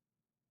well.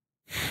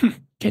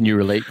 Can you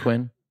relate,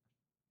 Quinn?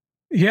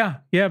 Yeah.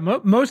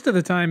 Most of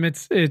the time,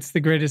 it's the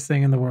greatest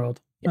thing in the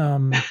world. It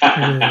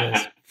really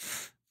is.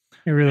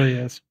 It really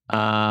is.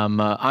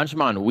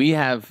 Anshuman, we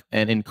have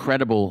an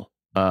incredible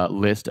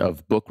list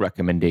of book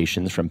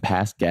recommendations from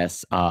past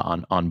guests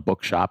on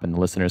Bookshop, and the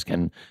listeners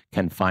can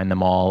find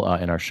them all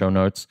in our show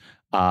notes.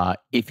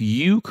 If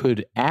you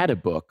could add a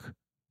book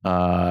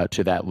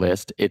to that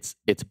list. It's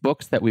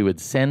books that we would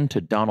send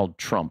to Donald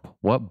Trump.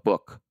 What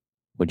book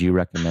would you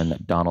recommend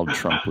that Donald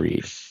Trump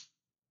read?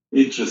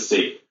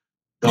 Interesting.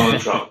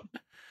 Donald Trump.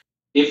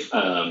 If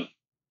and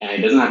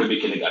it doesn't have to be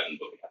a kindergarten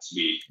book. It has to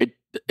be.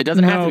 It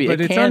doesn't have to be.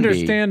 But it's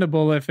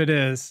understandable if it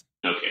is.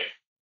 Okay.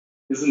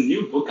 There's a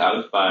new book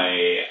out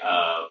by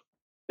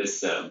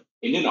this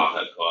Indian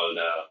author called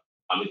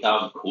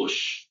Amitav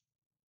Ghosh,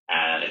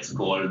 and it's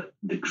called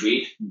The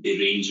Great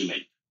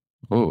Derangement.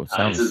 Oh,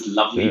 it's this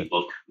lovely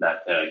book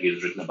that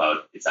he's written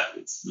about.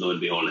 It's lo and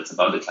behold, it's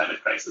about the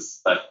climate crisis.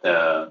 But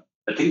the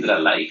thing that I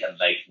like,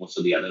 unlike most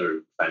of the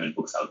other climate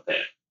books out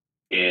there,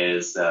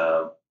 is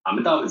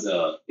Amitav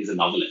is a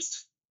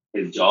novelist.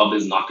 His job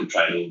is not to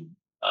try to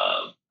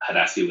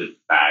harass you with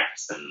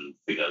facts and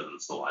figures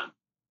and so on.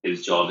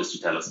 His job is to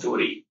tell a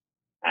story.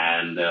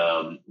 And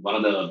one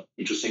of the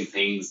interesting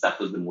things that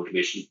was the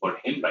motivation for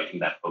him writing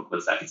that book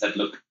was that he said,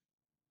 look,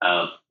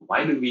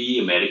 why do we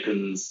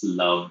Americans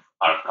love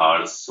our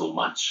cars so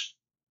much?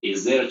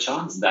 Is there a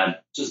chance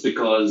that just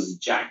because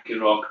Jack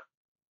Kerouac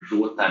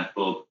wrote that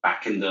book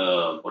back in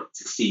the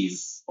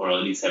 60s or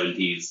early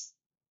 70s,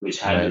 which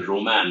had a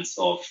romance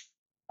of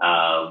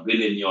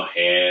wind in your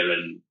hair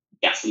and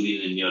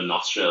gasoline in your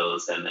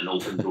nostrils and an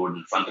open road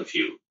in front of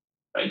you,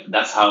 right?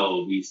 That's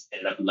how we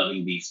ended up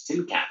loving these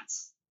tin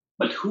cans.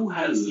 But who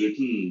has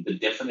written the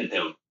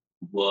definitive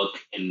work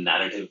in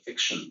narrative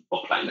fiction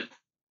for climate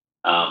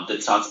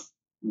that starts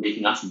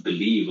making us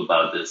believe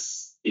about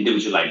this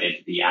individual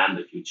identity and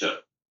the future?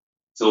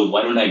 So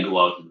why don't I go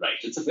out and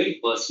write? It's a very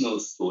personal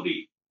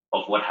story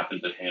of what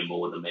happened to him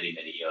over the many,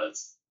 many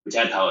years, which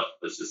I thought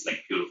was just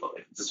like beautiful.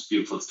 It's just a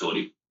beautiful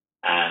story.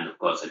 And of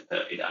course, it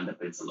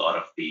underpins a lot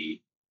of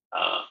the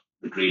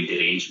great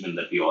derangement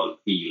that we all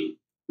feel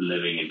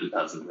living in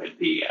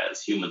 2020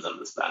 as humans on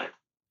this planet.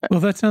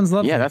 Well, that sounds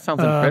lovely. Yeah, that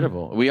sounds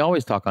incredible. We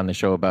always talk on the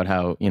show about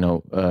how,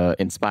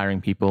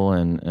 inspiring people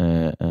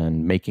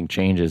and making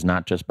changes,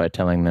 not just by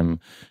telling them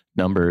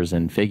numbers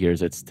and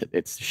figures.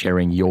 It's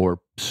sharing your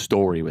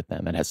story with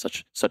them that has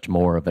such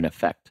more of an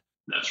effect.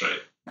 That's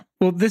right.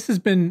 Well, this has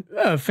been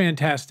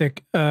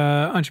fantastic,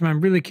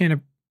 Anshuman. Really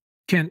can't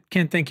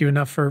thank you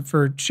enough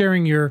for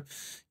sharing your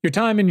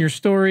time and your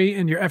story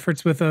and your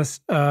efforts with us.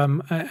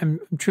 I'm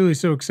truly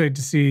so excited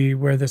to see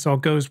where this all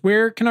goes.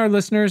 Where can our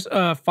listeners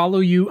follow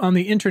you on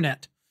the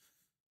internet?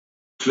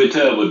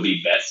 Twitter would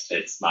be best.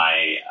 It's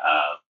my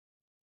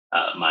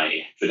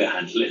my Twitter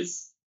handle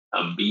is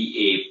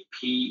BAPNAA,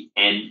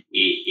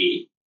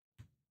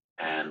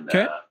 and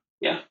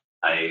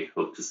I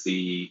hope to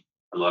see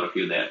a lot of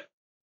you there.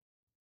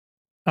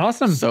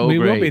 Awesome. So we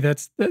great. will be.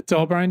 That's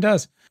all Brian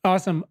does.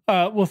 Awesome.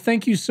 Well,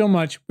 thank you so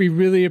much. We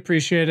really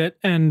appreciate it,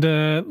 and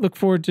look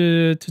forward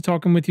to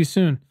talking with you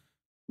soon.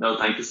 No,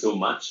 thank you so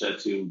much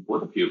to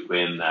both of you,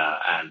 Quinn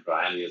and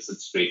Brian. You have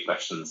such great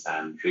questions,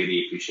 and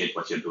really appreciate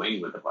what you're doing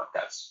with the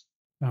podcast.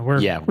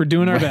 We're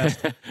doing our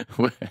best.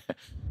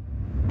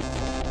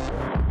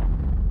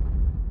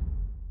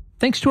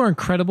 Thanks to our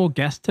incredible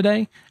guest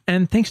today,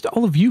 and thanks to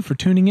all of you for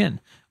tuning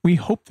in. We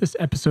hope this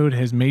episode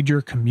has made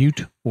your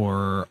commute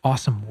or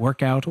awesome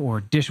workout or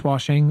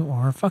dishwashing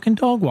or fucking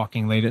dog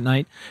walking late at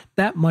night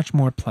that much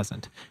more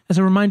pleasant. As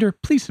a reminder,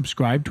 please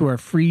subscribe to our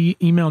free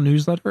email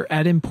newsletter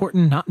at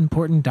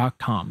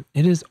importantnotimportant.com.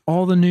 It is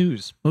all the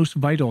news most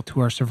vital to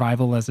our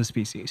survival as a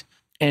species.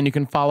 And you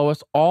can follow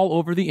us all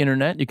over the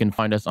internet. You can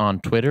find us on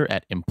Twitter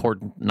at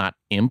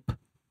importantnotimp.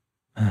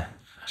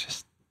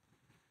 Just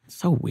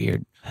so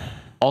weird.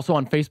 Also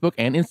on Facebook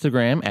and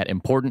Instagram at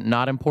Important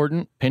Not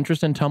Important.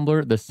 Pinterest and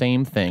Tumblr, the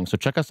same thing. So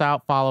check us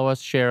out, follow us,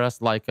 share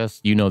us, like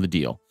us. You know the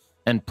deal.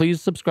 And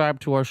please subscribe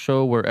to our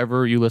show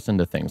wherever you listen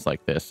to things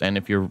like this. And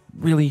if you're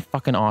really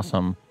fucking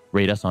awesome,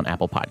 rate us on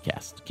Apple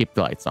Podcasts. Keep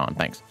the lights on.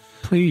 Thanks.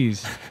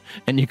 Please.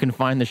 And you can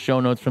find the show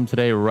notes from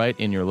today right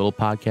in your little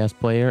podcast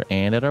player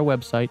and at our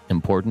website,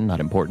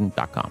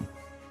 importantnotimportant.com.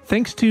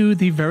 Thanks to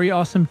the very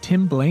awesome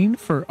Tim Blaine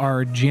for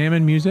our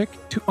jammin' music,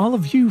 to all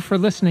of you for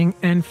listening,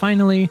 and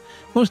finally,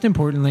 most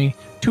importantly,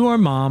 to our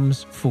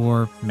moms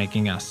for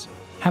making us.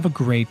 Have a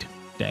great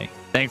day.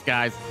 Thanks,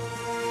 guys.